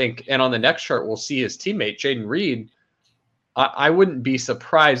even think, and on the next chart, we'll see his teammate, Jayden Reed. I wouldn't be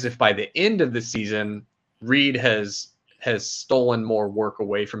surprised if by the end of the season, Reed has stolen more work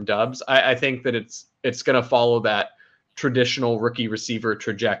away from Dubs. I think that it's going to follow that traditional rookie receiver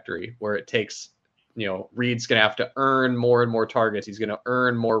trajectory where it takes, you know, Reed's going to have to earn more and more targets. He's going to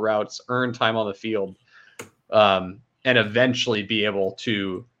earn more routes, earn time on the field, and eventually be able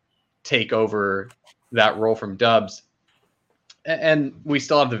to take over that role from Dubs. And we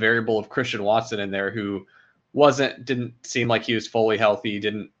still have the variable of Christian Watson in there, who didn't seem like he was fully healthy,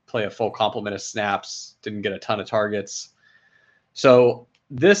 didn't play a full complement of snaps, didn't get a ton of targets. So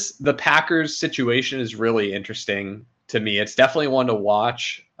the Packers situation is really interesting to me. It's definitely one to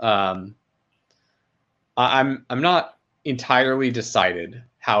watch. I'm not entirely decided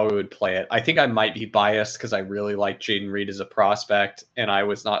how I would play it. I think I might be biased because I really like Jayden Reed as a prospect, and I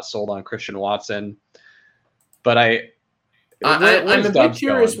was not sold on Christian Watson. But I'm a bit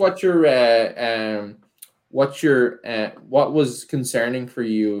curious what was concerning for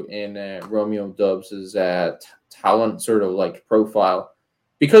you in Romeo Doubs' talent sort of like profile,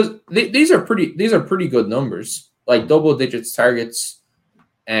 because these are pretty good numbers, like double digits targets,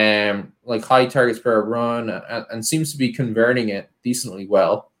 like high targets per run, and seems to be converting it decently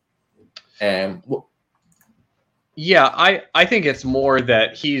well. Yeah, I think it's more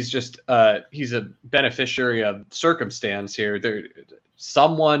that he's a beneficiary of circumstance here.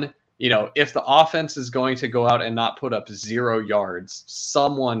 Someone, you know, if the offense is going to go out and not put up 0 yards,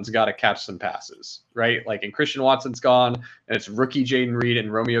 someone's got to catch some passes, right? Like, and Christian Watson's gone, and it's rookie Jayden Reed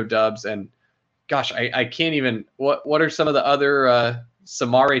and Romeo Doubs, and gosh, I can't even. What are some of the other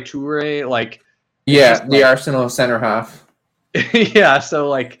Samori Toure? Like, yeah, the Arsenal center half. Yeah, so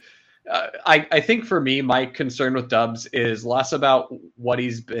like. I think for me, my concern with Doubs is less about what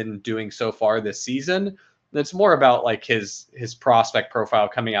he's been doing so far this season. It's more about like his prospect profile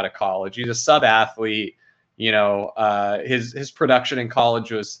coming out of college. He's a sub athlete, you know. His production in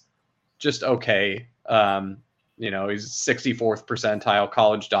college was just okay. You know, he's 64th percentile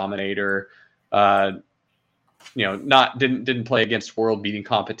college dominator. didn't play against world beating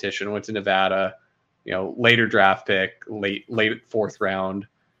competition, went to Nevada, later draft pick, late 4th round,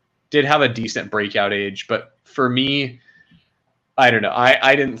 did have a decent breakout age. But for me, I don't know.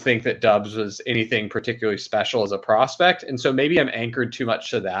 I didn't think that Dubs was anything particularly special as a prospect. And so maybe I'm anchored too much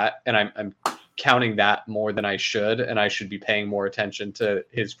to that. And I'm counting that more than I should. And I should be paying more attention to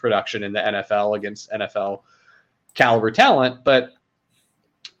his production in the NFL against NFL caliber talent. But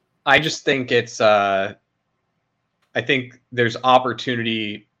I just think I think there's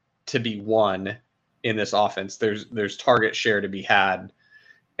opportunity to be won in this offense. There's target share to be had.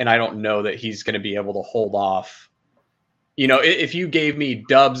 And I don't know that he's going to be able to hold off. If you gave me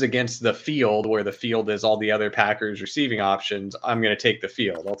Dubs against the field, where the field is all the other Packers receiving options, I'm going to take the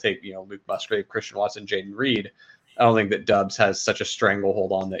field. I'll take, Luke Musgrave, Christian Watson, Jaden Reed. I don't think that Dubs has such a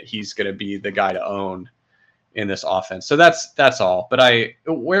stranglehold on that he's going to be the guy to own in this offense. So that's all. But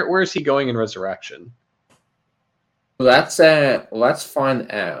where is he going in Resurrection? Let's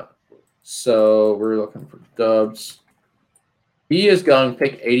find out. So we're looking for Dubs. He is going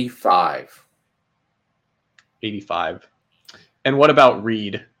pick 85. 85. And what about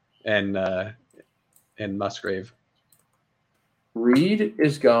Reed and Musgrave? Reed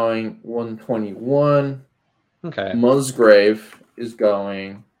is going 121. Okay. Musgrave is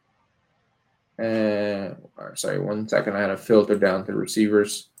going. Sorry, 1 second. I had to filter down to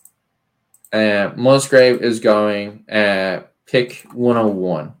receivers. Musgrave is going pick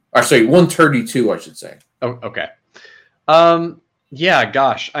 101. Or sorry, 132, I should say. Oh, okay. Yeah,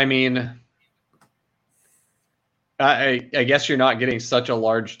 gosh. I mean, I guess you're not getting such a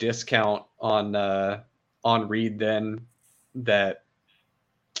large discount on Reed then that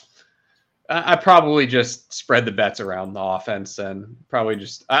I probably just spread the bets around the offense and probably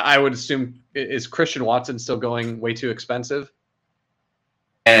just I would assume, is Christian Watson still going way too expensive?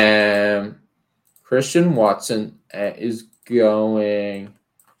 Christian Watson is going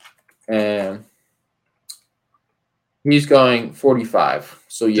he's going 45.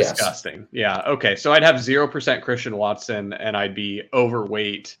 So yes. Disgusting. Yeah. Okay. So I'd have 0% Christian Watson and I'd be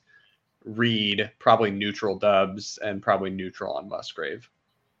overweight Reed, probably neutral Dubs, and probably neutral on Musgrave.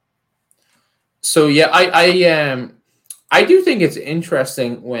 So yeah, I do think it's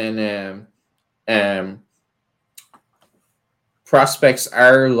interesting when prospects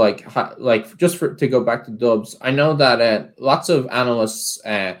are like just to go back to Dubs. I know that lots of analysts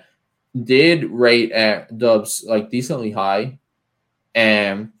did rate Dubs like decently high,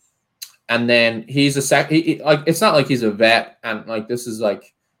 and then he's a like it's not like he's a vet and like this is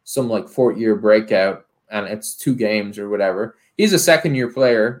like some like 4th-year breakout and it's 2 games or whatever. He's a 2nd-year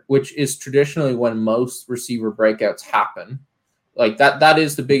player, which is traditionally when most receiver breakouts happen. Like that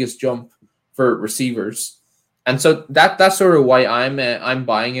is the biggest jump for receivers, and so that's sort of why I'm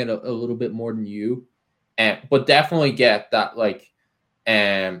buying it a little bit more than you, but definitely get that like.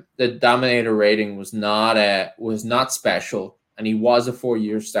 The Dominator rating was not special, and he was a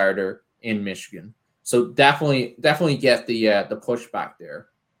 4-year starter in Michigan. So definitely get the pushback there.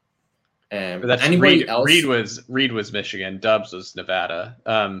 That's anybody Reed, else? Reed was Michigan. Dubs was Nevada.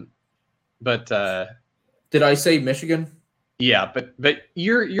 But did I say Michigan? Yeah, but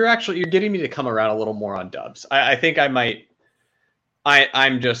you're getting me to come around a little more on Dubs. I think I might.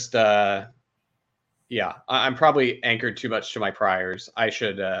 I'm just. Yeah, I'm probably anchored too much to my priors. I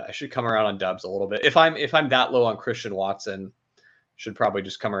should come around on Dubs a little bit. If I'm that low on Christian Watson, should probably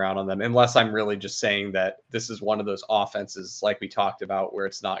just come around on them, unless I'm really just saying that this is one of those offenses like we talked about where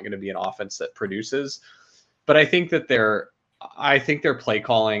it's not going to be an offense that produces. But I think that their play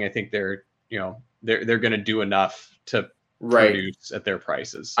calling, I think they're going to do enough to produce at their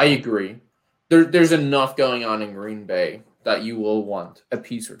prices. I agree. There's enough going on in Green Bay that you will want a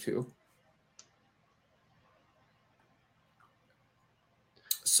piece or two.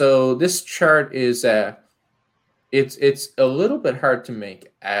 So this chart is it's a little bit hard to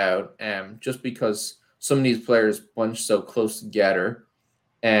make out just because some of these players bunch so close together.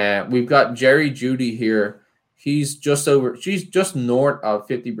 We've got Jerry Jeudy here. She's just north of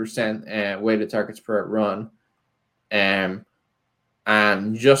 50% weighted targets per run, and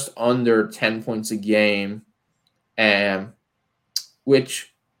just under 10 points a game, which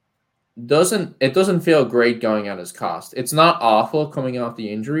doesn't feel great going at his cost. It's not awful coming off the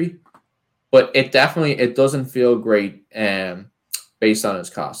injury, but it doesn't feel great based on his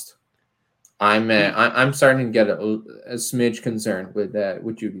cost. I'm starting to get a smidge concerned with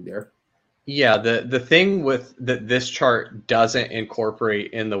Jeudy there. Yeah, the thing with that this chart doesn't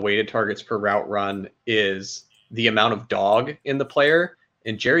incorporate in the weighted targets per route run is the amount of dog in the player,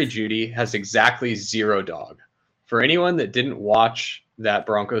 and Jerry Jeudy has exactly 0 dog. For anyone that didn't watch that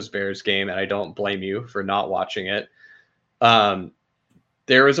Broncos Bears game, and I don't blame you for not watching it.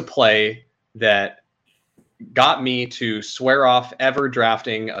 There was a play that got me to swear off ever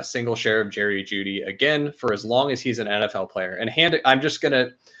drafting a single share of Jerry Jeudy again for as long as he's an NFL player. And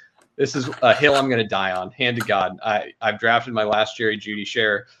this is a hill I'm going to die on. Hand to God, I've drafted my last Jerry Jeudy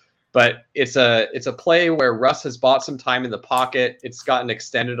share, but it's a play where Russ has bought some time in the pocket. It's gotten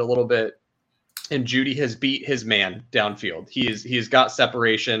extended a little bit, and Jeudy has beat his man downfield. He's got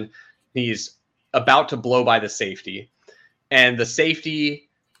separation. He's about to blow by the safety, and the safety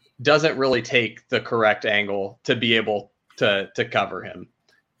doesn't really take the correct angle to be able to cover him.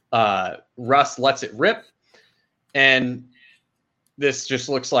 Russ lets it rip, and this just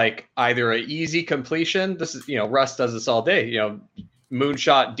looks like either an easy completion. This is, Russ does this all day,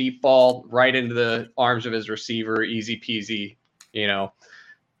 moonshot, deep ball right into the arms of his receiver, easy peasy,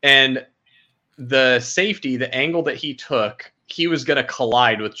 and the safety, the angle that he took, he was going to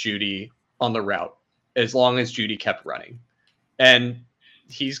collide with Jeudy on the route as long as Jeudy kept running. And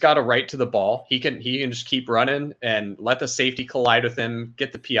he's got a right to the ball. He can just keep running and let the safety collide with him,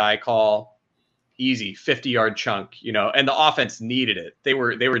 get the PI call. Easy 50-yard chunk, and the offense needed it. They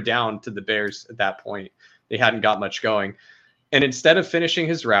were down to the Bears at that point. They hadn't got much going. And instead of finishing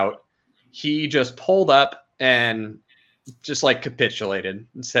his route, he just pulled up and just like capitulated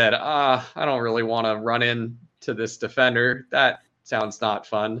and said, I don't really want to run into this defender. That sounds not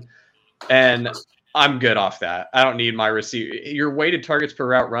fun. And I'm good off that. I don't need my receiver. Your weighted targets per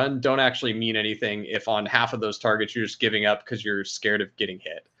route run don't actually mean anything if on half of those targets you're just giving up because you're scared of getting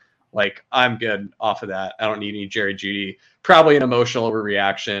hit. Like, I'm good off of that. I don't need any Jerry Jeudy. Probably an emotional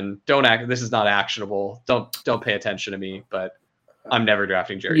overreaction. This is not actionable. Don't pay attention to me, but I'm never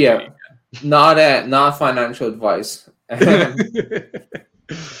drafting Jerry Jeudy. Not financial advice. I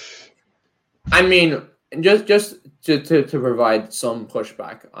mean, just to provide some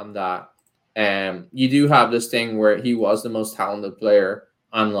pushback on that. You do have this thing where he was the most talented player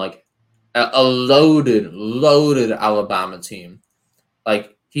on like a loaded Alabama team.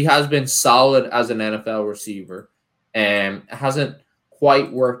 Like, he has been solid as an NFL receiver. Hasn't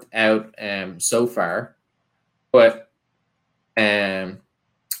quite worked out so far. But pick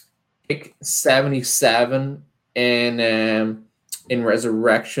 77 in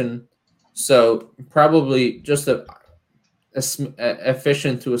Resurrection. So probably just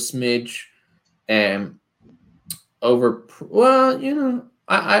efficient to a smidge over. Well,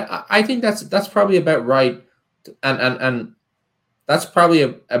 I think that's probably about right. And that's probably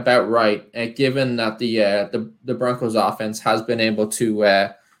about right, given that the Broncos offense has been able to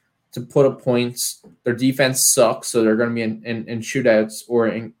put up points. Their defense sucks, so they're going to be in shootouts or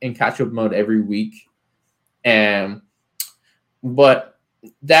in catch-up mode every week. But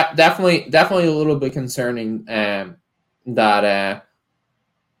that definitely a little bit concerning that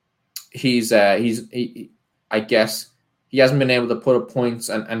I guess he hasn't been able to put up points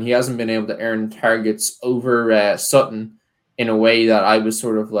and he hasn't been able to earn targets over Sutton in a way that I was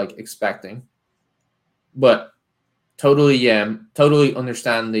sort of like expecting. But totally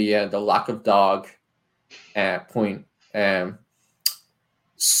understand the lack of dog point.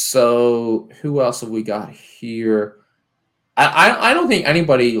 So who else have we got here? I don't think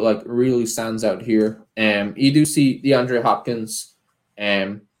anybody like really stands out here. You do see DeAndre Hopkins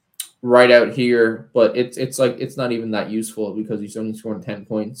right out here, but it's like it's not even that useful because he's only scoring 10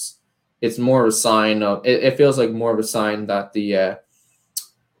 points. It's more of a sign of it feels like more of a sign that the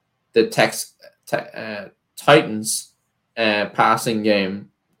Titans passing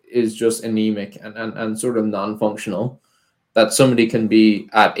game is just anemic and sort of non-functional. That somebody can be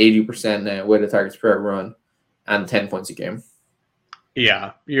at 80% weighted targets per run and 10 points a game.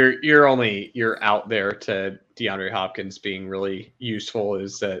 Yeah, you're out there to DeAndre Hopkins being really useful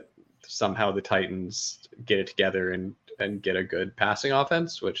is that somehow the Titans get it together and get a good passing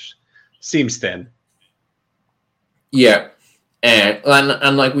offense, which seems thin. Yeah,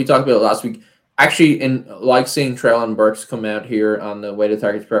 and like we talked about last week, actually, in like seeing Treylon Burks come out here on the weighted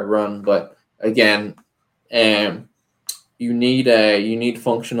targets per run, but again, you need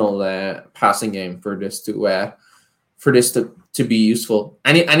functional passing game for this to be useful.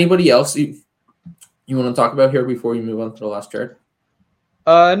 Anybody else you want to talk about here before you move on to the last chart?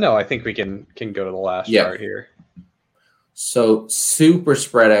 No, I think we can go to the last chart here. So super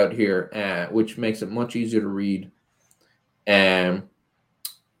spread out here, which makes it much easier to read. A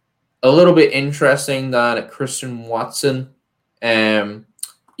little bit interesting that Christian Watson,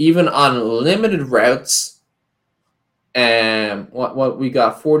 even on limited routes, what we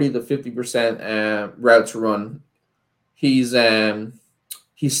got 40 to 50% routes run, he's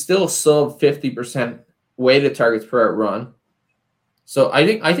still sub 50% weighted targets per route run. So I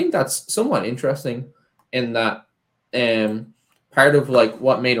think that's somewhat interesting in that part of like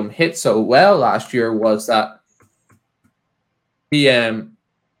what made him hit so well last year was that he had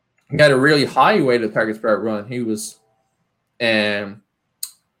a really high weighted targets per run. He was he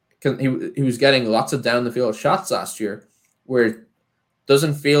was getting lots of down the field shots last year, where it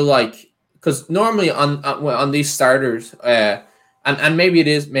doesn't feel like, because normally on these starters, and maybe it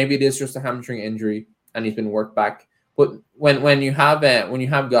is just a hamstring injury and he's been worked back. But when you have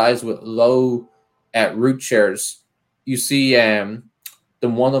guys with low route shares, you see them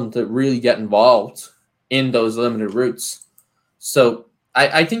want them to really get involved in those limited routes. So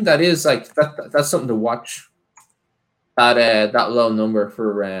I think that is like that's something to watch. That low number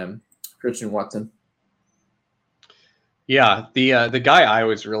for Christian Watson. Yeah, the guy I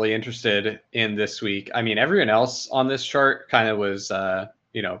was really interested in this week. I mean, everyone else on this chart kind of was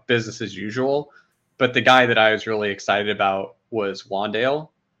business as usual, but the guy that I was really excited about was Wan'Dale.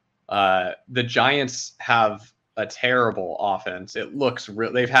 The Giants have a terrible offense. It looks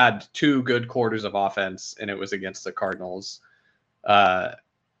they've had 2 good quarters of offense, and it was against the Cardinals.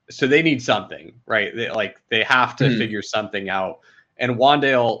 So they need something, right? They have to figure something out. And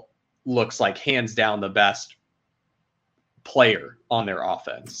Wan'Dale looks like hands down the best player on their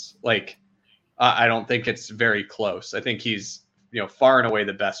offense. Like, I don't think it's very close. I think he's, far and away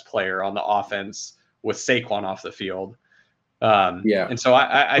the best player on the offense with Saquon off the field. And so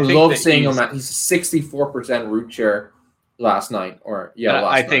I think love seeing him at, he's 64% route share last night,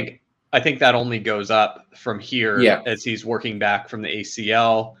 I think that only goes up from here as he's working back from the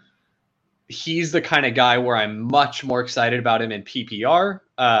ACL. He's the kind of guy where I'm much more excited about him in PPR.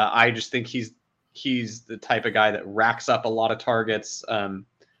 I just think he's the type of guy that racks up a lot of targets. I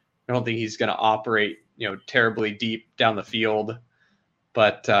don't think he's going to operate, terribly deep down the field.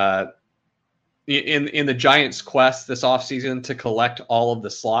 But in the Giants' quest this offseason to collect all of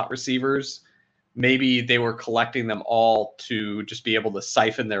the slot receivers, maybe they were collecting them all to just be able to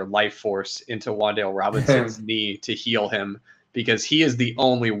siphon their life force into Wan'Dale Robinson's knee to heal him, because he is the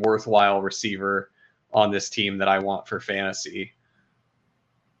only worthwhile receiver on this team that I want for fantasy.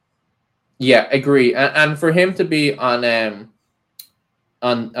 Yeah, agree. And for him to be on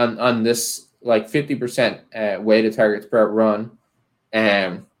this like 50% weighted targets per run,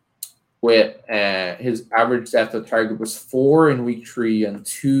 with his average depth of target was 4 in week 3 and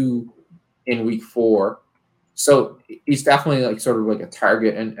 2 in week 4. So he's definitely like sort of like a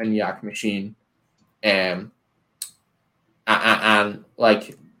target and yak machine. And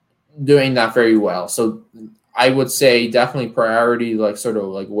like doing that very well. So I would say definitely priority, like sort of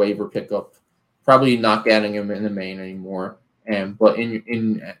like waiver pickup. Probably not getting him in the main anymore. But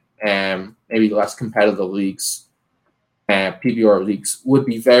in maybe less competitive leagues, PPR leagues, would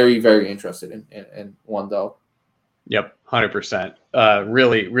be very, very interested in Wan'Dale. Yep, 100%.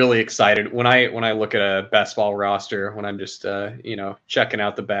 Really, really excited when I look at a best ball roster, when I'm just checking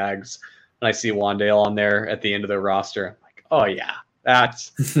out the bags, and I see Wan'Dale on there at the end of the roster. I'm like, oh yeah,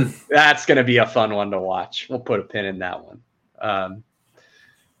 that's gonna be a fun one to watch. We'll put a pin in that one.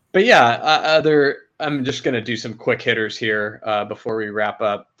 But yeah, I'm just gonna do some quick hitters here before we wrap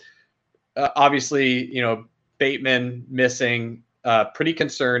up. Obviously, Bateman missing, pretty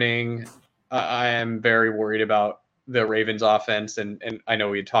concerning. I am very worried about the Ravens offense, and I know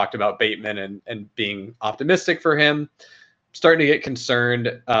we had talked about Bateman and being optimistic for him. Starting to get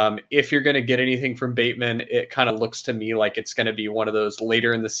concerned. If you're going to get anything from Bateman, it kind of looks to me like it's going to be one of those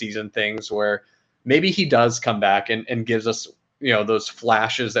later in the season things where maybe he does come back and gives us, those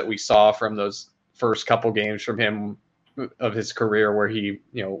flashes that we saw from those first couple games from him of his career where he,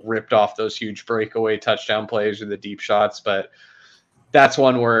 ripped off those huge breakaway touchdown plays or the deep shots. But that's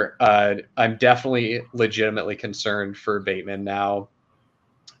one where I'm definitely legitimately concerned for Bateman now.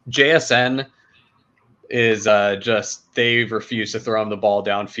 JSN is they refuse to throw him the ball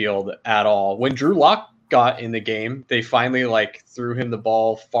downfield at all. When Drew Lock got in the game, they finally threw him the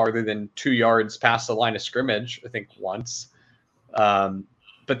ball farther than 2 yards past the line of scrimmage, I think once.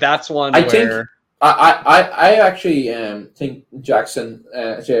 But that's one I actually think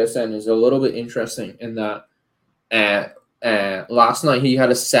JSN is a little bit interesting in that last night he had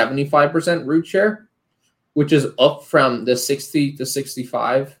a 75% route share, which is up from the 60 to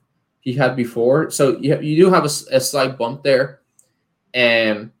 65 he had before. So you do have a slight bump there.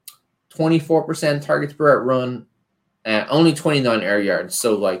 24% targets per run, only 29 air yards.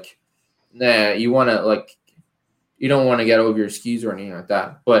 So you want to you don't want to get over your skis or anything like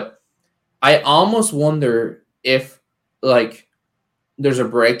that. But I almost wonder if there's a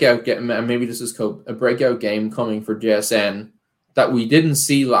breakout game, and maybe this is a breakout game coming for JSN that we didn't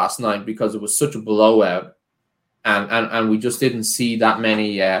see last night because it was such a blowout. and we just didn't see that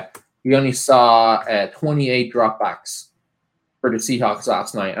many. We only saw 28 dropbacks for the Seahawks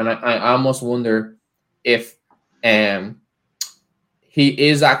last night, and I almost wonder if he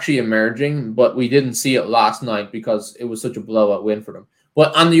is actually emerging, but we didn't see it last night because it was such a blowout win for them.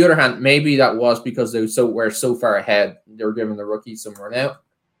 But on the other hand, maybe that was because they were so far ahead, they were giving the rookies some run out.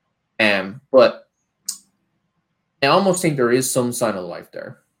 But I almost think there is some sign of life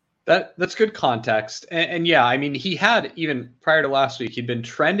there. That's good context. And yeah, I mean, he had, even prior to last week, he'd been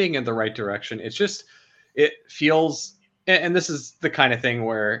trending in the right direction. It's just, it feels, and this is the kind of thing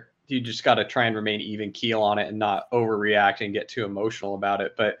where you just got to try and remain even keel on it and not overreact and get too emotional about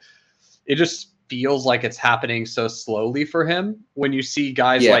it. But it just feels like it's happening so slowly for him when you see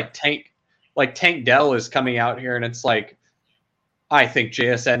guys like Tank Dell is coming out here, and it's like, I think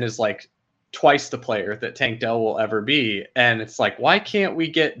JSN is like twice the player that Tank Dell will ever be. And it's like, why can't we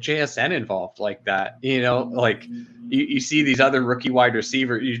get JSN involved like that? You know, like you see these other rookie wide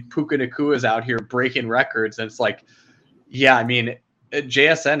receivers, Puka Nakua's out here breaking records. And it's like, yeah, I mean,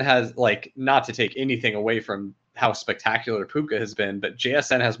 JSN has, like, not to take anything away from how spectacular Puka has been, but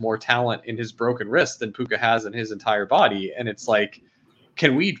JSN has more talent in his broken wrist than Puka has in his entire body. And it's like,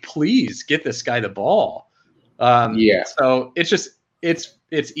 can we please get this guy the ball? So it's just, it's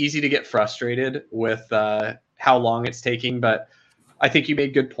easy to get frustrated with how long it's taking, but I think you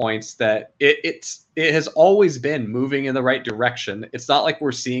made good points that it has always been moving in the right direction. It's not like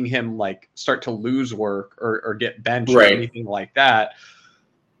we're seeing him like start to lose work or get benched or anything like that.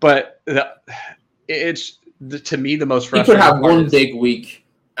 But to me, the most frustrating. He could have one big week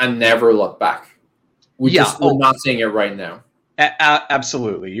and never look back. We're not seeing it right now.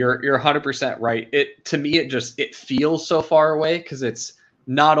 Absolutely. You're 100% right. To me, it feels so far away because it's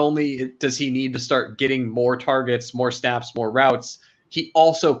not only does he need to start getting more targets, more snaps, more routes, he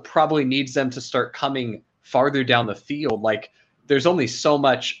also probably needs them to start coming farther down the field. Like, there's only so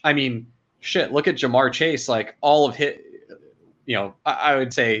much. I mean, shit, look at Jamar Chase. Like, all of his, you know, I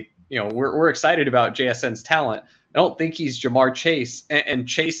would say, you know, we're excited about JSN's talent. I don't think he's Jamar Chase, and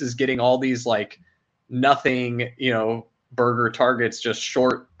Chase is getting all these like nothing, you know, burger targets just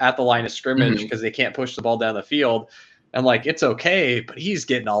short at the line of scrimmage because they can't push the ball down the field. And like, it's okay, but he's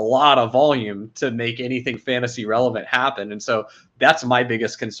getting a lot of volume to make anything fantasy relevant happen. And so that's my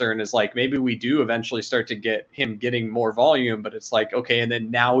biggest concern, is like, maybe we do eventually start to get him getting more volume, but it's like, okay, and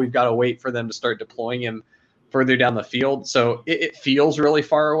then now we've got to wait for them to start deploying him further down the field. So it feels really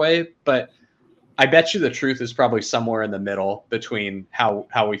far away, but I bet you the truth is probably somewhere in the middle between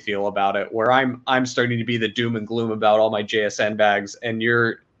how we feel about it, where I'm starting to be the doom and gloom about all my JSN bags, and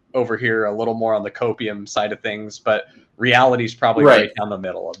you're over here a little more on the copium side of things, but reality is probably right down the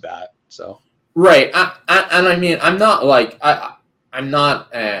middle of that. So and I mean, I'm not like I'm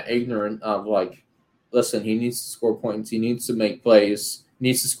not ignorant of, like, listen, he needs to score points, he needs to make plays, he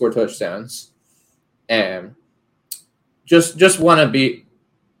needs to score touchdowns, and just want to be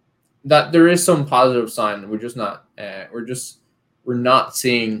that there is some positive sign. We're just not we're not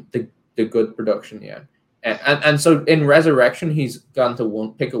seeing the good production yet. And so in Resurrection, he's gone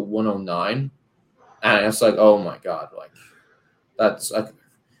to pick a 109, and it's like, oh my god, like, that's like,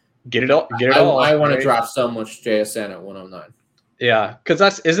 get it all. I want to draft so much JSN at 109. Yeah,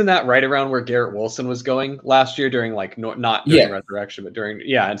 because isn't that right around where Garrett Wilson was going last year during, like, not during Resurrection, but during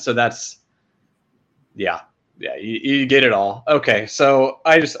and so that's you get it all. Okay, so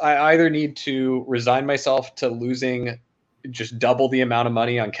I either need to resign myself to losing just double the amount of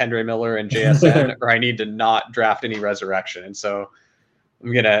money on Kendre Miller and JSN, or I need to not draft any Resurrection. And so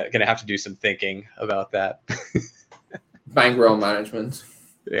I'm gonna have to do some thinking about that. Bankroll management.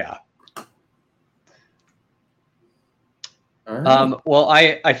 Yeah. All right. Well,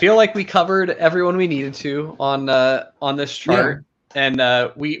 I feel like we covered everyone we needed to on this chart.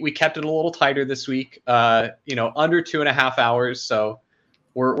 And we kept it a little tighter this week, under 2.5 hours. So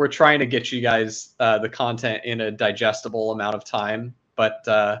we're trying to get you guys the content in a digestible amount of time. But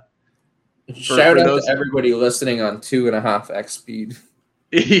shout out to everybody listening on 2.5x speed.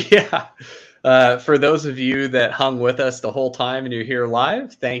 Yeah. For those of you that hung with us the whole time and you're here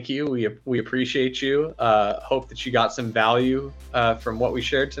live, thank you. We appreciate you. Hope that you got some value from what we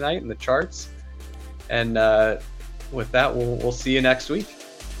shared tonight in the charts. And with that, we'll see you next week.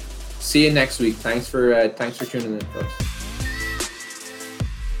 See you next week. Thanks for tuning in, folks.